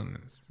Adam Thielen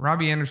to this.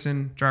 Robbie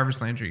Anderson, Jarvis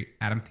Landry,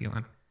 Adam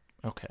Thielen.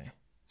 Okay.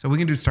 So we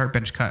can do start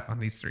bench cut on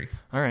these three.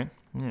 All right.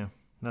 Yeah.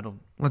 That'll.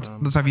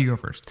 Let's have you go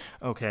first.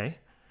 Okay.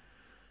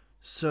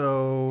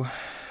 So,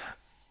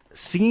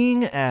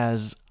 seeing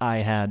as I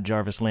had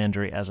Jarvis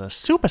Landry as a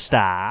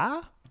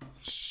superstar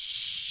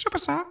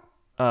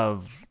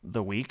of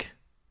the week,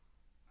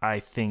 I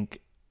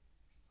think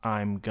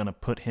I'm going to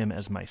put him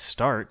as my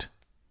start,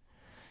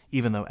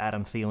 even though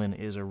Adam Thielen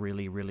is a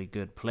really, really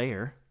good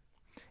player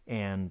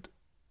and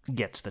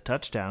gets the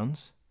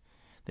touchdowns.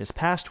 This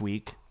past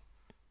week,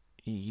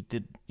 he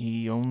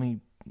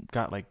only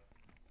got like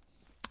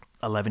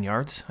 11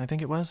 yards, I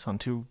think it was, on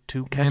two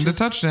catches. And a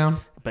touchdown.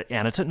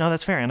 No,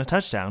 that's fair, and a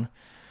touchdown.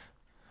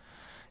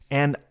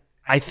 And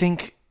I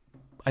think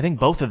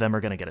both of them are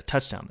going to get a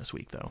touchdown this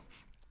week, though.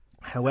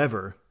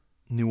 However,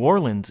 New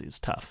Orleans is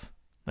tough.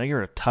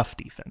 They're a tough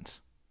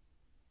defense.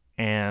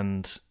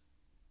 And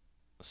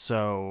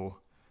so,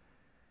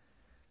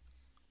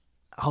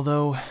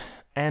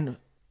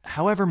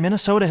 however,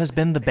 Minnesota has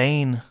been the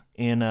bane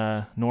in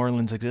New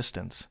Orleans'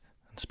 existence.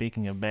 And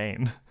speaking of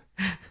bane...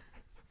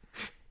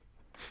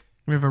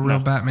 We have a real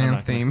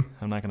Batman theme.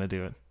 I'm not going to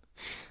do it.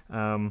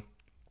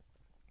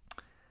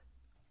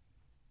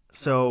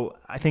 So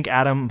I think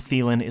Adam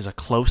Thielen is a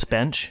close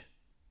bench,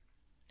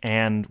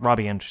 and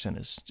Robbie Anderson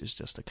is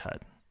just a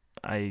cut.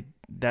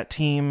 That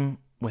team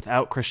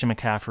without Christian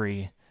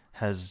McCaffrey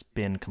has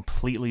been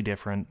completely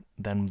different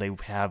than they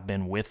have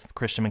been with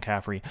Christian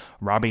McCaffrey.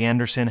 Robbie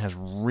Anderson has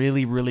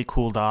really, really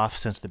cooled off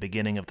since the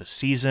beginning of the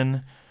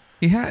season.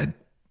 He had,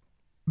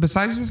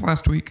 besides this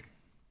last week,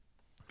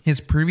 his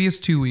previous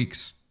 2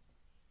 weeks,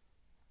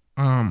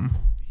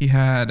 he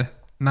had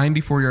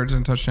 94 yards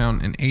and a touchdown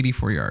and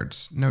 84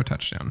 yards, no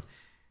touchdown,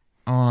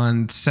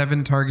 on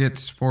 7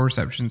 targets, 4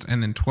 receptions,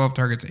 and then 12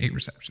 targets, 8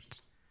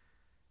 receptions.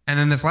 And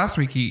then this last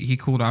week, he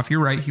cooled off.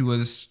 You're right, he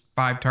was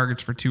 5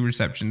 targets for 2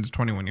 receptions,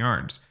 21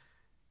 yards.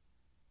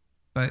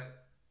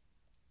 But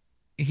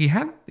he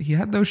had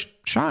those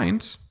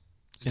shines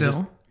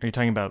still. Are you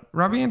talking about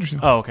Robbie Anderson?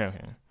 Oh, okay.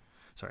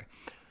 Sorry.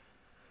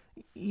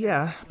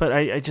 Yeah, but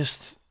I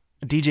just...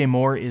 DJ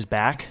Moore is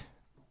back.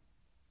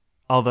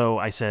 Although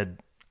I said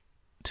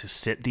to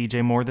sit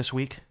DJ Moore this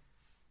week.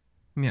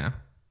 Yeah.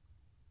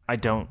 I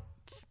don't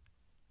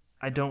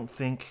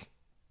think...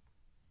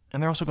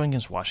 And they're also going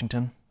against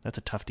Washington. That's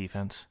a tough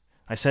defense.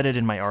 I said it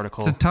in my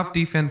article. It's a tough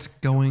defense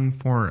going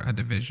for a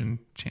division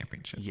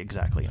championship. Yeah,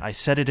 exactly. I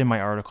said it in my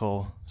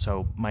article,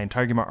 so my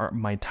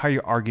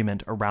entire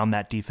argument around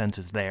that defense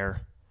is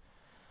there.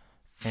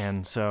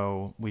 And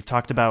so we've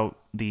talked about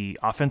the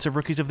offensive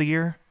rookies of the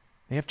year.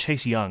 They have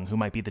Chase Young, who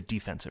might be the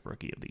defensive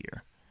rookie of the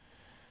year.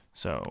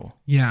 So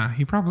yeah,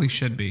 he probably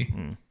should be.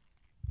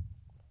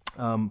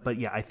 But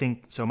yeah, I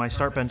think so. My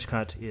start bench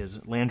cut is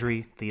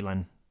Landry,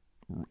 Thielen,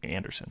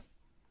 Anderson.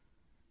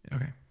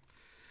 Okay.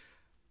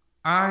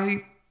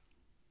 I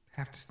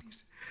have to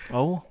sneeze.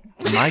 Oh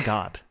my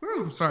God!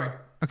 Ooh, sorry.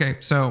 Okay,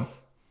 so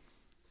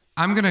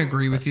I'm gonna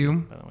agree with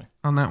you by the way.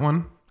 on that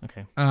one.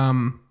 Okay.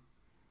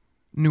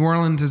 New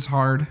Orleans is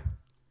hard,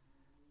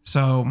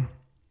 so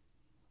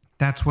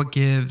that's what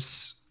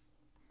gives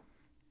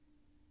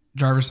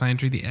Jarvis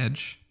Landry the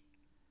edge.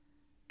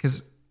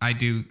 Because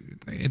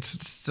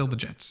it's still the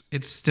Jets.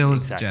 It still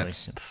is the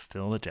Jets. It's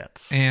still the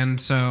Jets.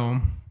 And so,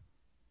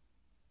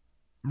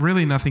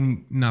 really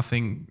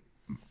nothing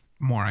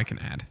more I can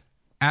add.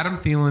 Adam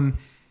Thielen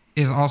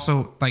is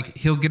also, like,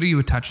 he'll get you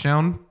a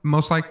touchdown,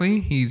 most likely.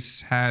 He's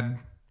had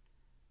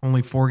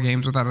only 4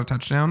 games without a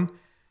touchdown.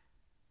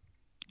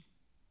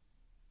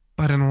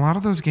 But in a lot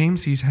of those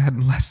games, he's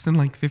had less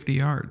than, 50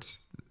 yards.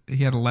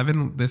 He had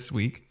 11 this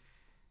week.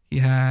 He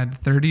had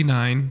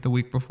 39 the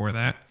week before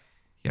that.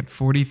 He had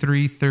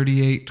 43,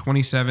 38,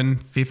 27,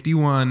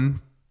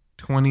 51,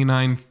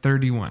 29,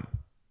 31.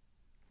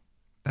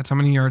 That's how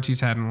many yards he's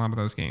had in a lot of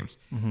those games.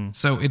 Mm-hmm.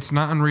 So it's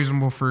not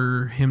unreasonable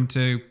for him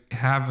to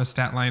have a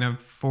stat line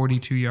of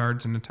 42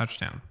 yards and a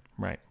touchdown.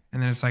 Right.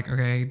 And then it's like,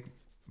 okay,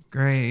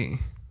 great.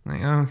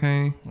 Like,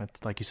 okay.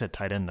 That's like you said,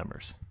 tight end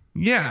numbers.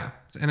 Yeah.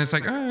 And it's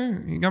like, all right,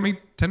 you got me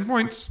 10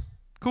 points.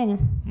 Cool.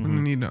 Mm-hmm. And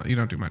then you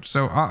don't do much.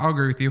 So I'll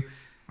agree with you.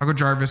 I'll go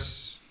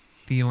Jarvis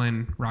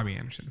Thielen, Robbie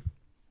Anderson.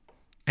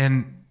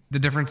 And the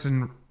difference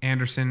in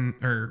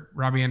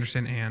Robbie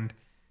Anderson and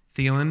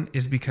Thielen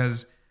is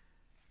because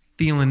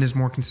Thielen is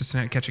more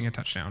consistent at catching a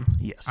touchdown.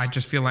 Yes. I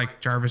just feel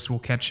like Jarvis will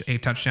catch a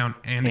touchdown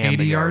and And 80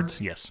 the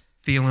yards. Yes.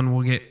 Thielen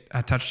will get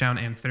a touchdown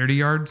and 30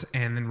 yards,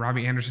 and then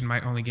Robbie Anderson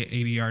might only get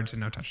 80 yards and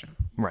no touchdown.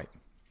 Right.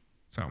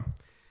 So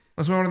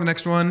let's move on to the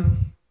next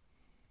one.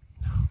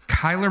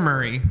 Kyler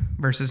Murray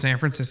versus San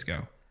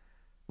Francisco.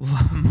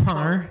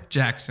 Lamar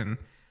Jackson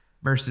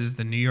versus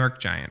the New York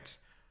Giants.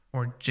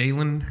 Or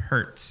Jalen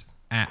Hurts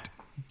at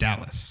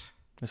Dallas.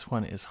 This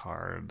one is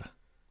hard.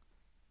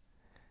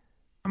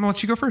 I'm going to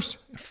let you go first.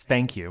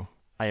 Thank you.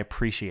 I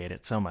appreciate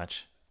it so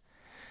much.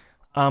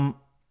 A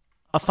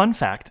fun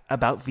fact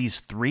about these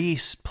three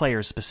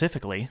players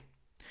specifically,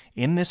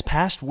 in this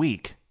past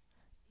week,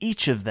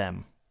 each of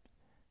them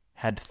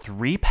had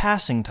 3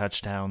 passing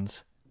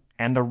touchdowns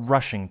and a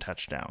rushing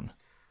touchdown.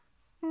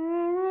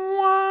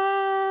 What?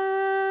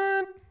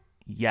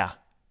 Yeah.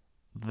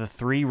 The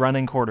 3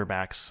 running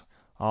quarterbacks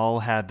all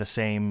had the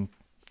same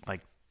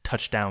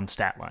touchdown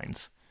stat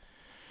lines.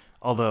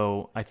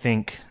 Although I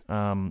think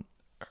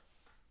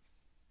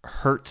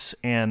Hurts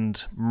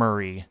and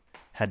Murray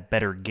had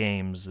better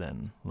games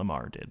than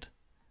Lamar did,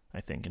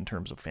 I think, in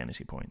terms of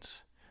fantasy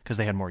points, because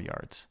they had more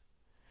yards.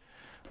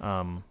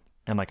 And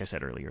like I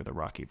said earlier, the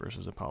Rocky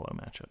versus Apollo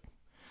matchup.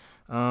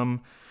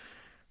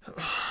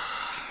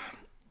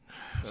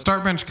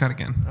 Start bench cut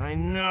again. I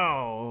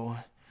know.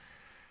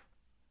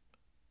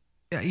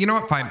 Yeah, you know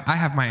what? Fine. I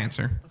have my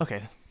answer.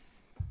 Okay.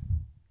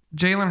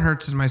 Jalen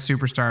Hurts is my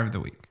superstar of the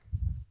week.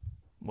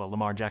 Well,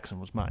 Lamar Jackson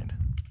was mine.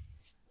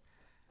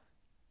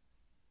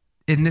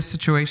 In this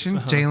situation,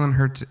 Jalen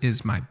Hurts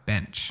is my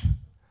bench.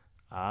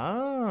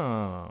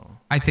 Oh.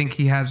 I think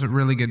he has a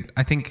really good...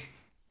 I think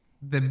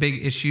the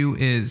big issue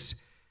is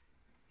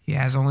he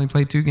has only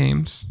played 2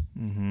 games.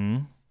 Mm-hmm.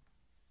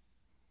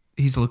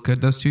 He's looked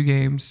good those 2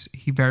 games.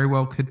 He very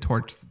well could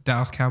torch the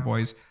Dallas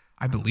Cowboys.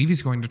 I believe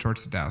he's going to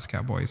torch the Dallas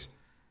Cowboys.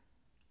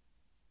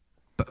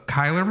 But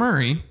Kyler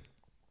Murray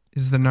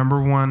is the number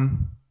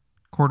 1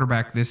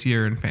 quarterback this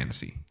year in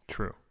fantasy.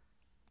 True.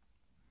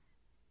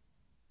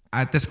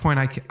 At this point,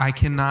 I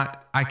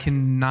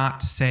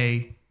cannot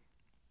say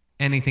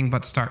anything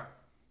but start.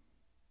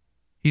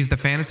 He's the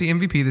fantasy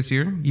MVP this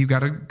year. You got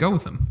to go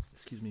with him.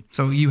 Excuse me.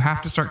 So you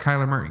have to start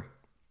Kyler Murray.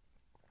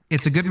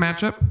 It's a good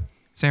matchup.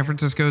 San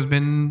Francisco's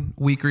been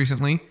weak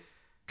recently.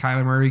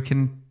 Kyler Murray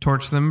can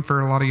torch them for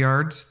a lot of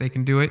yards. They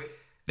can do it.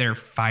 They're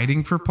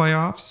fighting for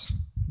playoffs.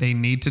 They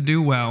need to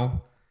do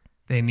well.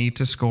 They need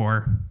to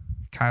score.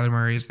 Kyler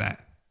Murray is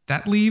that.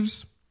 That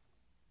leaves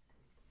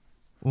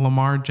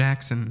Lamar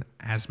Jackson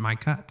as my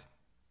cut.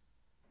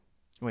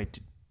 Wait.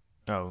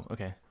 Oh,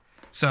 okay.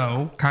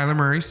 So Kyler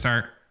Murray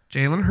start.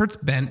 Jalen Hurts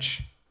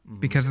bench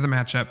because of the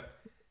matchup.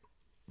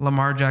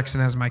 Lamar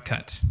Jackson as my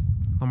cut.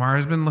 Lamar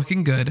has been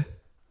looking good,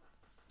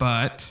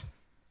 but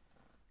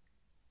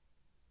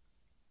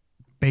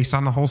based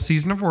on the whole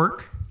season of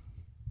work,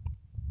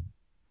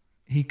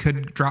 he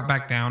could drop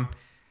back down.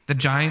 The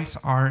Giants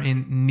are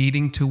in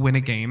needing to win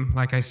a game.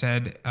 Like I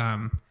said,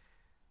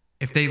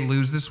 if they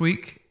lose this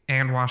week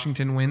and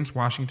Washington wins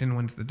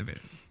the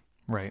division.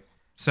 Right.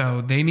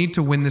 So they need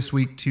to win this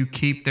week to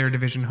keep their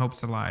division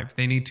hopes alive.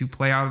 They need to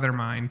play out of their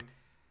mind.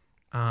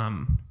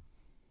 And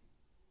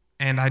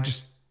I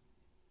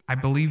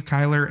believe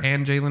Kyler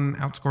and Jalen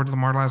outscored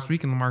Lamar last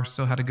week, and Lamar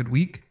still had a good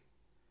week.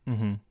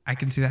 Mm-hmm. I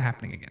can see that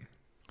happening again.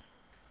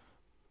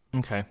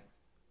 Okay.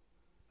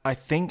 I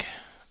think...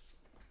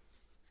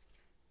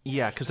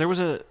 Yeah, because there was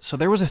a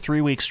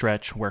 3-week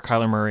stretch where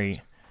Kyler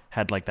Murray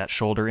had that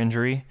shoulder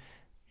injury,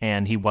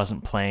 and he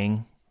wasn't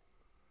playing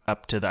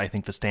up to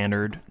the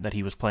standard that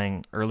he was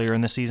playing earlier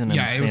in the season.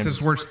 Yeah, it was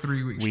his worst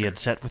 3 weeks. We had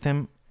set with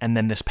him, and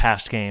then this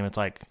past game, it's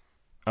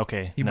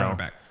okay, he brought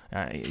it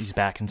back. He's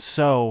back, and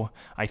so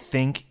I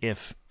think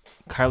if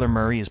Kyler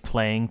Murray is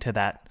playing to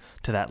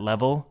that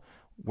level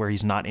where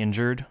he's not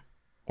injured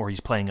or he's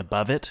playing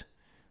above it,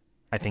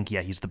 I think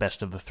he's the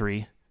best of the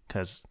 3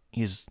 because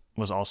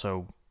was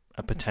also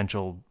a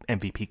potential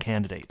MVP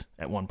candidate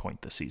at one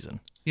point this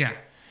season. Yeah.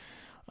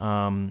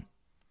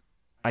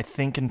 I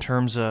think in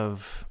terms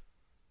of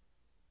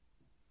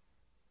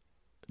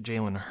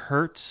Jalen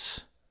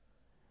Hurts,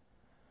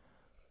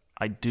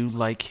 I do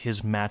like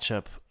his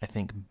matchup, I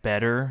think,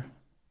 better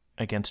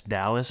against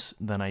Dallas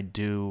than I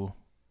do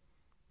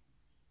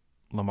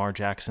Lamar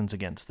Jackson's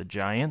against the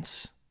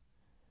Giants,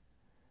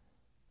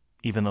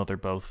 even though they're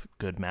both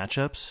good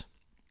matchups.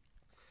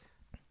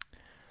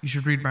 You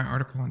should read my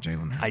article on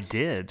Jalen Hurts. I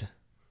did,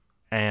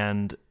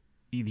 and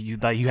you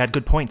had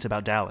good points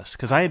about Dallas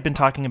because I had been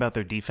talking about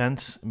their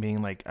defense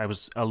being I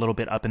was a little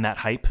bit up in that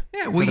hype.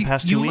 Yeah, for the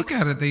past 2 weeks.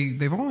 Look at it;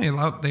 they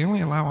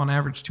only allow on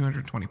average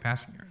 220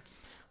 passing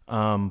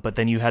yards. But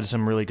then you had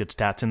some really good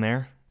stats in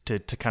there to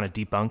kind of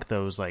debunk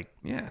those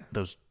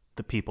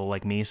the people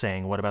like me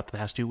saying, "What about the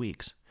past 2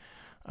 weeks?"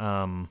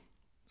 So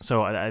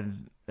I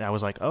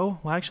was like, "Oh,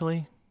 well,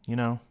 actually,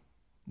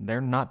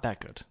 they're not that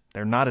good.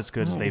 They're not as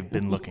good as they've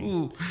been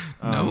looking."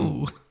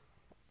 No.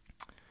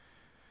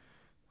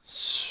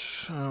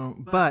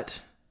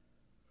 But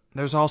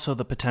there's also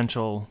the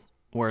potential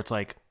where it's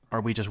like,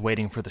 are we just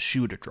waiting for the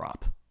shoe to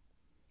drop?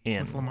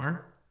 With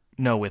Lamar?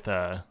 No, with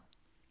well,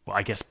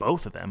 I guess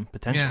both of them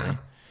potentially. Yeah.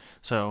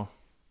 So,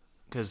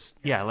 because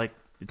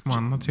Come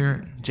on, let's hear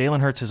it. Jalen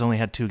Hurts has only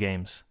had 2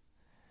 games,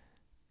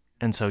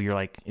 and so you're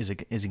like, is he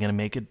going to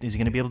make it? Is he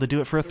going to be able to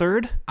do it for a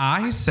third?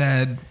 I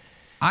said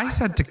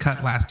to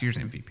cut last year's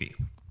MVP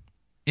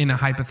in a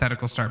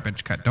hypothetical start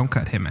bench cut. Don't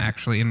cut him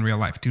actually in real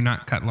life. Do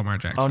not cut Lamar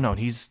Jackson. Oh no,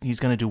 he's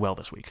going to do well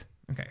this week.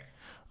 Okay.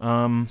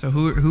 So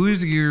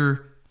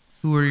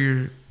who are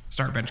your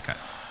start bench cut?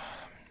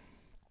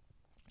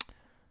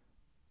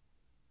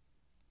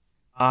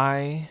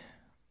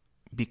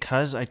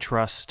 Because I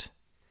trust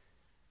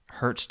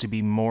Hurts to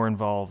be more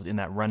involved in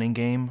that running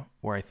game,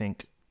 where I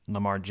think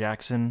Lamar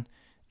Jackson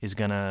is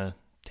gonna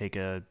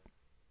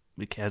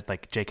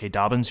like J.K.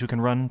 Dobbins, who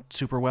can run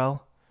super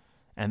well,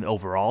 and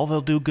overall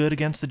they'll do good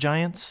against the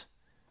Giants.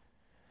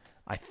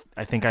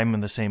 I think I'm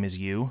the same as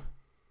you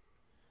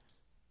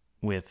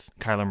with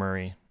Kyler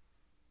Murray,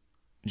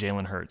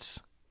 Jalen Hurts,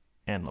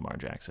 and Lamar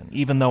Jackson.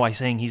 Even though I'm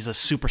saying he's a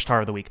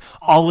superstar of the week,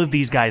 all of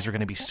these guys are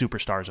going to be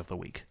superstars of the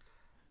week.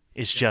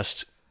 It's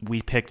just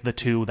we picked the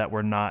 2 that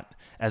were not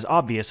as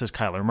obvious as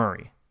Kyler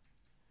Murray.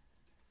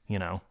 You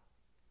know?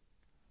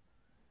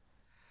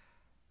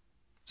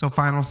 So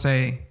final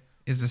say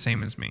is the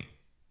same as me.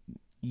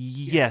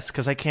 Yes,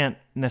 because I can't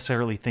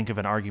necessarily think of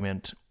an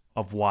argument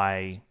of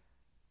why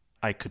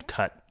I could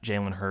cut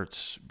Jalen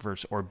Hurts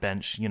or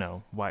bench,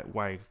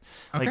 why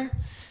Okay.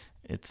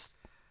 It's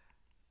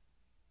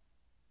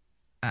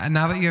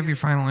Now that you have your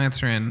final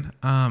answer in,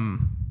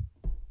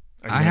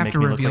 I have to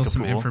reveal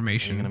some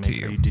information to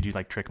you. Did you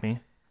trick me?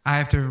 I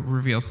have to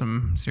reveal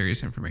some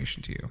serious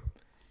information to you.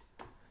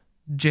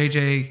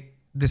 JJ,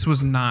 this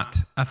was not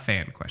a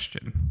fan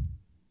question.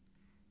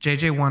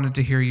 JJ wanted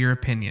to hear your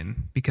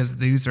opinion because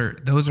those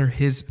are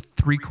his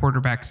 3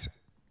 quarterbacks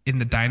in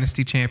the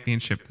Dynasty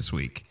Championship this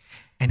week.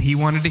 And he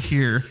wanted to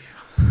hear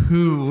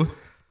who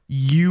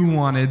he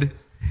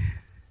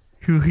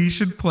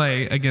should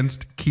play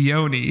against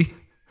Keone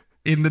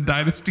in the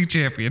Dynasty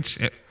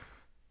Championship.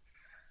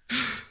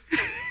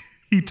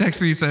 He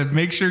texted me and said,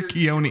 make sure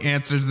Keone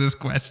answers this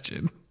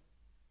question.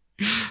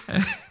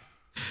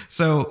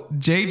 So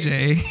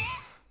JJ,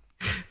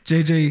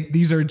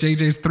 these are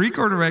JJ's 3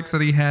 quarterbacks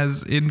that he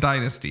has in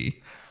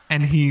Dynasty.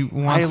 And he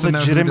wants to know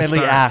who to legitimately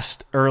start.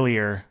 asked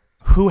earlier,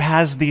 who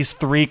has these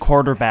 3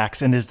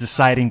 quarterbacks and is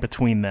deciding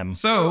between them?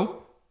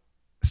 So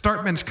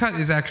start bench cut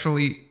is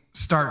actually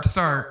start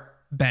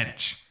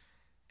bench.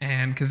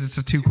 And because it's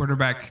a 2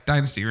 quarterback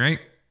dynasty,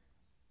 right?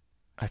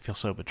 I feel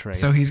so betrayed.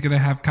 So he's going to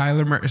have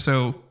Kyler Murray.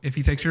 So if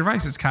he takes your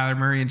advice, it's Kyler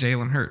Murray and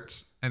Jalen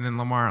Hurts, and then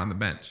Lamar on the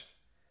bench.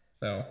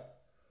 So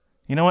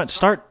you know what?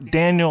 Start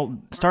Daniel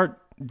Jones. Start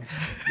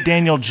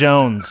Daniel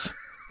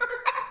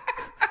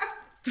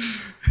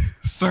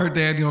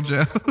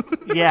Jones.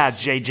 Yeah,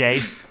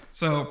 JJ.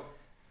 So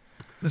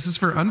this is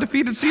for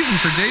undefeated season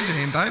for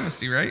JJ in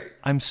Dynasty, right?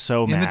 I'm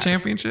so mad. In the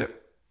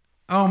championship?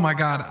 Oh my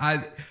God.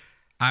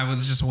 I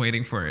was just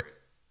waiting for it.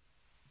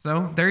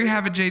 So there you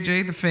have it,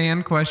 JJ. The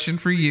fan question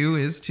for you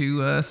is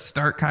to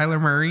start Kyler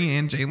Murray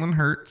and Jalen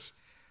Hurts.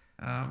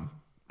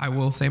 I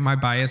will say my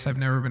bias, I've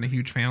never been a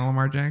huge fan of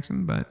Lamar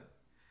Jackson, but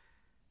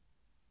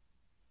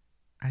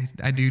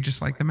I do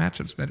just like the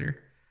matchups better.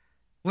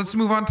 Let's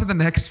move on to the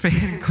next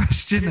fan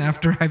question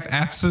after I've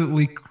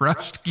absolutely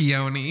crushed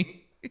Keone.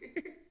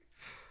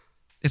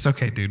 It's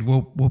okay, dude.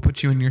 We'll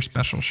put you in your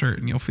special shirt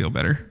and you'll feel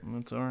better.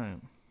 That's all right.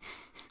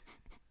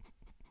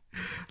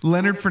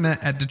 Leonard Fournette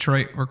at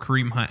Detroit or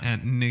Kareem Hunt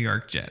at New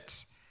York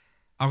Jets?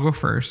 I'll go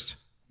first.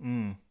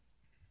 I'm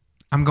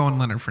going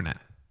Leonard Fournette.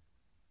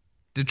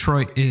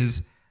 Detroit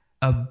is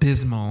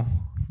abysmal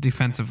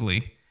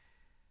defensively.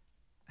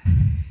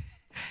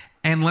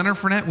 And Leonard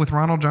Fournette with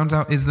Ronald Jones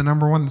out is the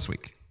number 1 this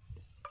week.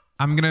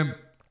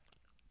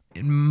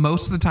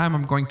 Most of the time,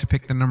 I'm going to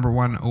pick the number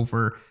 1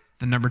 over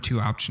the number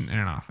 2 option in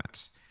an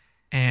offense.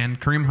 And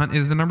Kareem Hunt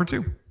is the number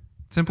 2.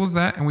 Simple as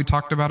that. And we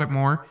talked about it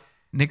more.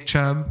 Nick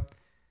Chubb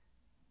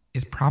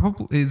it's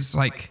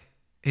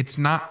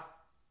not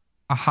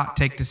a hot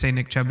take to say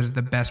Nick Chubb is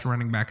the best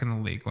running back in the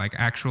league, like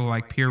actual,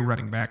 like pure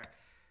running back.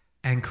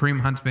 And Kareem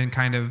Hunt's been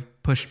kind of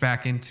pushed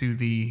back into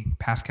the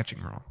pass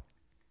catching role.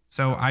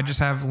 So I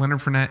just have Leonard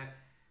Fournette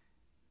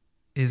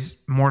is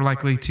more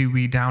likely to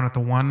be down at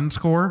the 1 and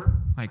score,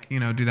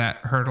 do that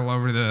hurdle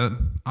over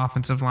the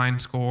offensive line,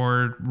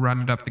 score, run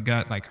it up the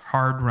gut, like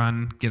hard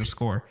run, get a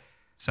score.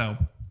 So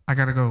I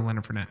got to go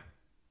Leonard Fournette.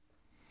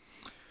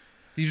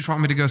 You just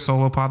want me to go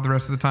solo pod the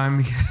rest of the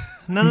time?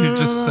 No, You're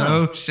just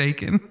so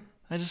shaken.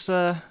 I just,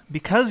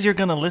 because you're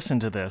going to listen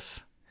to this,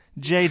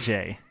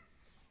 JJ.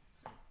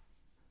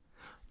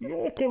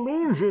 Your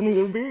collusion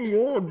will be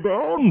your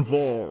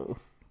downfall.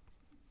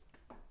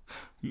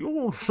 You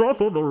will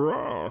suffer the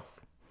wrath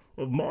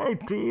of my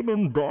team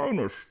in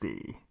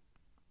Dynasty.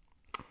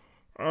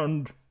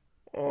 And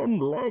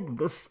unlike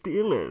the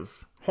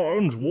Steelers,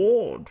 Hines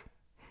Ward,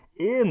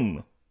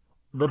 in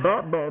the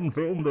Batman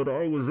film that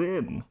I was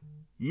in,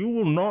 you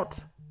will not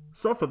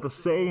suffer the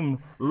same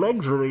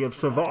luxury of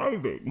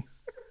surviving.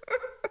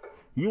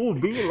 You will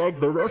be like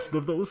the rest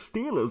of those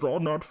Steelers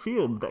on that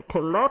field that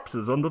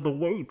collapses under the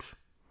weight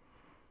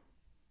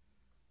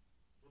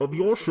of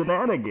your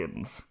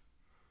shenanigans.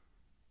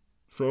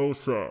 So,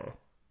 sir,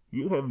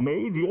 you have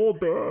made your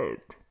bed.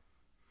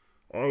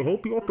 I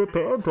hope you're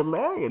prepared to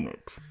lie in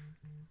it.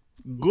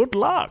 Good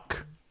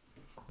luck.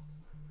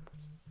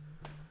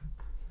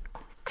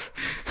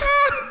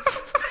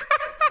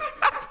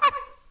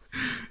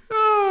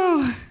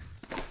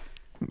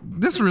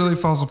 This really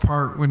falls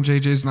apart when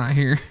JJ's not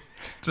here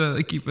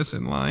to keep us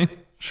in line.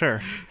 Sure.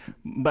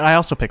 But I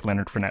also picked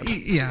Leonard Fournette.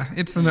 Yeah,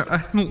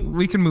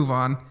 we can move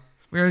on.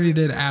 We already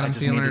did Adam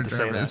Thielen or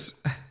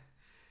Jarvis.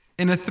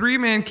 In a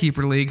 3-man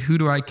keeper league, who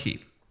do I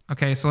keep?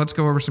 Okay, so let's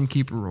go over some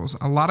keeper rules.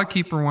 A lot of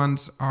keeper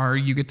ones are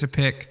you get to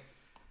pick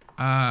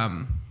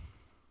a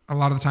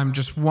lot of the time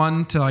just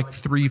 1 to like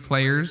 3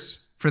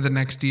 players for the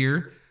next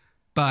year,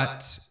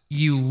 but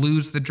you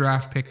lose the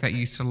draft pick that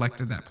you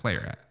selected that player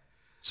at.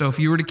 So if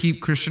you were to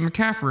keep Christian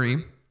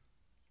McCaffrey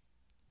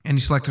and you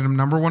selected him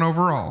number 1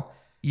 overall,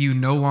 you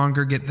no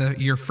longer get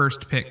your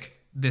first pick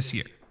this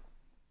year.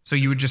 So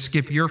you would just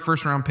skip your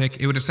first round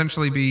pick. It would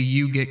essentially be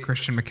you get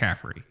Christian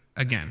McCaffrey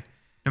again,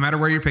 no matter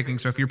where you're picking.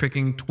 So if you're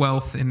picking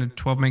 12th in a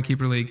 12-man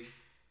keeper league,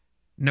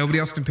 nobody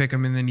else can pick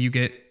him, and then you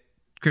get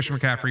Christian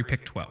McCaffrey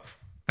pick 12.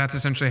 That's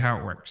essentially how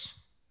it works.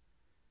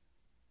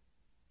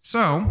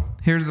 So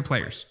here's the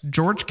players.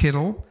 George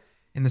Kittle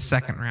in the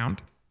 2nd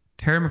round.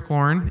 Terry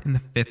McLaurin in the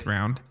 5th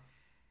round.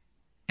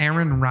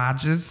 Aaron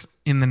Rodgers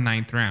in the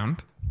 9th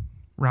round.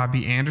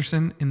 Robbie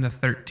Anderson in the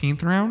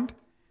 13th round.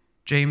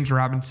 James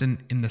Robinson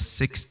in the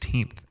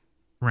 16th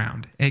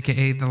round,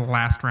 a.k.a. the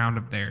last round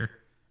of their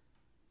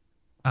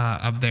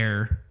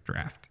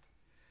draft.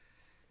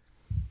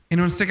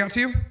 Anyone stick out to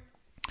you?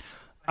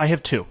 I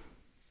have 2.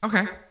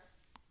 Okay.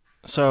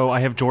 So I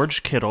have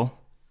George Kittle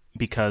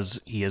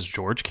because he is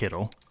George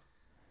Kittle.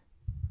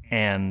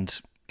 And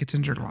Gets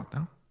injured a lot,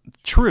 though.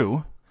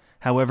 true.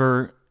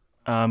 However,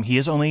 he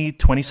is only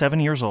 27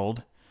 years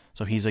old,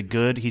 so he's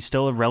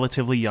still a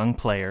relatively young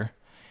player.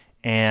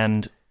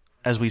 And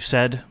as we've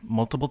said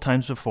multiple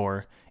times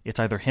before, it's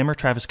either him or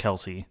Travis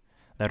Kelce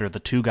that are the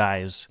 2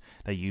 guys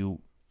that you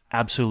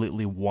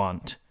absolutely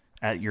want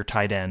at your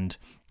tight end,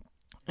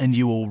 and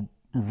you will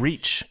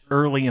reach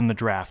early in the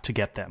draft to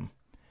get them.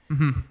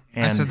 Mm-hmm.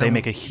 And they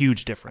make a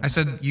huge difference. I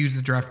said use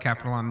the draft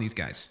capital on these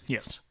guys.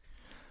 Yes.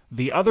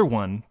 The other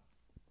one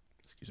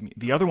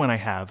I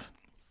have,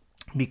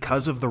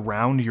 because of the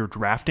round you're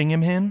drafting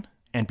him in,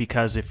 and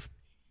because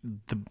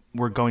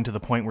we're going to the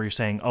point where you're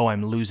saying, oh,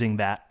 I'm losing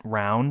that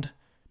round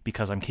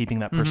because I'm keeping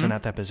that person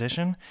at that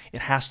position,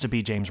 it has to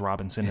be James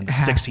Robinson in the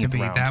 16th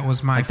round. That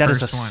was my that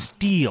first is a one.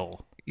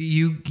 steal.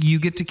 You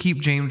get to keep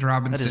James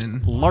Robinson.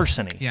 That is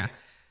larceny. Yeah.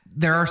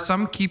 There are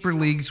some keeper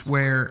leagues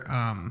where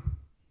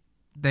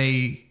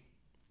they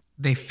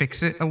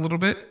fix it a little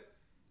bit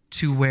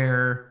to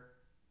where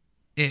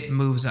it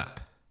moves up.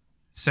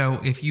 So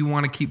if you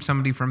want to keep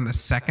somebody from the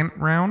 2nd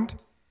round,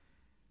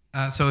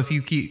 so if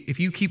you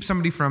keep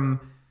somebody from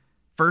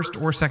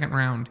 1st or 2nd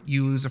round,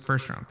 you lose a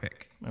 1st round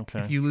pick. Okay.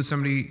 If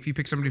you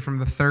pick somebody from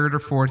the 3rd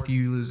or 4th,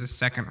 you lose a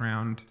 2nd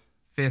round,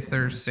 5th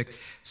or 6th.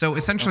 So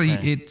essentially,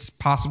 it's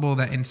possible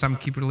that in some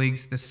keeper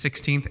leagues, the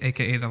 16th,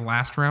 aka the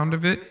last round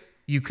of it,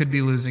 you could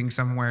be losing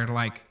somewhere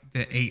like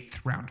the 8th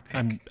round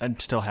pick. I'm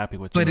still happy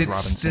with But James it's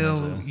Robinson.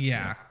 still,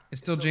 it's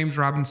still James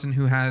Robinson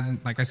who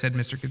had, like I said,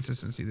 Mr.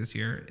 Consistency this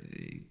year.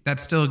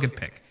 That's still a good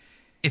pick.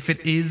 If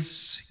it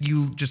is,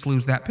 you just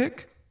lose that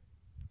pick.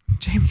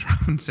 James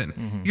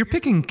Robinson. You're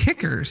picking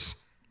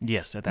kickers.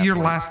 Yes, at that your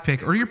point. last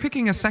pick, or you're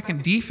picking a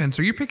second defense,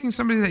 or you're picking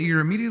somebody that you're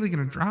immediately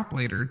going to drop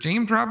later.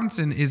 James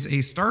Robinson is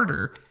a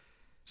starter,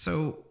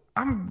 so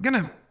I'm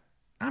gonna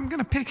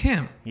pick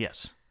him.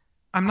 Yes.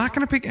 I'm not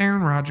gonna pick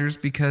Aaron Rodgers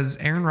because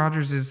Aaron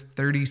Rodgers is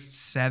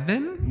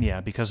 37. Yeah,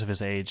 because of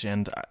his age,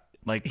 and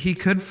He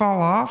could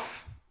fall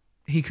off.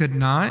 He could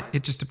not.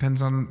 It just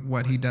depends on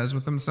what he does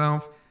with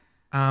himself.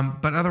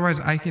 But otherwise,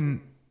 I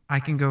can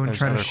go and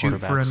try to shoot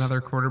for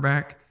another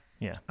quarterback.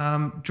 Yeah.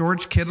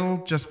 George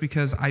Kittle, just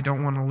because I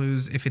don't want to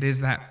lose if it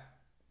is that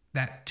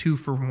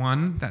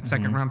 2-for-1, that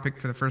 2nd round pick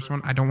for the first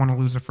one. I don't want to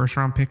lose a 1st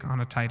round pick on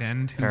a tight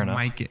end who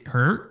might get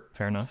hurt.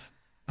 Fair enough.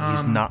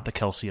 He's not the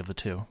Kelce of the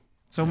 2.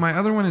 So my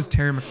other one is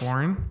Terry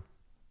McLaurin.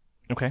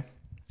 Okay.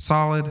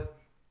 Solid.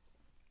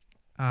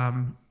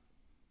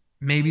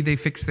 Maybe they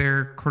fix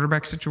their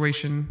quarterback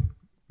situation.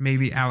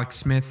 Maybe Alex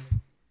Smith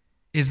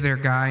is their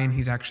guy and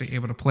he's actually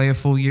able to play a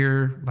full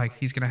year. Like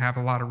he's going to have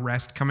a lot of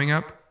rest coming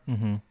up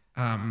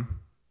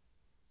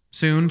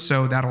soon.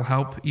 So that'll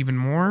help even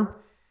more.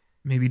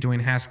 Maybe Dwayne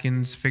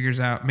Haskins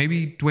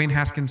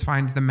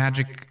finds the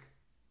magic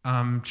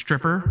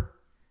stripper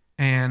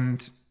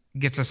and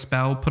gets a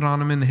spell put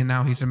on him and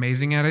now he's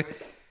amazing at it.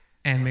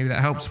 And maybe that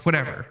helps.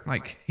 Whatever.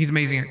 Like he's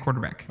amazing at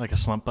quarterback. Like a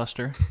slump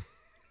buster?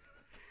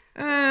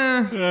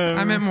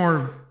 I meant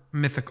more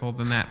mythical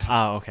than that.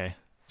 Oh, okay.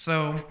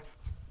 So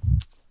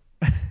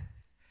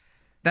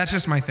that's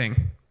just my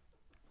thing.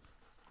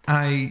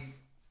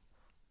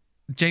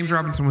 James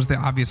Robinson was the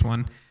obvious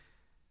one.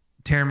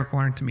 Terry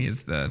McLaurin to me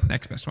is the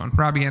next best one.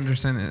 Robbie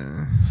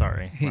Anderson,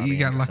 Sorry. he Robbie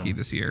got Anderson. lucky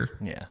this year.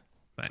 Yeah.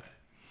 But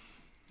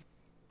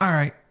all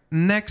right,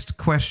 next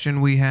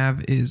question we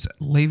have is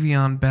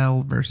Le'Veon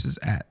Bell versus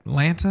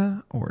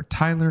Atlanta or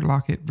Tyler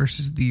Lockett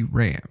versus the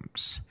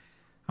Rams.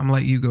 I'm gonna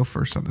let you go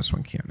first on this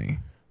one, Keone.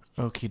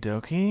 Okie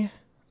dokie.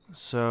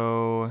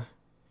 So,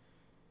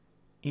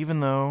 even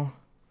though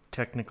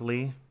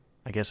technically,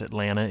 I guess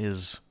Atlanta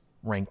is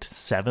ranked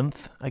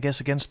 7th, I guess,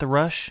 against the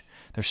rush,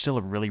 they're still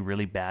a really,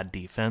 really bad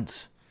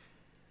defense.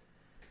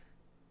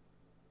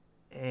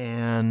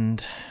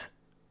 And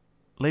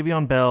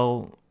Le'Veon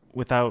Bell,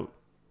 without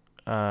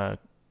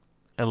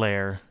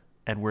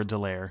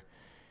Edwards-Helaire,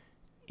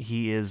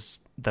 he is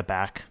the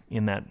back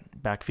in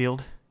that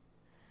backfield.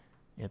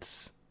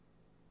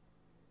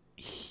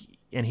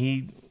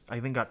 He, I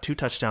think, got 2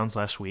 touchdowns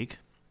last week,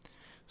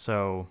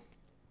 so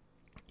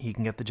he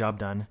can get the job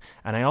done.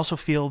 And I also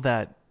feel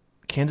that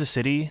Kansas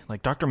City,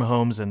 like Dr.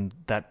 Mahomes and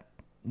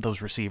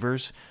those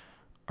receivers,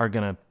 are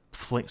going to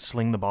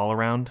sling the ball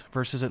around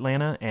versus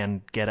Atlanta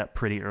and get up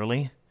pretty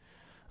early.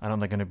 I don't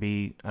think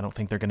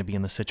they're going to be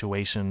in the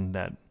situation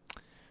that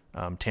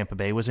Tampa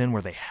Bay was in,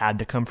 where they had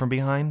to come from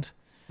behind.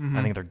 Mm-hmm.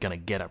 I think they're going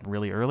to get up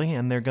really early,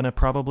 and they're going to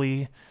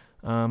probably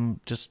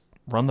just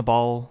run the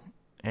ball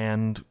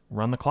and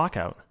run the clock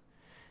out.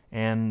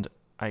 And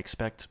I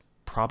expect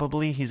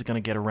probably he's going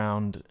to get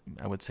around,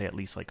 I would say, at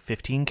least like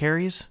 15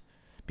 carries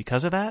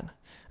because of that.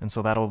 And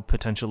so that'll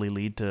potentially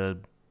lead to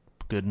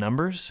good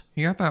numbers.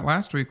 He got that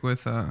last week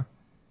with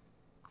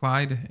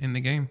Clyde in the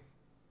game.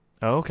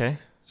 Oh, okay.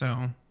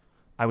 So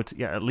I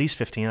would, at least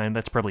 15.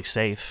 That's probably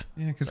safe.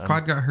 Yeah, because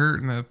Clyde got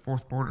hurt in the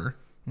fourth quarter.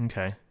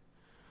 Okay.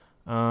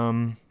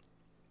 And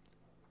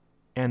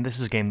this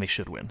is a game they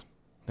should win.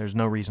 There's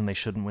no reason they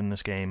shouldn't win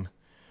this game.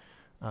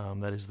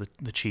 That is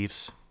the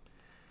Chiefs.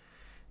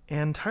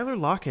 And Tyler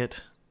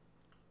Lockett,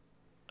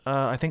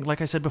 I think,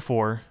 like I said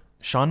before,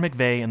 Sean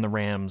McVay and the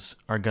Rams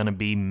are going to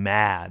be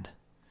mad.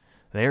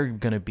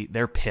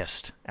 They're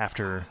pissed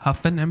after...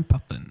 Huffing and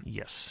puffing.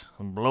 Yes.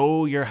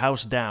 Blow your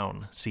house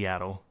down,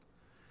 Seattle.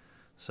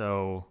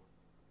 So,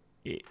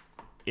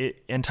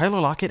 and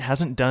Tyler Lockett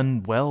hasn't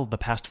done well the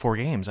past 4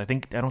 games. I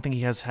don't think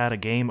he has had a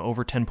game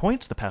over 10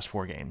 points the past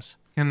 4 games.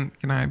 Can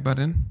I butt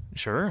in?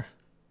 Sure.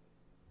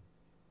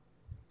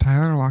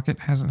 Tyler Lockett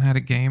hasn't had a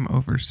game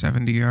over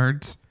 70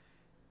 yards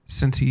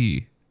since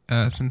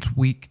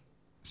week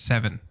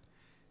 7.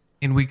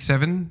 In week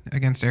 7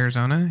 against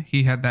Arizona,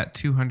 he had that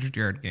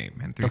 200-yard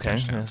game and 3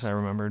 touchdowns. Yes, I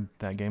remembered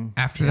that game.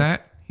 After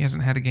that, he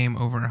hasn't had a game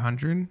over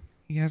 100.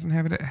 He hasn't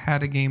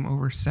had a game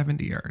over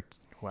 70 yards.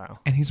 Wow.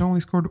 And he's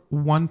only scored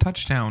 1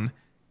 touchdown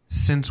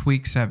since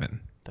week 7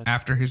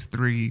 after his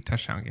 3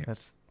 touchdown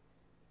games.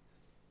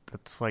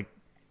 That's like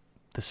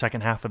the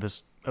second half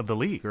of the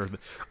league or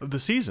of the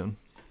season.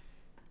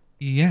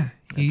 Yeah,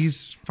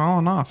 he's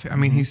fallen off. I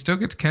mean, he still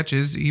gets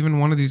catches. Even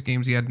one of these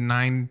games, he had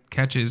 9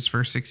 catches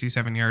for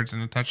 67 yards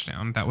and a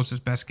touchdown. That was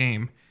his best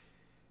game.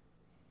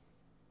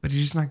 But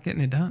he's just not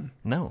getting it done.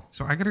 No.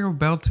 So I got to go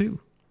Bell too.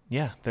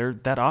 Yeah,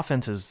 that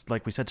offense is,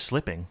 like we said,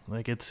 slipping.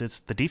 Like it's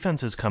the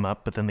defense has come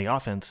up, but then the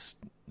offense,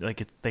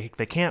 like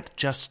they can't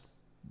just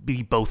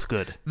be both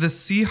good. The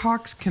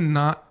Seahawks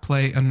cannot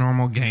play a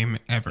normal game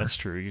ever. That's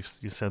true.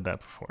 You said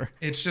that before.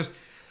 It's just,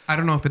 I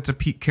don't know if it's a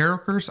Pete Carroll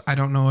curse. I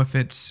don't know if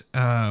it's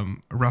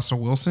Russell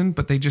Wilson,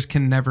 but they just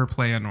can never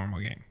play a normal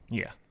game.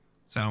 Yeah.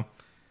 So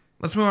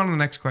let's move on to the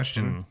next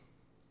question.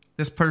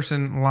 This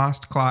person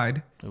lost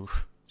Clyde.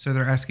 Oof. So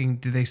they're asking,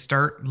 do they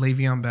start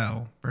Le'Veon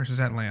Bell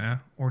versus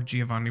Atlanta or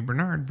Giovanni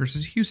Bernard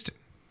versus Houston?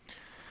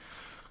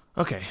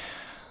 Okay.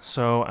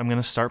 So I'm going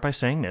to start by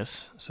saying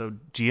this. So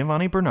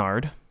Giovanni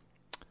Bernard,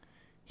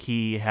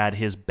 he had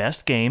his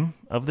best game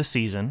of the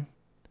season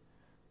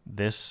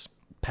this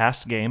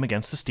past game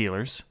against the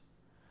Steelers.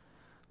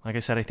 Like I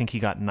said, I think he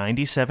got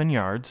 97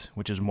 yards,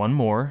 which is 1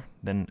 more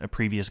than a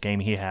previous game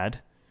he had,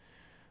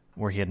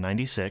 where he had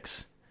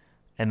 96.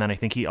 And then I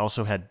think he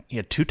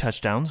had 2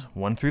 touchdowns,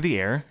 1 through the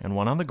air and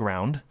 1 on the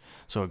ground.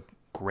 So a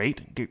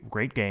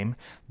great game.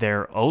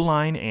 Their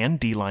O-line and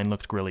D-line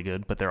looked really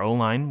good, but their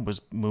O-line was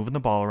moving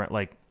the ball around,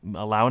 like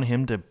allowing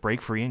him to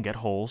break free and get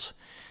holes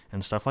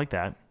and stuff like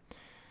that.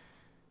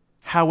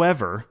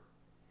 However,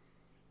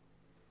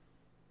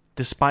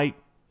 despite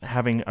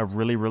having a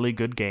really, really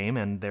good game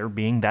and there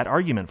being that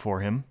argument for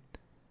him,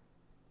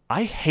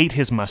 I hate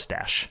his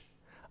mustache.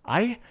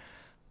 I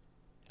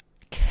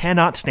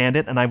cannot stand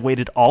it, and I've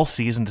waited all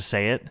season to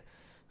say it.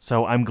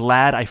 So I'm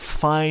glad I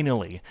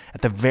finally,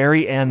 at the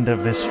very end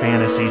of this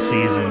fantasy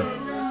season...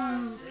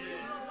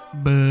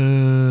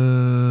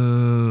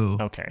 Boo.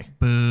 Okay.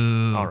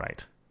 Boo. All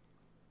right.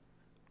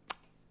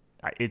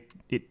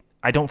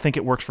 I don't think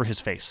it works for his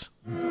face.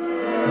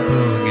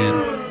 Boo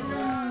again.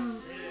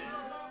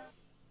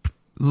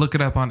 Look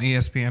it up on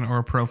ESPN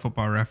or Pro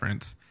Football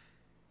Reference.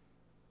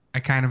 I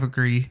kind of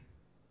agree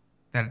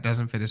that it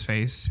doesn't fit his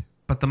face,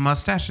 but the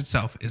mustache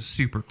itself is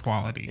super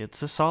quality.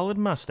 It's a solid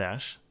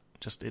mustache.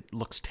 Just it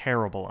looks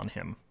terrible on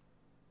him.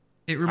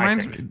 It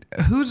reminds me,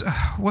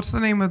 what's the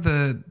name of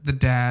the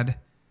dad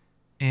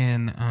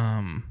in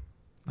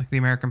like the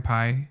American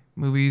Pie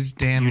movies.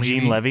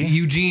 Eugene Levy?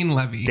 Eugene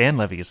Levy. Dan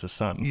Levy is his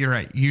son. You're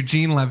right.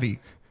 Eugene Levy.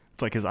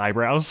 It's like his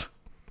eyebrows.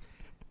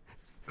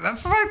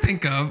 That's what I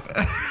think of.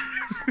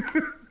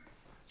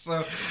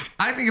 So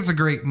I think it's a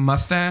great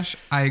mustache.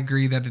 I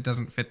agree that it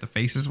doesn't fit the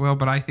face as well,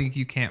 but I think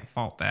you can't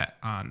fault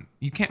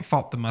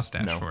the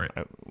mustache for it.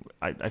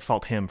 I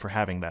fault him for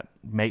having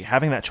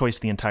that choice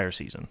the entire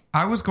season.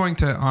 I was going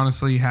to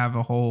honestly have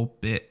a whole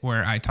bit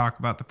where I talk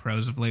about the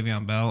pros of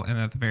Le'Veon Bell and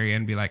at the very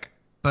end be like,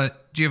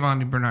 but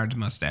Giovanni Bernard's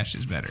mustache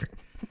is better.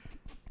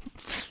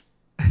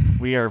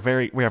 We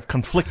have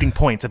conflicting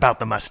points about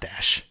the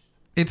mustache.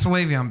 It's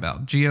Le'Veon Bell.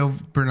 Gio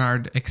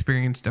Bernard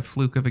experienced a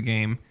fluke of a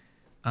game.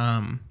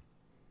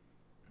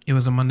 It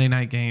was a Monday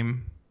night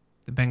game.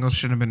 The Bengals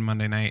shouldn't have been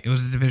Monday night. It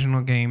was a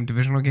divisional game.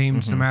 Divisional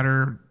games, no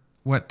matter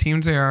what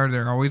teams they are,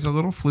 they're always a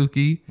little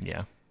fluky.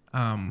 Yeah.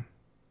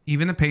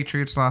 Even the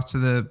Patriots lost to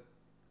the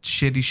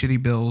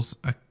shitty Bills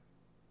a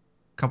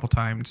couple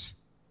times.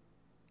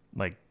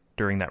 Like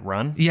during that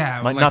run?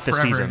 Yeah, like not this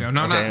forever season. ago.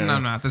 No,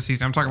 not this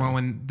season. I'm talking about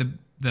when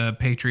the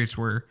Patriots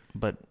were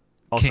but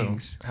also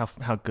Kings.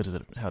 How good is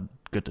it? How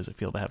good does it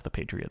feel to have the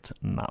Patriots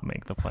not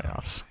make the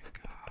playoffs?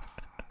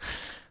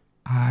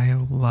 I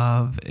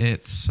love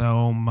it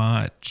so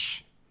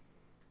much.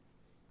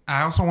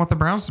 I also want the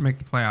Browns to make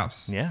the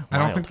playoffs. Yeah, I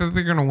don't think that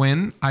they're going to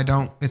win.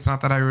 It's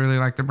not that I really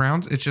like the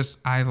Browns. It's just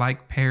I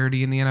like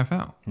parity in the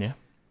NFL. Yeah.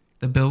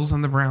 The Bills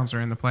and the Browns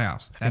are in the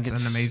playoffs. That's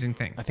an amazing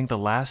thing. I think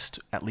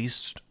at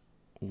least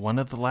one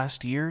of the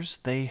last years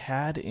they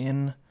had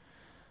in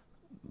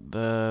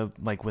where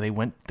they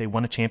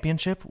won a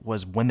championship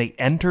was when they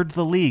entered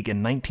the league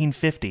in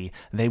 1950.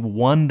 They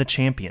won the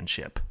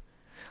championship.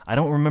 I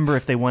don't remember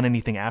if they won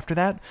anything after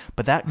that,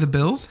 but the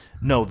Bills?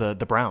 No, the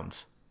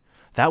Browns.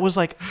 That was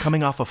like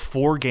coming off a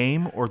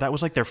 4-game, or that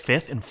was like their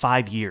 5th in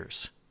 5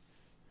 years.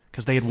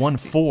 Because they had won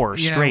 4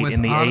 straight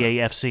in the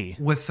AAFC.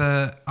 With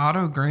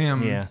Otto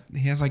Graham, Yeah.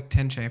 he has like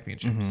 10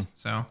 championships.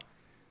 So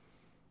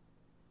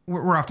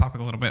we're off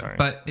topic a little bit, Sorry.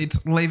 but it's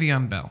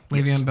Le'Veon Bell.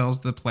 Le'Veon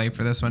Bell's the play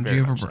for this one.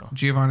 Very much so.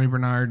 Giovanni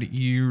Bernard,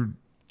 you're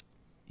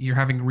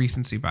having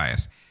recency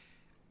bias.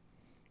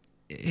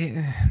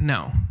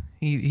 No.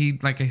 He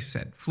like I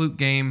said, fluke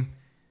game.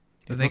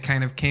 They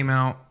kind of came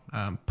out,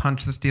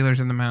 punched the Steelers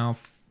in the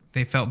mouth.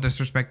 They felt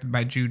disrespected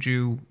by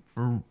Juju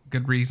for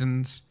good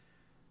reasons.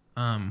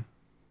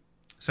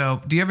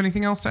 So, do you have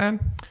anything else to add?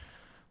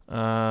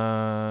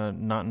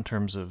 Not in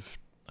terms of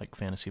like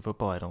fantasy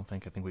football. I don't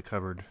think. I think we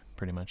covered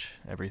pretty much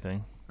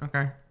everything.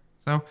 Okay.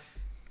 So,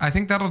 I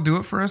think that'll do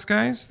it for us,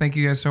 guys. Thank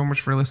you guys so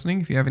much for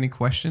listening. If you have any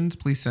questions,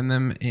 please send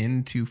them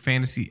into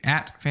Fantasy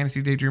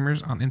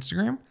Daydreamers on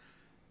Instagram.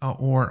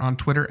 Or on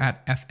Twitter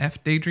at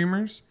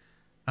FFDaydreamers.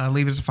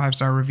 Leave us a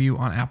 5-star review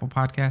on Apple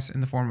Podcasts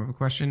in the form of a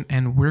question,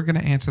 and we're going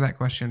to answer that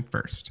question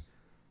first.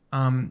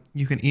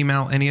 You can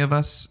email any of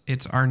us.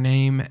 It's our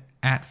name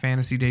at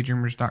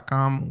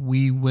fantasydaydreamers.com.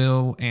 We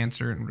will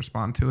answer and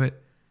respond to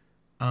it.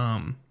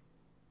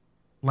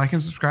 Like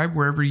and subscribe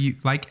wherever you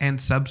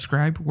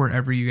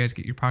guys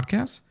get your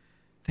podcasts.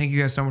 Thank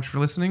you guys so much for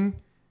listening.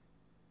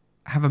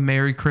 Have a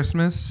Merry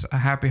Christmas, a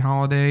Happy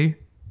Holiday,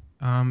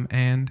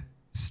 and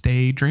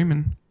stay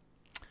dreaming.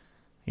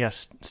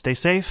 Yes, stay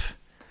safe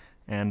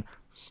and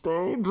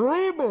Stay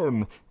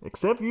dreaming!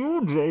 Except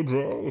you,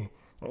 JJ.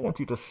 I want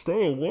you to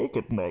stay awake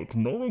at night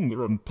knowing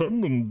your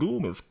impending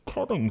doom is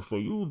coming for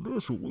you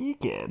this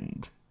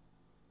weekend.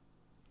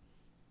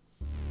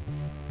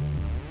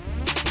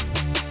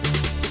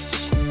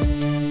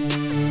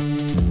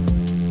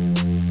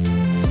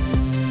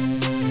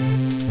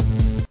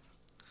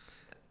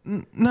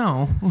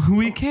 No,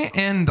 we can't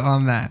end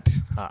on that.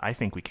 I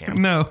think we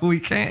can. No, we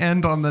can't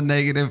end on the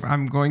negative.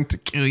 I'm going to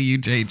kill you,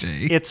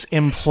 JJ. It's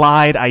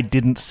implied. I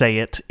didn't say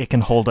it. It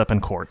can hold up in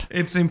court.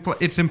 It's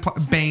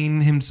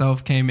Bane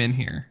himself came in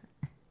here.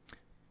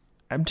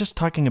 I'm just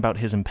talking about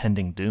his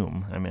impending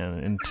doom. I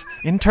mean,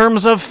 in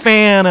terms of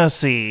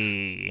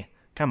fantasy.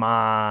 Come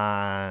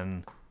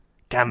on.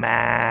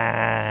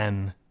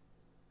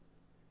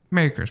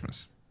 Merry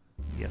Christmas.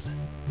 Yes.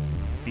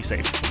 Be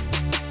safe.